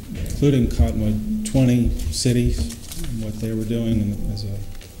including Cottonwood, 20 cities and what they were doing, and as a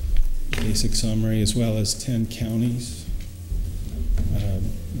basic summary, as well as 10 counties.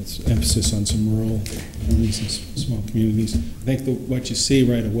 With emphasis on some rural counties and small communities. I think what you see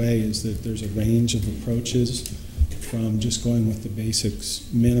right away is that there's a range of approaches, from just going with the basics,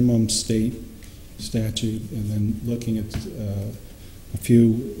 minimum state statute, and then looking at a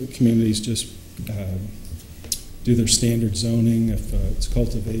few communities just do their standard zoning. If it's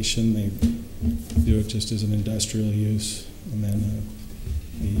cultivation, they do it just as an industrial use, and then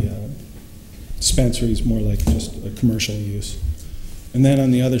the dispensary is more like just a commercial use. And then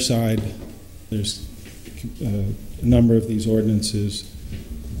on the other side, there's a number of these ordinances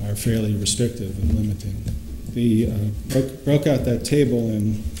are fairly restrictive and limiting. We broke out that table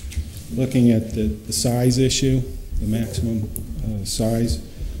and looking at the size issue, the maximum size,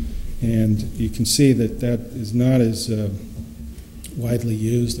 and you can see that that is not as widely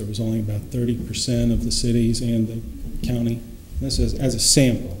used. There was only about 30% of the cities and the county. This is as a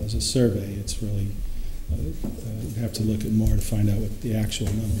sample, as a survey. It's really you have to look at more to find out what the actual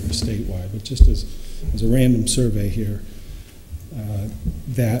number is statewide. But just as a random survey here,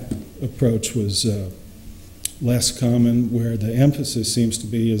 that approach was less common. Where the emphasis seems to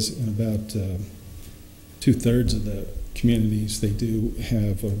be is in about 2/3 of the communities. They do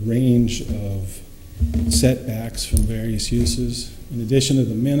have a range of setbacks from various uses. In addition to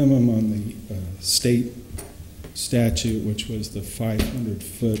the minimum on the state statute, which was the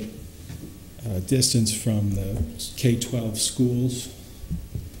 500-foot distance from the K-12 schools,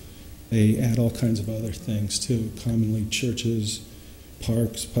 they add all kinds of other things too, commonly churches,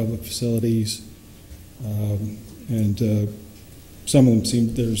 parks, public facilities, and some of them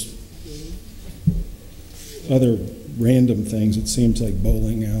seem, there's other random things. It seems like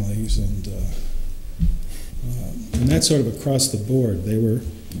bowling alleys and that's sort of across the board. They were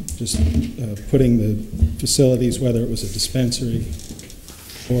just putting the facilities, whether it was a dispensary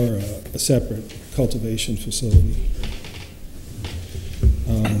or a separate cultivation facility.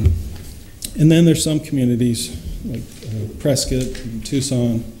 And then there's some communities like Prescott and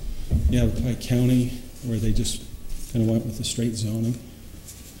Tucson, you have Pike County, where they just kind of went with the straight zoning.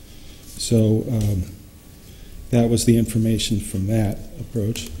 So that was the information from that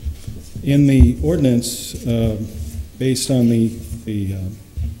approach. In the ordinance, based on the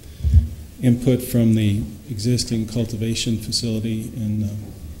input from the existing cultivation facility in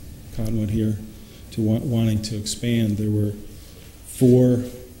Cottonwood here to wanting to expand, there were four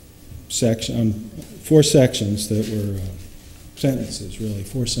sections that were sentences, really,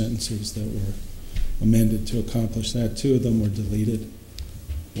 4 sentences that were amended to accomplish that. 2 of them were deleted.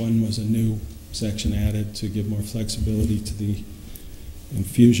 1 was a new section added to give more flexibility to the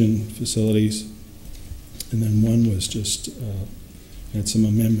infusion facilities, and then 1 was just had some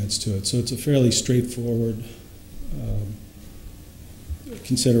amendments to it. So it's a fairly straightforward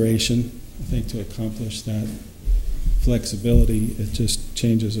consideration, I think, to accomplish that flexibility. It just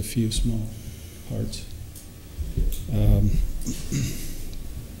changes a few small parts.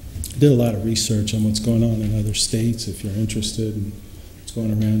 Did a lot of research on what's going on in other states, if you're interested in what's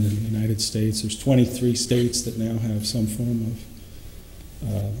going around in the United States. There's 23 states that now have some form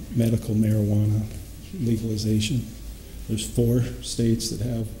of medical marijuana legalization. There's 4 states that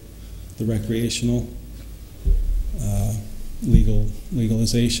have the recreational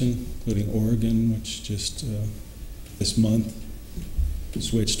legalization, including Oregon, which just this month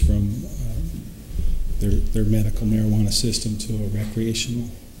switched from their medical marijuana system to a recreational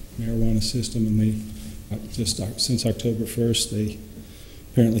marijuana system, and they just since October 1st, they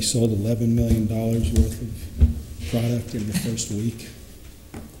apparently sold $11 million worth of product in the first week.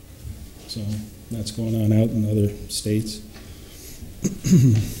 So that's going on out in other states.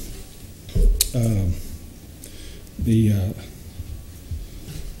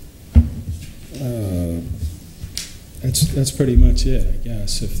 That's pretty much it, I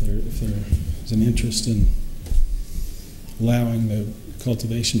guess. If there's an interest in allowing the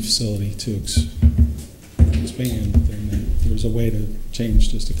cultivation facility to expand, then there's a way to change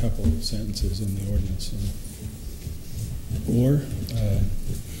just a couple of sentences in the ordinance.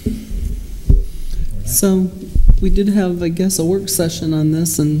 So we did have, I guess, a work session on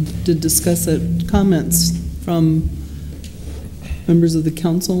this and did discuss it. Comments from members of the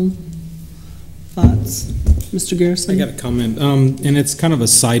council? Thoughts? Mr. Garrison? I got a comment, and it's kind of a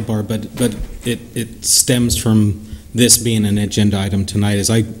sidebar, but it stems from this being an agenda item tonight. Is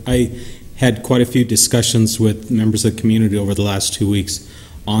I had quite a few discussions with members of the community over the last 2 weeks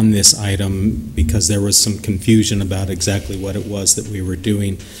on this item because there was some confusion about exactly what it was that we were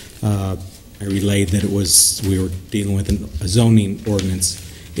doing. I relayed that we were dealing with a zoning ordinance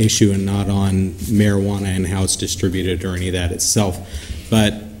issue and not on marijuana and how it's distributed or any of that itself.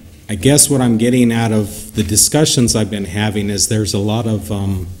 But I guess what I'm getting out of the discussions I've been having is there's a lot of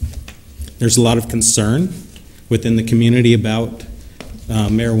concern within the community about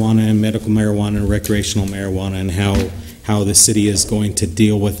marijuana and medical marijuana and recreational marijuana and how the city is going to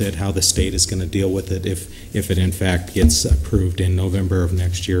deal with it, how the state is going to deal with it if it in fact gets approved in November of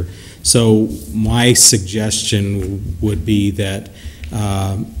next year. So my suggestion would be that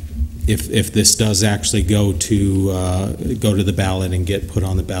if this does actually go to the ballot and get put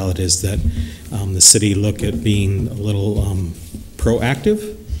on the ballot, is that the city look at being a little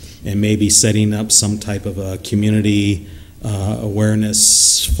proactive and maybe setting up some type of a community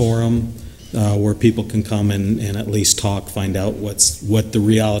awareness forum where people can come and at least talk, find out what the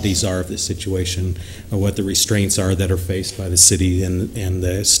realities are of the situation, or what the restraints are that are faced by the city and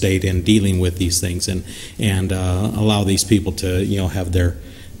the state in dealing with these things, and allow these people to have their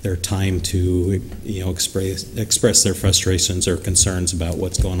time to express their frustrations or concerns about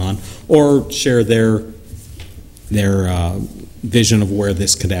what's going on, or share their vision of where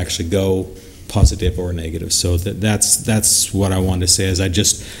this could actually go, positive or negative. So that's what I wanted to say.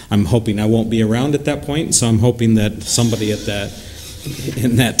 I'm hoping I won't be around at that point, so I'm hoping that somebody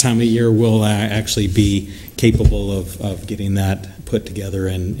in that time of year will actually be capable of getting that put together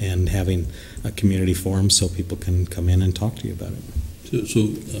and having a community forum so people can come in and talk to you about it. So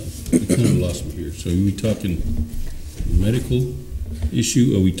I kind of lost me here. So are we talking medical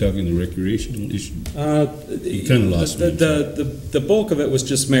issue? Are we talking the recreational issue? You kind of lost me. The bulk of it was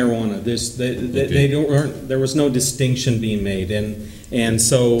just marijuana. There was no distinction being made, and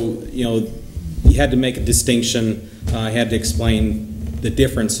so you had to make a distinction. I had to explain the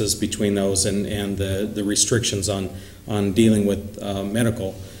differences between those and the restrictions on dealing with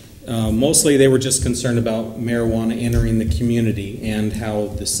medical. Mostly they were just concerned about marijuana entering the community and how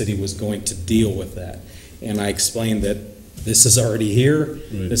the city was going to deal with that. And I explained that this is already here.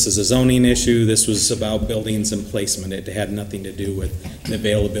 Right. This is a zoning issue. This was about buildings and placement. It had nothing to do with the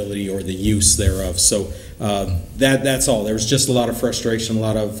availability or the use thereof. So that's all. There was just a lot of frustration, a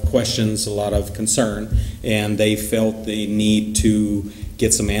lot of questions, a lot of concern, and they felt the need to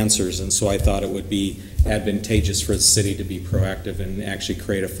get some answers. And so I thought it would be advantageous for the city to be proactive and actually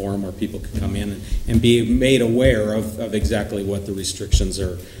create a forum where people could come in and be made aware of exactly what the restrictions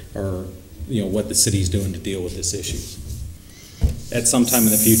are, or what the city's doing to deal with this issue. At some time in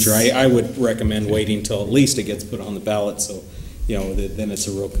the future, I would recommend waiting till at least it gets put on the ballot, so then it's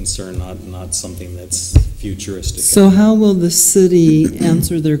a real concern, not something that's futuristic. So how will the city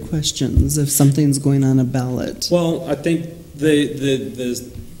answer their questions if something's going on a ballot? Well, I think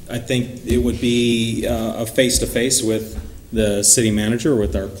I think it would be a face-to-face with the city manager,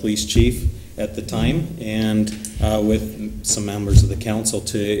 with our police chief at the time, and with some members of the council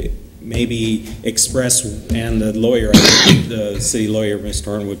to maybe express, and the lawyer, I think the city lawyer, Mr.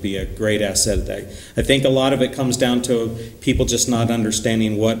 Horn, would be a great asset at that. I think a lot of it comes down to people just not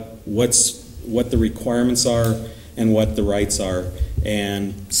understanding what the requirements are and what the rights are,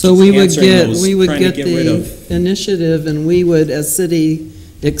 and so we would get the initiative, and we would, as city,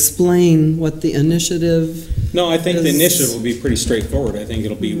 explain what the initiative. No, I think the initiative will be pretty straightforward. I think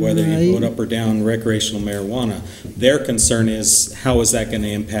it'll be whether you vote up or down recreational marijuana. Their concern is how is that going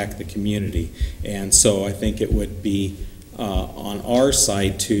to impact the community, and so I think it would be on our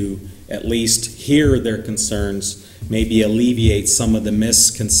side to at least hear their concerns, maybe alleviate some of the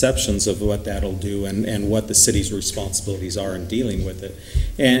misconceptions of what that'll do and what the city's responsibilities are in dealing with it,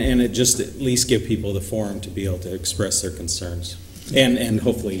 and it just at least give people the forum to be able to express their concerns and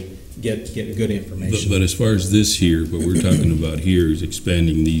hopefully get good information. But as far as this here, what we're talking about here is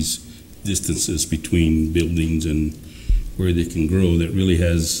expanding these distances between buildings and where they can grow. That really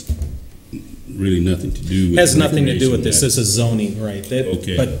has nothing to do with. Has nothing to do with this. This is zoning, right?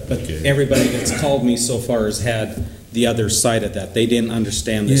 Okay. But everybody that's called me so far has had the other side of that. They didn't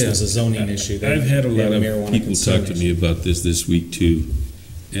understand this was a zoning issue. I've had a lot of marijuana people talk to me about this week too,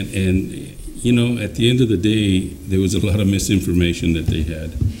 and you know, at the end of the day, there was a lot of misinformation that they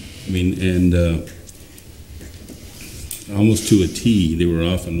had. I mean, and almost to a T, they were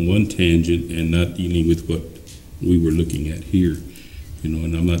off on one tangent and not dealing with what we were looking at here. You know,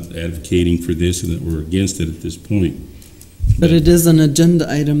 and I'm not advocating for this and that we're against it at this point. But it is an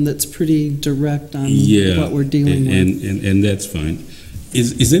agenda item that's pretty direct on what we're dealing with. And that's fine.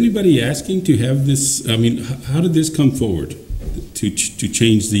 Is anybody asking to have this, I mean, how did this come forward to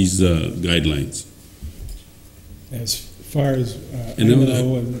change these guidelines? As far as I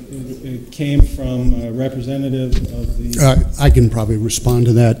know, it came from a representative of the... I can probably respond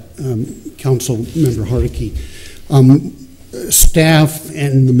to that, Council Member Hardicke. Staff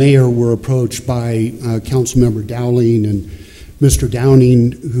and the mayor were approached by Councilmember Dowling and Mr.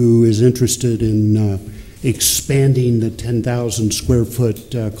 Downing, who is interested in expanding the 10,000 square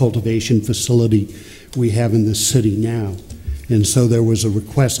foot cultivation facility we have in the city now. And so there was a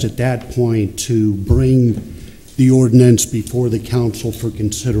request at that point to bring the ordinance before the council for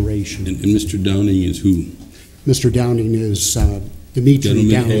consideration. And Mr. Downing is who? Mr. Downing is Dimitri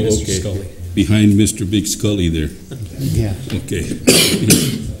Downing. Oh, okay. Behind Mr. Big Scully there. Yeah. Okay.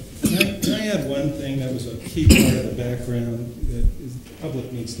 Can I add one thing that was a key part of the background that the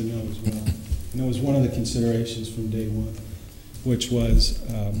public needs to know as well? And it was one of the considerations from day one, which was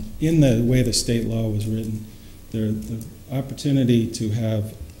in the way the state law was written, the opportunity to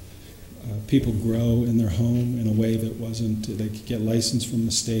have people grow in their home in a way that wasn't, they could get licensed from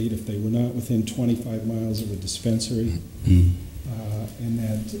the state if they were not within 25 miles of a dispensary. And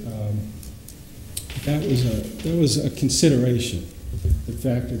that was a consideration that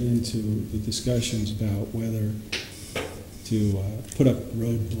factored into the discussions about whether to put up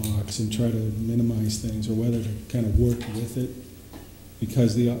roadblocks and try to minimize things, or whether to kind of work with it,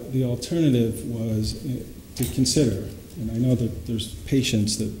 because the alternative was to consider. And I know that there's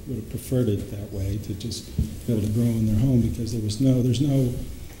patients that would have preferred it that way, to just be able to grow in their home, because there's no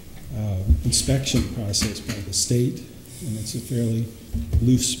inspection process by the state, and it's a fairly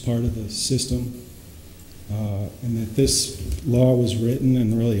loose part of the system. And that this law was written,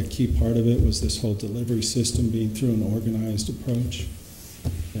 and really a key part of it was this whole delivery system being through an organized approach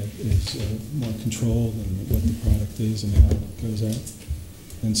that is more controlled in what the product is and how it goes out.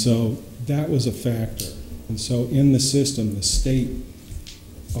 And so that was a factor. And so in the system, the state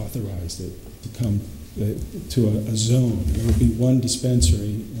authorized it to come to a zone. There would be one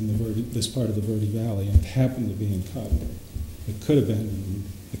dispensary in this part of the Verde Valley, and it happened to be in Cottonwood. It could have been in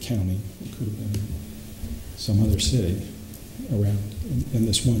the county. It could have been some other city around in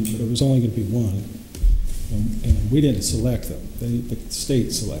this one, but it was only going to be one. And we didn't select them. The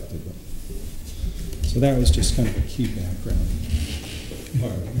state selected them. So that was just kind of a key background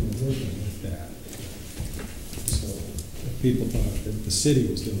part. We were working with that. So if people thought that the city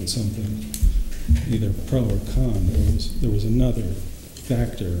was doing something, either pro or con, there was another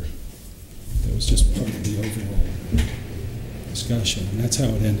factor that was just part of the overall discussion, and that's how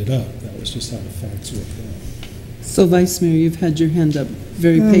it ended up. That was just how the facts worked out. So, Vice Mayor, you've had your hand up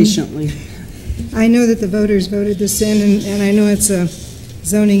very patiently. I know that the voters voted this in, and I know it's a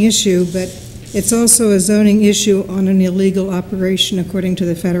zoning issue, but it's also a zoning issue on an illegal operation according to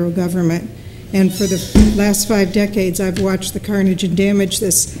the federal government. And for the last 5 decades, I've watched the carnage and damage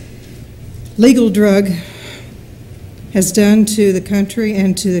this legal drug has done to the country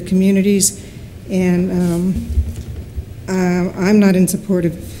and to the communities, and I'm not in support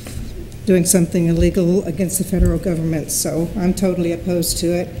of doing something illegal against the federal government, so I'm totally opposed to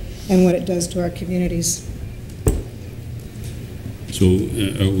it and what it does to our communities. So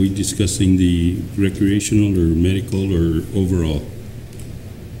are we discussing the recreational or medical or overall?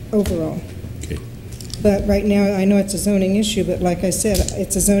 Overall. Okay. But right now, I know it's a zoning issue, but like I said,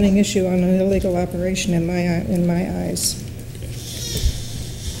 it's a zoning issue on an illegal operation in my eyes.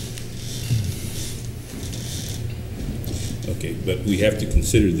 Okay, but we have to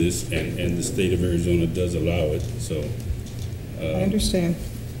consider this, and the state of Arizona does allow it, so. I understand.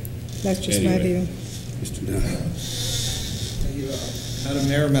 That's just my view. Mr. Downing. Thank you, Madam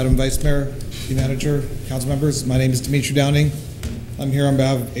Mayor, Madam Vice Mayor, City Manager, Council members. My name is Dimitri Downing. I'm here on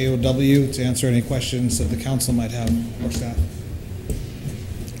behalf of AOW to answer any questions that the council might have or staff.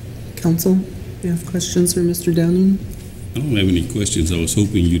 Council, you have questions for Mr. Downing? I don't have any questions. I was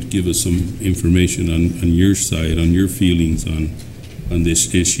hoping you'd give us some information on your side, on your feelings on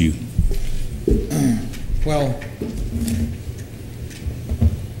this issue. Well,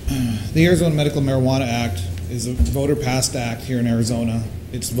 the Arizona Medical Marijuana Act is a voter-passed act here in Arizona.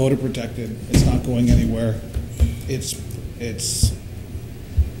 It's voter-protected. It's not going anywhere. it's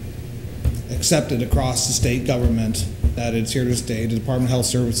accepted across the state government that it's here to stay. The Department of Health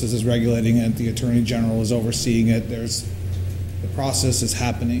Services is regulating it. The Attorney General is overseeing it. The process is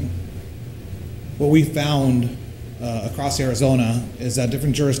happening. What we found across Arizona is that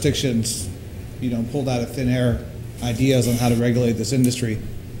different jurisdictions, pulled out of thin air ideas on how to regulate this industry.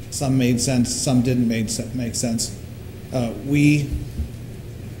 Some made sense, some didn't make sense. We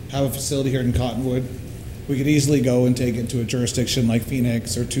have a facility here in Cottonwood. We could easily go and take it to a jurisdiction like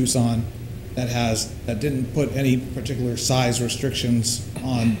Phoenix or Tucson that didn't put any particular size restrictions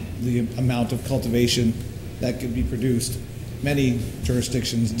on the amount of cultivation that could be produced. Many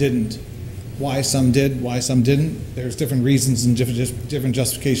jurisdictions didn't. Why some did, why some didn't, there's different reasons and different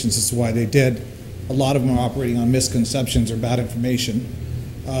justifications as to why they did. A lot of them are operating on misconceptions or bad information.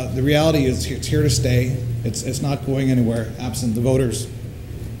 The reality is it's here to stay. It's not going anywhere absent the voters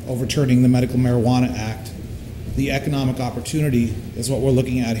overturning the Medical Marijuana Act. The economic opportunity is what we're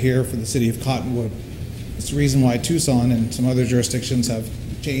looking at here for the city of Cottonwood. It's the reason why Tucson and some other jurisdictions have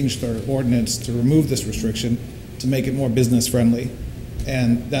changed their ordinance to remove this restriction to make it more business friendly.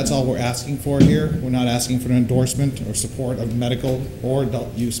 And that's all we're asking for here. We're not asking for an endorsement or support of medical or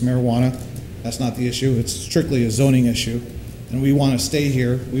adult use marijuana. That's not the issue. It's strictly a zoning issue. And we want to stay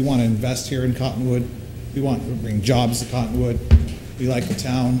here. We want to invest here in Cottonwood. We want to bring jobs to Cottonwood. We like the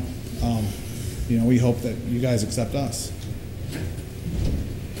town. We hope that you guys accept us.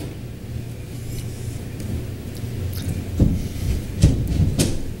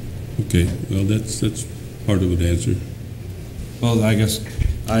 Okay, well, that's part of the answer. Well, I guess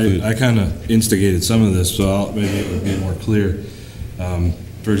I kind of instigated some of this, so maybe it would be more clear.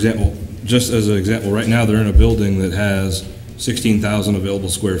 For example, just as an example, right now they're in a building that has 16,000 available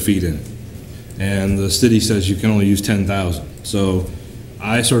square feet in it, and the city says you can only use 10,000. So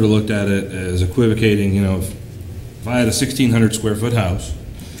I sort of looked at it as equivocating. If I had a 1,600 square foot house,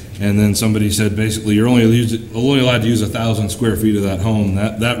 and then somebody said basically you're only allowed to use 1,000 square feet of that home,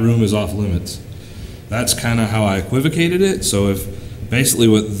 that room is off limits. That's kind of how I equivocated it. So if basically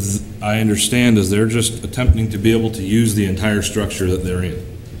what I understand is they're just attempting to be able to use the entire structure that they're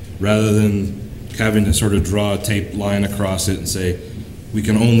in, rather than having to sort of draw a taped line across it and say, we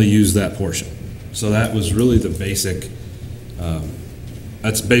can only use that portion. So that was really the basic,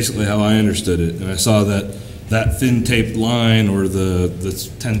 that's basically how I understood it. And I saw that thin taped line, or the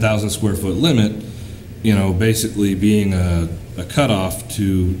 10,000 square foot limit, basically being a cutoff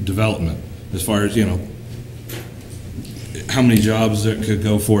to development, as far as, how many jobs that could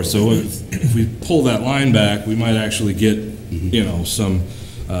go for. So if we pull that line back, we might actually get, some,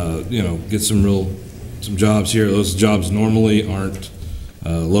 get some jobs here. Those jobs normally aren't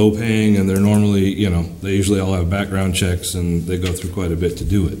low paying, and they're normally, they usually all have background checks, and they go through quite a bit to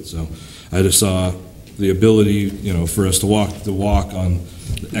do it. So I just saw the ability, for us to walk the walk on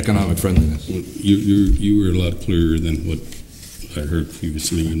economic friendliness. You were a lot clearer than what I heard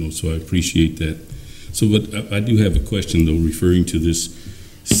previously, so I appreciate that. So, but I do have a question though, referring to this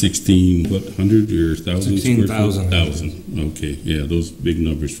 1,600 or 1,000? 16,000. 1,000. Okay, yeah, those big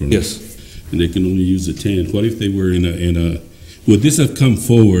numbers for me. Yes. And they can only use the 10. What if they were in a? Would this have come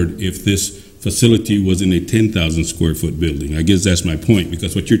forward if this facility was in a 10,000 square foot building? I guess that's my point,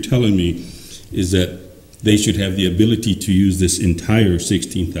 because what you're telling me is that they should have the ability to use this entire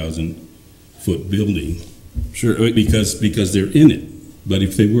 16,000 foot building. Sure. Because they're in it. But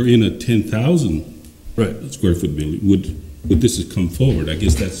if they were in a 10,000 square foot building, would this have come forward? I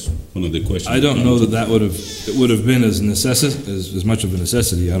guess that's one of the questions. I don't know that it would have been as much of a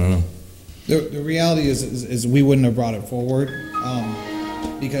necessity. I don't know. The reality is we wouldn't have brought it forward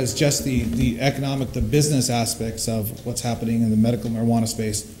because just the economic, the business aspects of what's happening in the medical marijuana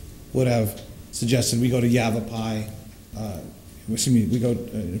space would have suggested we go to Yavapai, we go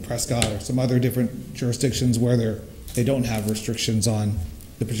to Prescott or some other different jurisdictions where they don't have restrictions on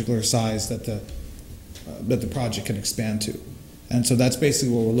the particular size that the project can expand to. And so that's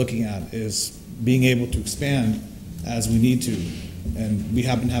basically what we're looking at, is being able to expand as we need to. And we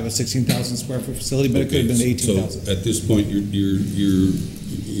happen to have a 16,000 square foot facility, but it could have been 18,000. So at this point, you're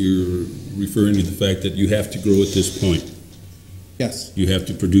referring to the fact that you have to grow at this point. Yes. You have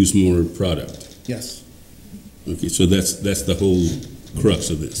to produce more product. Yes. Okay, so that's the whole crux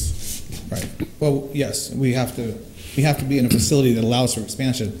of this. Right. Well, yes, we have to be in a facility that allows for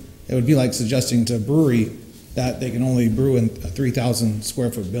expansion. It would be like suggesting to a brewery that they can only brew in a 3,000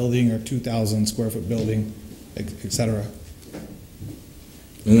 square foot building or 2,000 square foot building, et cetera.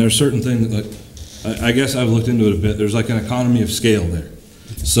 And there's certain things that, I guess I've looked into it a bit. There's like an economy of scale there.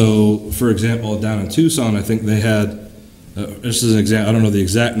 So, for example, down in Tucson, I think they had this is an example, I don't know the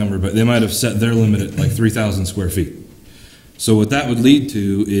exact number, but they might have set their limit at like 3,000 square feet. So what that would lead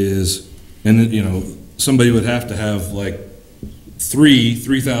to is, and you know, somebody would have to have like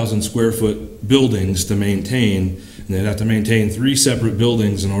 3,000 square foot buildings to maintain, and they'd have to maintain 3 separate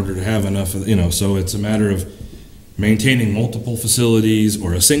buildings in order to have enough of, you know, so it's a matter of maintaining multiple facilities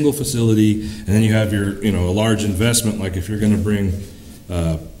or a single facility, and then you have your, you know, a large investment, like if you're going to bring,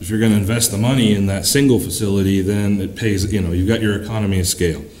 if you're going to invest the money in that single facility, then it pays, you know, you've got your economy of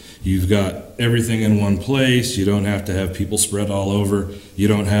scale. You've got everything in one place. You don't have to have people spread all over. You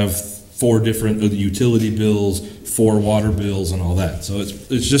don't have 4 different utility bills, 4 water bills, and all that. So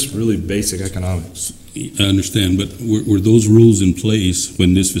it's just really basic economics. I understand, but were those rules in place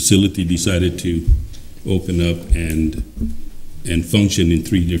when this facility decided to open up and function in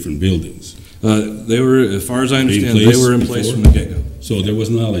 3 different buildings? They were, as far as I understand, they were in place from the get-go. So there was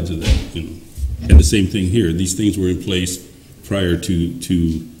knowledge of that, you know. And the same thing here. These things were in place prior to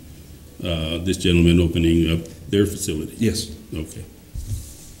this gentleman opening up their facility. Yes. Okay.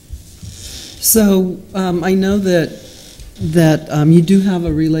 So I know that you do have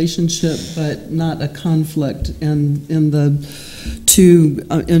a relationship, but not a conflict, and to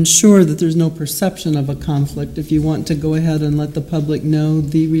ensure that there's no perception of a conflict, if you want to go ahead and let the public know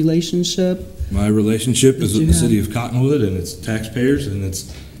the relationship. My relationship is with the city of Cottonwood and its taxpayers and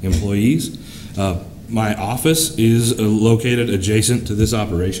its employees. My office is located adjacent to this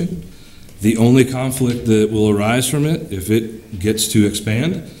operation. The only conflict that will arise from it, if it gets to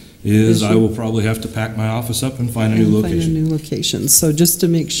expand, is I will probably have to pack my office up and find a new location. Find a new location. So just to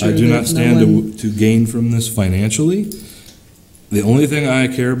make sure I do that not stand to gain from this financially. The only thing I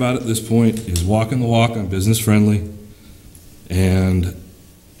care about at this point is walking the walk. I'm business friendly and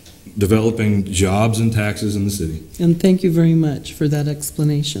developing jobs and taxes in the city. And thank you very much for that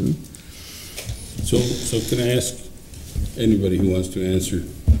explanation. So can I ask anybody who wants to answer,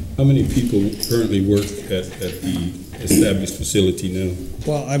 how many people currently work at the established facility now?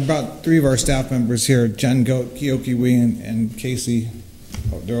 Well, I brought 3 of our staff members here, Jen Goat, Kioki Wee, and Casey.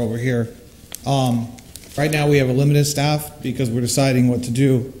 They're over here. Right now we have a limited staff because we're deciding what to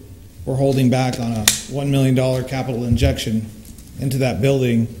do. We're holding back on a $1 million capital injection into that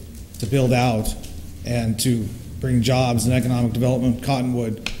building to build out and to bring jobs and economic development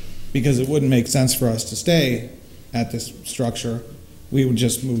Cottonwood, because it wouldn't make sense for us to stay at this structure. We would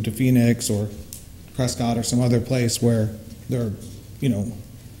just move to Phoenix or Prescott or some other place where they're, you know,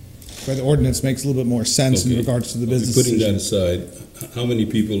 where the ordinance makes a little bit more sense in regards to the business. Putting that aside, how many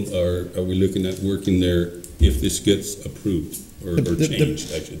people are we looking at working there if this gets approved or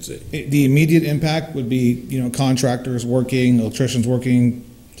changed, I should say? The immediate impact would be, you know, contractors working, electricians working,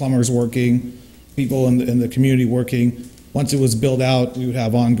 plumbers working, people in the community working. Once it was built out, we would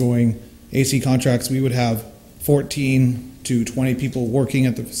have ongoing AC contracts. We would have 14 to 20 people working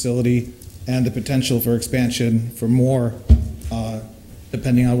at the facility, and the potential for expansion for more,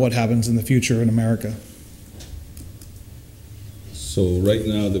 depending on what happens in the future in America. So right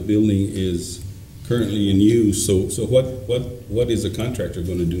now the building is currently in use. So what is the contractor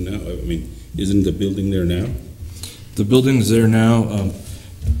going to do now? I mean, isn't the building there now? The building's there now.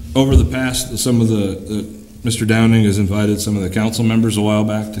 Over the past, some of Mr. Downing has invited some of the council members a while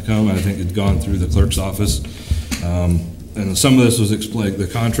back to come. I think it'd gone through the clerk's office. And some of this was explained. The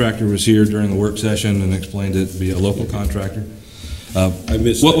contractor was here during the work session and explained it to be a local contractor. I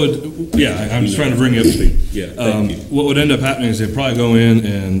missed what that. would, yeah, I'm just trying to bring you up to speed. Yeah, thank you. What would end up happening is they'd probably go in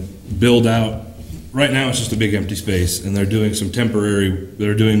and build out. Right now it's just a big empty space, and they're doing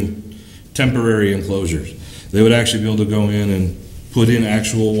temporary enclosures. They would actually be able to go in and put in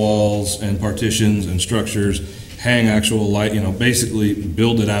actual walls and partitions and structures, hang actual light, you know, basically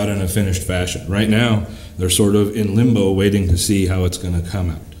build it out in a finished fashion. Right now, they're sort of in limbo waiting to see how it's going to come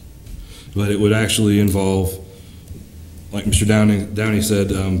out. But it would actually involve, like Mr. Downey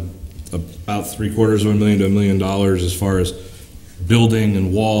said, about $750,000 to $1 million as far as building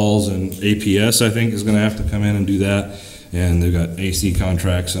and walls, and APS, I think, is going to have to come in and do that. And they've got AC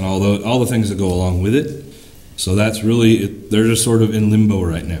contracts and all the things that go along with it. So that's really, they're just sort of in limbo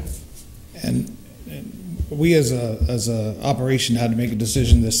right now. And we as a operation had to make a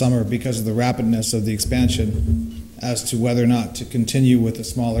decision this summer because of the rapidness of the expansion as to whether or not to continue with a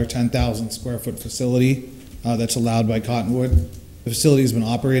smaller 10,000 square foot facility that's allowed by Cottonwood. The facility has been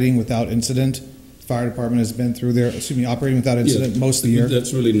operating without incident. The fire department has been through there, operating without incident most of the year.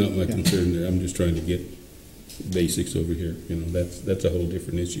 That's really not my concern there. I'm just trying to get basics over here. You know, that's a whole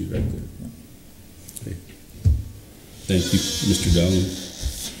different issue right there. Okay. Thank you, Mr. Dowling.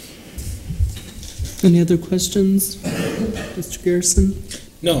 Any other questions, Mr. Garrison?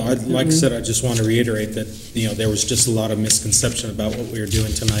 No, like I said, I just want to reiterate that, there was just a lot of misconception about what we were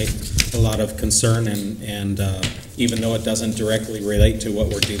doing tonight, a lot of concern, and even though it doesn't directly relate to what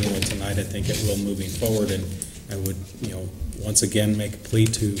we're dealing with tonight, I think it will moving forward, and I would, once again, make a plea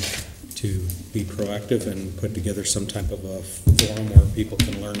to be proactive and put together some type of a forum where people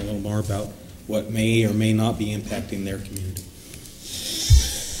can learn a little more about what may or may not be impacting their community.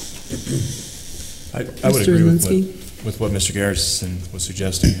 I would agree with what Mr. Garrison was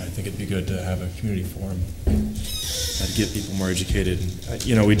suggesting. I think it'd be good to have a community forum to get people more educated.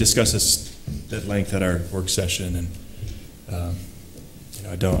 And, we discussed this at length at our work session, and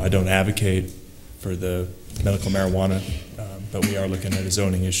I don't advocate for the medical marijuana, but we are looking at a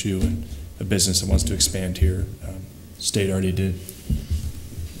zoning issue and a business that wants to expand here. State already did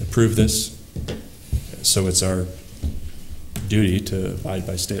approve this, so it's our duty to abide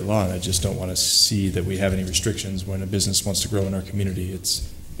by state law, and I just don't want to see that we have any restrictions when a business wants to grow in our community. It's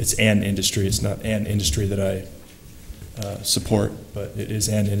an industry. It's not an industry that I support, but it is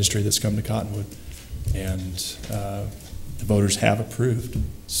an industry that's come to Cottonwood, and the voters have approved.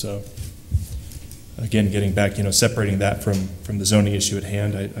 So again, getting back, separating that from the zoning issue at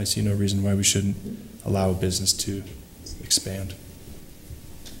hand, I see no reason why we shouldn't allow a business to expand.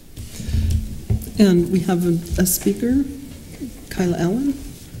 And we have a speaker. Kyla Allen. I'm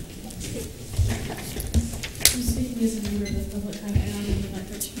speaking as a member of the public. Kyla Allen, I live on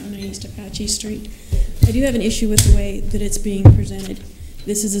 1309 East Apache Street. I do have an issue with the way that it's being presented.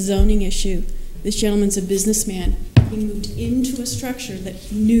 This is a zoning issue. This gentleman's a businessman. He moved into a structure that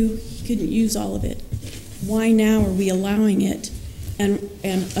he knew he couldn't use all of it. Why now are we allowing it and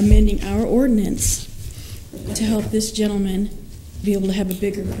amending our ordinance to help this gentleman be able to have a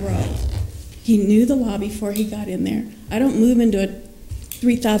bigger grow? He knew the law before he got in there. I don't move into a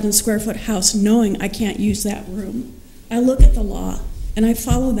 3,000 square foot house knowing I can't use that room. I look at the law and I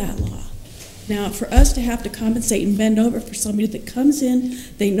follow that law. Now, for us to have to compensate and bend over for somebody that comes in,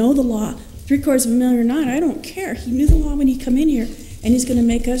 they know the law, $750,000 or not, I don't care. He knew the law when he come in here, and he's going to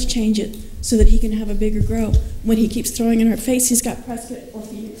make us change it so that he can have a bigger grow. When he keeps throwing in our face, he's got Prescott or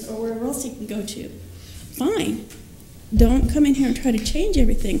Phoenix or wherever else he can go to. Fine. Don't come in here and try to change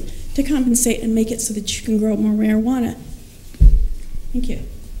everything to compensate and make it so that you can grow more marijuana. Thank you.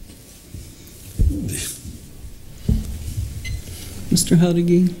 Mr.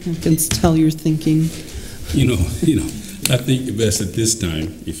 Howdigi, I can tell you're thinking. I think best at this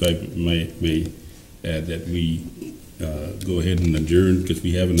time, if I may add, that we go ahead and adjourn, because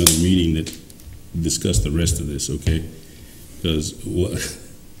we have another meeting that discuss the rest of this, okay? Because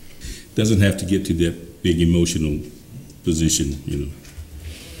it doesn't have to get to that big emotional position,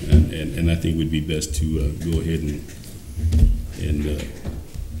 and I think it would be best to go ahead and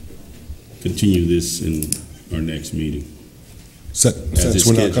continue this in our next meeting. Since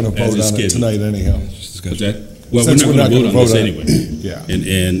we're not going to vote on it tonight anyhow. Well, we're not going to vote on this anyway. Yeah.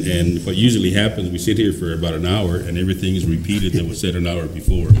 And what usually happens, we sit here for about an hour and everything is repeated that was said an hour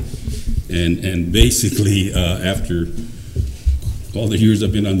before. And basically, after all the years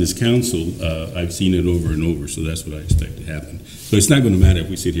I've been on this council, I've seen it over and over, so that's what I expect to happen. So it's not going to matter if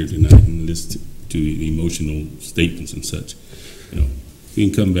we sit here tonight and listen to emotional statements and such. We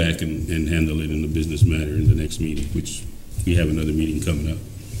can come back and handle it in a business matter in the next meeting, which we have another meeting coming up.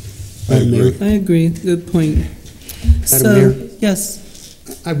 I agree. Good point. Madam Mayor?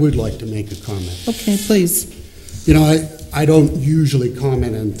 Yes. I would like to make a comment. Okay, please. I don't usually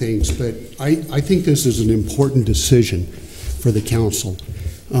comment on things, but I think this is an important decision for the council.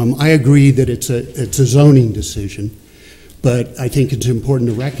 I agree that it's a zoning decision, but I think it's important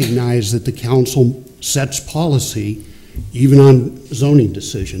to recognize that the council sets policy even on zoning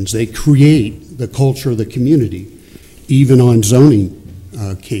decisions. They create the culture of the community, even on zoning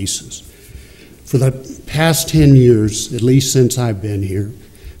cases. For the past 10 years, at least since I've been here,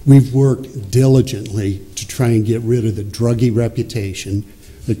 we've worked diligently to try and get rid of the druggy reputation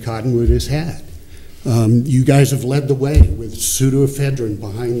that Cottonwood has had. You guys have led the way with pseudoephedrine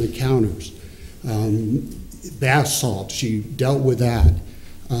behind the counters. Bath salts, you dealt with that.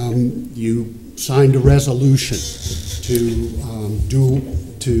 You signed a resolution to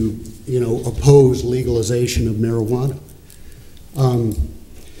oppose legalization of marijuana.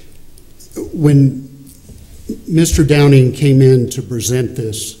 When Mr. Downing came in to present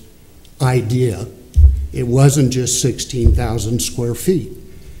this idea, it wasn't just 16,000 square feet.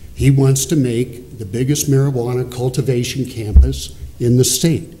 He wants to make the biggest marijuana cultivation campus in the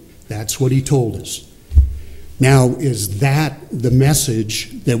state. That's what he told us. Now, is that the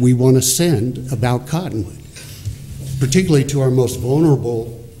message that we want to send about Cottonwood? Particularly to our most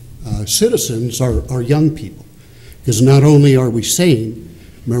vulnerable citizens, our young people. Because not only are we saying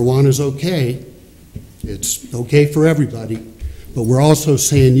Marijuana's okay. It's okay for everybody. But we're also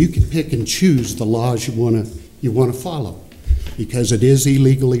saying you can pick and choose the laws you want to follow, because it is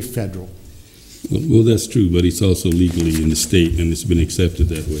illegally federal. Well, that's true, but it's also legally in the state, and it's been accepted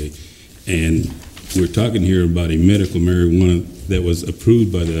that way. And we're talking here about a medical marijuana that was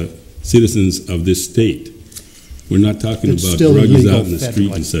approved by the citizens of this state. We're not talking It's about still drugs illegal out in the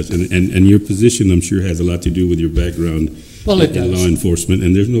street federally. and such. And your position, I'm sure, has a lot to do with your background Well, it in does. law enforcement,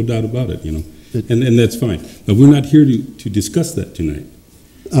 and there's no doubt about it, you know. And that's fine. But we're not here to discuss that tonight.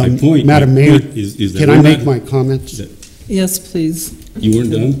 Madam My Mayor, point is that can we're I make not- my comments? Yes, please. You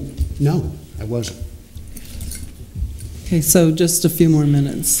weren't done? No, I wasn't. Okay, so just a few more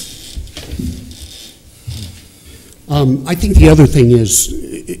minutes. I think the other thing is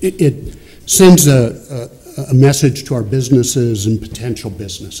it sends a message to our businesses and potential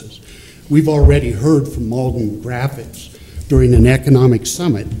businesses. We've already heard from Malden Graphics during an economic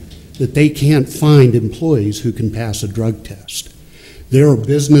summit that they can't find employees who can pass a drug test. There are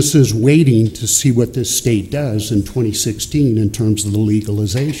businesses waiting to see what this state does in 2016 in terms of the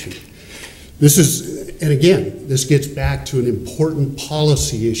legalization. And again, this gets back to an important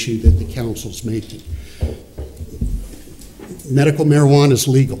policy issue that the council's making. Medical marijuana is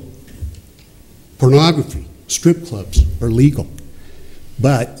legal. Pornography, strip clubs are legal.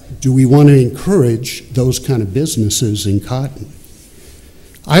 But do we want to encourage those kind of businesses in Cottonwood?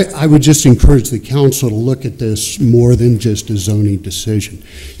 I would just encourage the council to look at this more than just a zoning decision.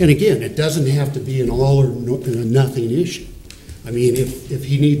 And again, it doesn't have to be an all or nothing issue. I mean, if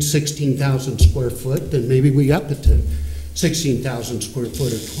he needs 16,000 square foot, then maybe we up it to 16,000 square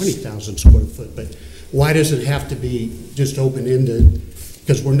foot or 20,000 square foot. But why does it have to be just open-ended?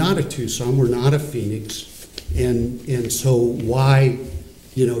 Because we're not a Tucson, we're not a Phoenix, and so why,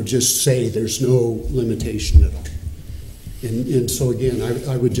 just say there's no limitation at all? And so again,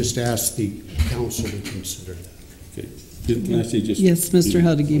 I would just ask the council to consider that. Okay. Can I say just Yes, Mr.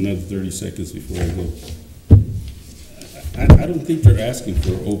 Hudegi. another 30 seconds before I go? I don't think they're asking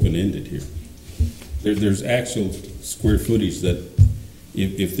for open-ended here. There's actual square footage that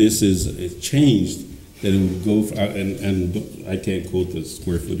if this is changed, that it would go for, and I can't quote the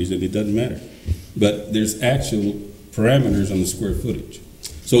square footage, and it doesn't matter. But there's actual parameters on the square footage.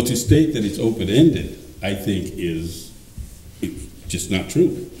 So to state that it's open-ended, I think is just not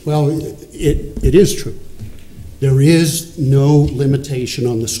true. Well, it is true. There is no limitation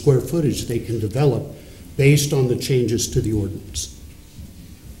on the square footage they can develop based on the changes to the ordinance.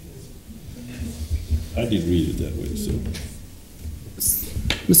 I did read it that way, so.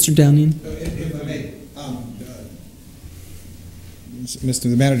 Mr. Downing? If I may, Mr.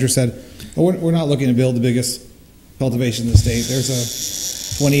 The manager said, we're not looking to build the biggest cultivation in the state. There's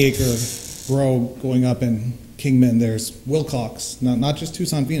a 20-acre grow going up in Kingman. There's Wilcox, not just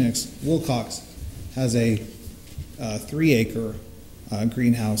Tucson, Phoenix. Wilcox has a 3-acre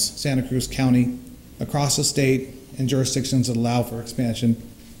greenhouse. Santa Cruz County, across the state, and jurisdictions that allow for expansion.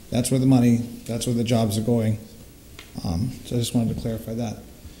 That's where the money, that's where the jobs are going. So I just wanted to clarify that.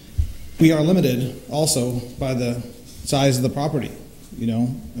 We are limited also by the size of the property. I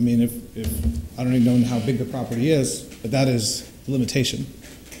mean, if I don't even know how big the property is, but that is the limitation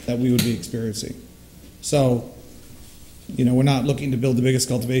that we would be experiencing. So, we're not looking to build the biggest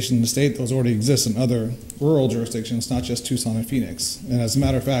cultivation in the state. Those already exist in other rural jurisdictions, not just Tucson and Phoenix. And as a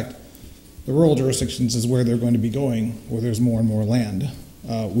matter of fact, the rural jurisdictions is where they're going to be going, where there's more and more land.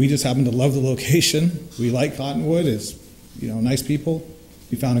 We just happen to love the location. We like Cottonwood. It's, nice people.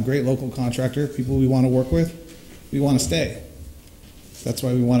 We found a great local contractor, people we want to work with. We want to stay. That's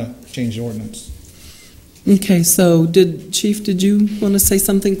why we want to change the ordinance. Okay, so Chief, did you want to say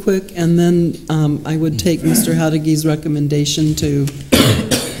something quick? And then I would take Mr. Hadegi's recommendation to...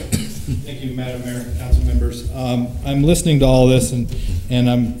 Thank you, Madam Mayor, council members. I'm listening to all this, and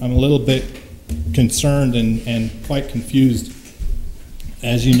I'm a little bit concerned and quite confused.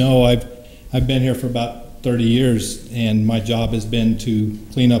 As you know, I've been here for about 30 years, and my job has been to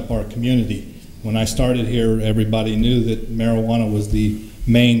clean up our community. When I started here, everybody knew that marijuana was the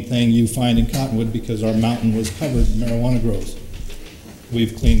main thing you find in Cottonwood because our mountain was covered in marijuana grows.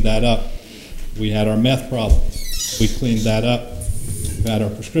 We've cleaned that up. We had our meth problem. We cleaned that up. We've had our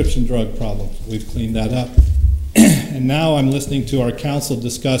prescription drug problems. We've cleaned that up. And now I'm listening to our council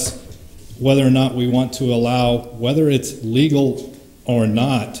discuss whether or not we want to allow, whether it's legal or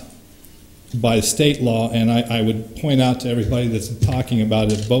not, by state law, and I would point out to everybody that's talking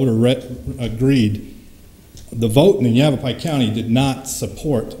about it, voter agreed. The vote in Yavapai County did not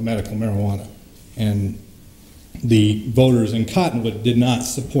support medical marijuana, and the voters in Cottonwood did not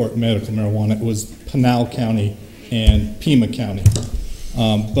support medical marijuana. It was Pinal County and Pima County.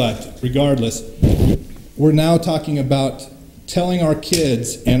 But regardless, we're now talking about telling our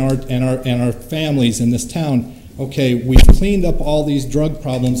kids and our families in this town, okay, we've cleaned up all these drug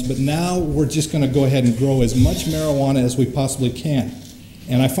problems, but now we're just going to go ahead and grow as much marijuana as we possibly can.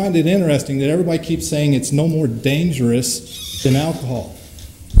 And I find it interesting that everybody keeps saying it's no more dangerous than alcohol.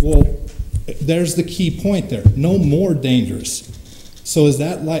 Well, there's the key point there, no more dangerous. So is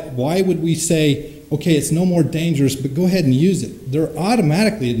that like, why would we say, okay, it's no more dangerous, but go ahead and use it? They're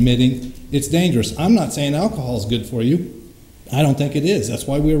automatically admitting it's dangerous. I'm not saying alcohol is good for you. I don't think it is. That's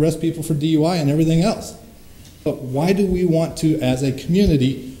why we arrest people for DUI and everything else. But why do we want to, as a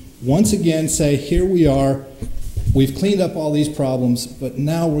community, once again say, here we are, we've cleaned up all these problems, but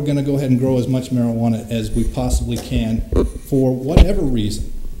now we're going to go ahead and grow as much marijuana as we possibly can for whatever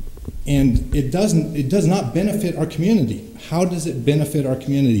reason. And it does not benefit our community. How does it benefit our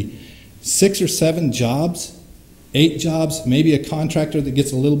community? 6 or 7 jobs, 8 jobs, maybe a contractor that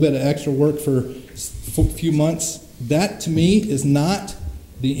gets a little bit of extra work for a few months. That, to me, is not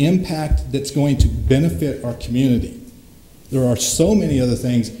the impact that's going to benefit our community. There are so many other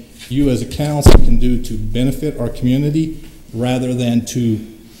things you as a council can do to benefit our community rather than to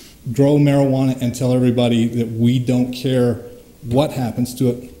grow marijuana and tell everybody that we don't care what happens to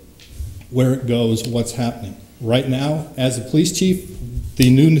it, where it goes, what's happening. Right now, as a police chief,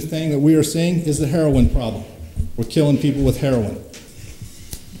 the new thing that we are seeing is the heroin problem. We're killing people with heroin.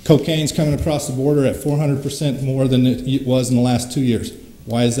 Cocaine's coming across the border at 400% more than it was in the last 2 years.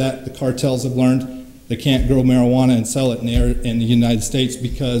 Why is that? The cartels have learned they can't grow marijuana and sell it in the United States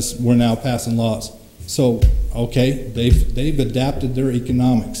because we're now passing laws. So, okay, they've adapted their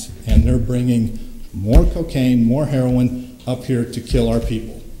economics, and they're bringing more cocaine, more heroin up here to kill our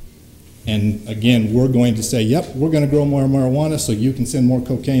people. And again, we're going to say, yep, we're going to grow more marijuana so you can send more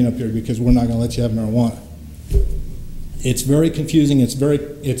cocaine up here because we're not going to let you have marijuana. It's very confusing. It's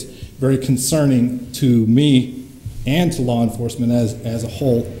very concerning to me and to law enforcement as a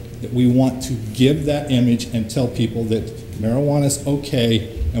whole that we want to give that image and tell people that marijuana is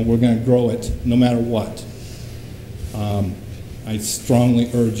okay and we're going to grow it no matter what. I strongly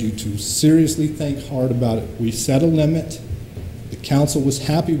urge you to seriously think hard about it. We set a limit. The council was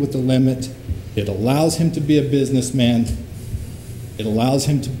happy with the limit. It allows him to be a businessman. It allows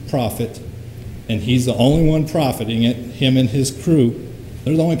him to profit. And he's the only one profiting it, him and his crew.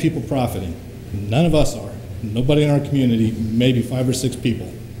 They're the only people profiting. None of us are. Nobody in our community, maybe 5 or 6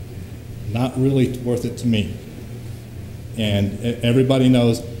 people. Not really worth it to me. And everybody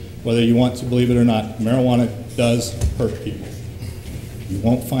knows, whether you want to believe it or not, marijuana does hurt people. You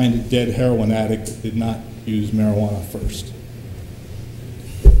won't find a dead heroin addict that did not use marijuana first.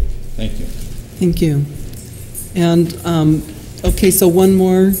 Thank you. Thank you. And, okay, so one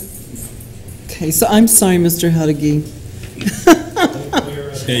more. Okay, so I'm sorry, Mr. Hudegi.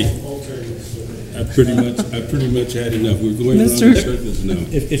 Hey, I pretty much had enough. We're going around in circles now.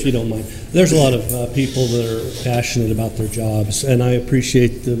 If you don't mind. There's a lot of people that are passionate about their jobs, and I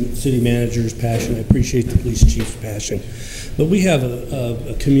appreciate the city manager's passion. I appreciate the police chief's passion. But we have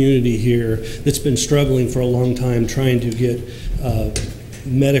a community here that's been struggling for a long time trying to get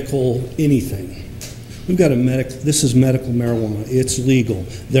medical anything. We've got this is medical marijuana. It's legal.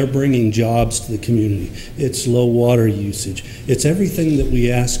 They're bringing jobs to the community. It's low water usage. It's everything that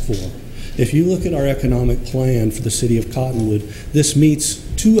we ask for. If you look at our economic plan for the city of Cottonwood, this meets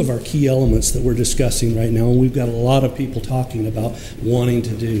 2 of our key elements that we're discussing right now, and we've got a lot of people talking about wanting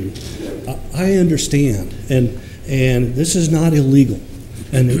to do. I understand, and this is not illegal,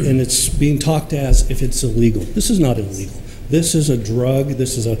 and it's being talked as if it's illegal. This is not illegal. This is a drug.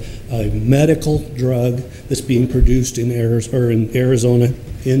 This is a medical drug that's being produced in Arizona,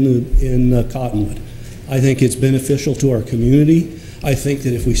 in Cottonwood. I think it's beneficial to our community. I think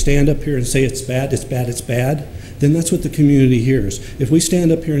that if we stand up here and say it's bad, it's bad, it's bad, then that's what the community hears. If we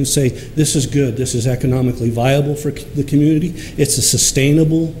stand up here and say this is good, this is economically viable for the community, it's a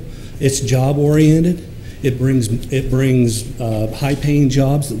sustainable, it's job oriented, it brings high-paying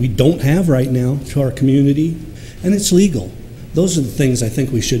jobs that we don't have right now to our community, and it's legal. Those are the things I think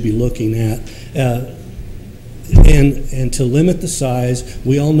we should be looking at. And to limit the size,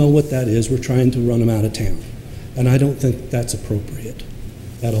 we all know what that is. We're trying to run them out of town. And I don't think that's appropriate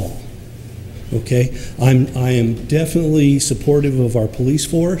at all. Okay? I am definitely supportive of our police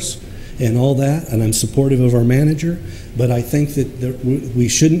force and all that, and I'm supportive of our manager, but I think that we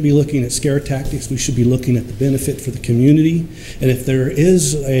shouldn't be looking at scare tactics. We should be looking at the benefit for the community. And if there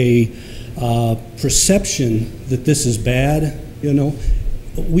is a perception that this is bad, you know,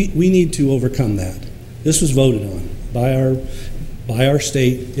 we need to overcome that. This was voted on by our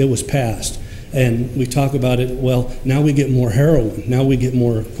state. It was passed. And we talk about it, well, now we get more heroin, now we get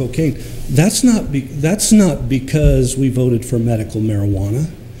more cocaine. That's not because we voted for medical marijuana.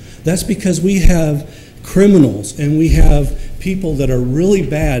 That's because we have criminals and we have people that are really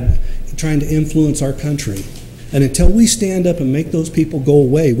bad trying to influence our country. And until we stand up and make those people go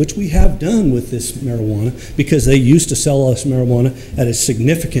away, which we have done with this marijuana, because they used to sell us marijuana at a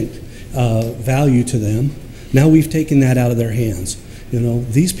significant value to them, now we've taken that out of their hands. You know,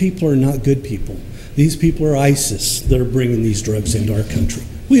 these people are not good people. These people are ISIS that are bringing these drugs into our country.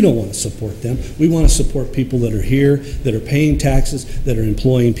 We don't want to support them. We want to support people that are here, that are paying taxes, that are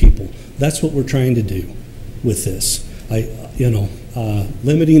employing people. That's what we're trying to do with this.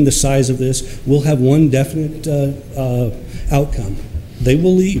 Limiting the size of this will have one definite outcome. They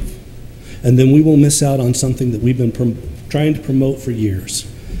will leave. And then we will miss out on something that we've been trying to promote for years.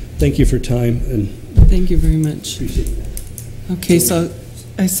 Thank you for your time. And thank you very much. Appreciate that. Okay, so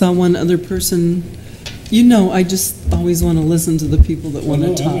I saw one other person. You know, I just always want to listen to the people that want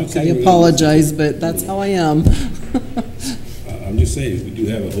to talk. I apologize, but that's how I am. I'm just saying, we do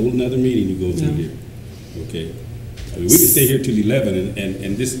have a whole nother meeting to go through here. Okay? I mean, we can stay here till 11,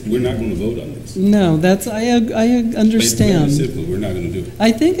 and this, we're not going to vote on this. No, that's, I understand. It's simple, we're not going to do it.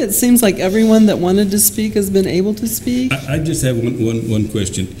 I think it seems like everyone that wanted to speak has been able to speak. I just have one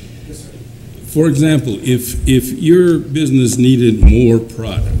question. For example, if your business needed more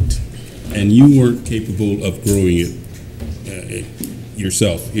product and you weren't capable of growing it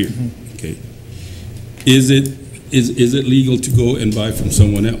yourself here, okay, is it legal to go and buy from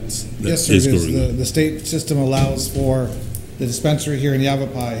someone else? Yes, sir, it is. The state system allows for the dispensary here in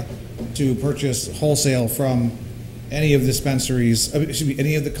Yavapai to purchase wholesale from any of the dispensaries,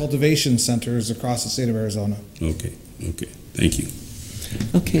 any of the cultivation centers across the state of Arizona. Okay, thank you.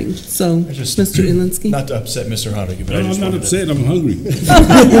 Okay, so, Mr. Ilinsky? Not to upset Mr. Honeycutt, but I'm not upset, I'm hungry.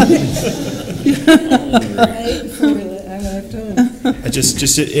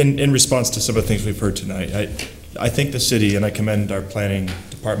 Just in response to some of the things we've heard tonight, I think the city, and I commend our planning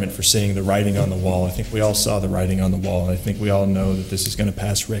department for seeing the writing on the wall. I think we all saw the writing on the wall, and I think we all know that this is going to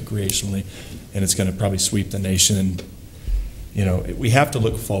pass recreationally, and it's going to probably sweep the nation. And, you know, we have to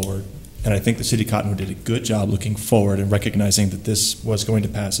look forward. And I think the city of Cottonwood did a good job looking forward and recognizing that this was going to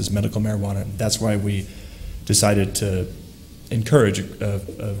pass as medical marijuana. That's why we decided to encourage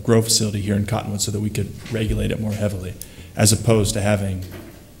a grow facility here in Cottonwood so that we could regulate it more heavily, as opposed to having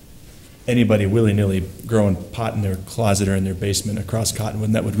anybody willy-nilly growing pot in their closet or in their basement across Cottonwood.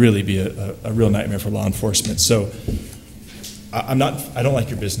 And that would really be a real nightmare for law enforcement. So I don't like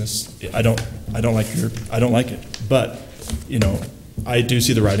your business. I don't like it. But, you know, I do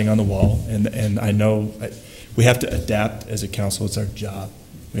see the writing on the wall, and I know we have to adapt as a council. It's our job.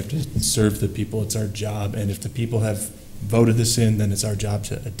 We have to serve the people. It's our job. And if the people have voted this in, then it's our job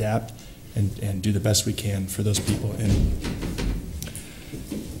to adapt and do the best we can for those people.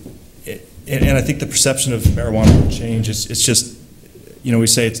 And I think the perception of marijuana will change. It's just, you know, we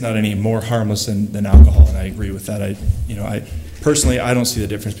say it's not any more harmless than alcohol, and I agree with that. Personally, I don't see the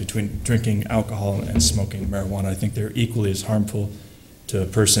difference between drinking alcohol and smoking marijuana. I think they're equally as harmful to a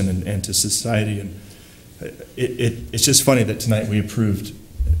person and to society. And it's just funny that tonight we approved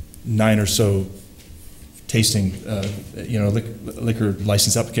 9 or so tasting, liquor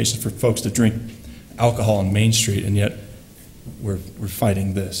license applications for folks to drink alcohol on Main Street, and yet we're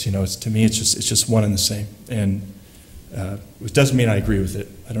fighting this. You know, to me, it's just one and the same. And it doesn't mean I agree with it.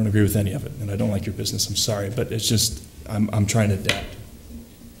 I don't agree with any of it, and I don't like your business. I'm sorry, but it's just I'm trying to adapt.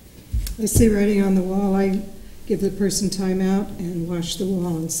 I see writing on the wall. I give the person time out and wash the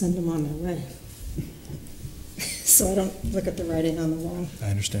wall and send them on their way. So I don't look at the writing on the wall. I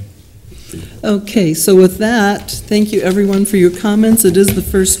understand. Okay, so with that, thank you everyone for your comments. It is the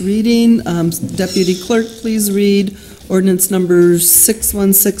first reading. Deputy Clerk, please read ordinance number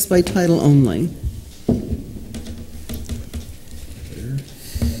 616 by title only.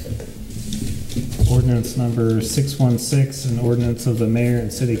 Ordinance number 616, an ordinance of the mayor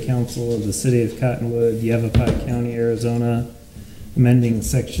and city council of the city of Cottonwood, Yavapai County, Arizona, amending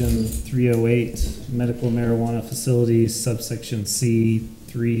section 308, medical marijuana facilities, subsection C,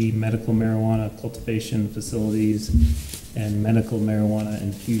 3 medical marijuana cultivation facilities, and medical marijuana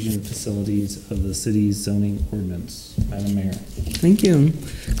infusion facilities of the city's zoning ordinance. Madam Mayor. Thank you.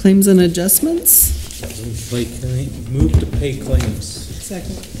 Claims and adjustments? Move to pay claims.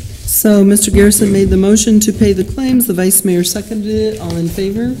 Second. So Mr. Garrison made the motion to pay the claims. The Vice Mayor seconded it. All in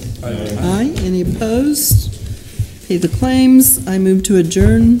favor? Aye. Aye. Any opposed? Pay the claims. I move to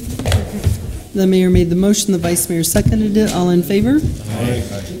adjourn. The Mayor made the motion. The Vice Mayor seconded it. All in favor? Aye.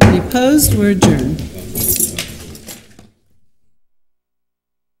 Any opposed? We're adjourned.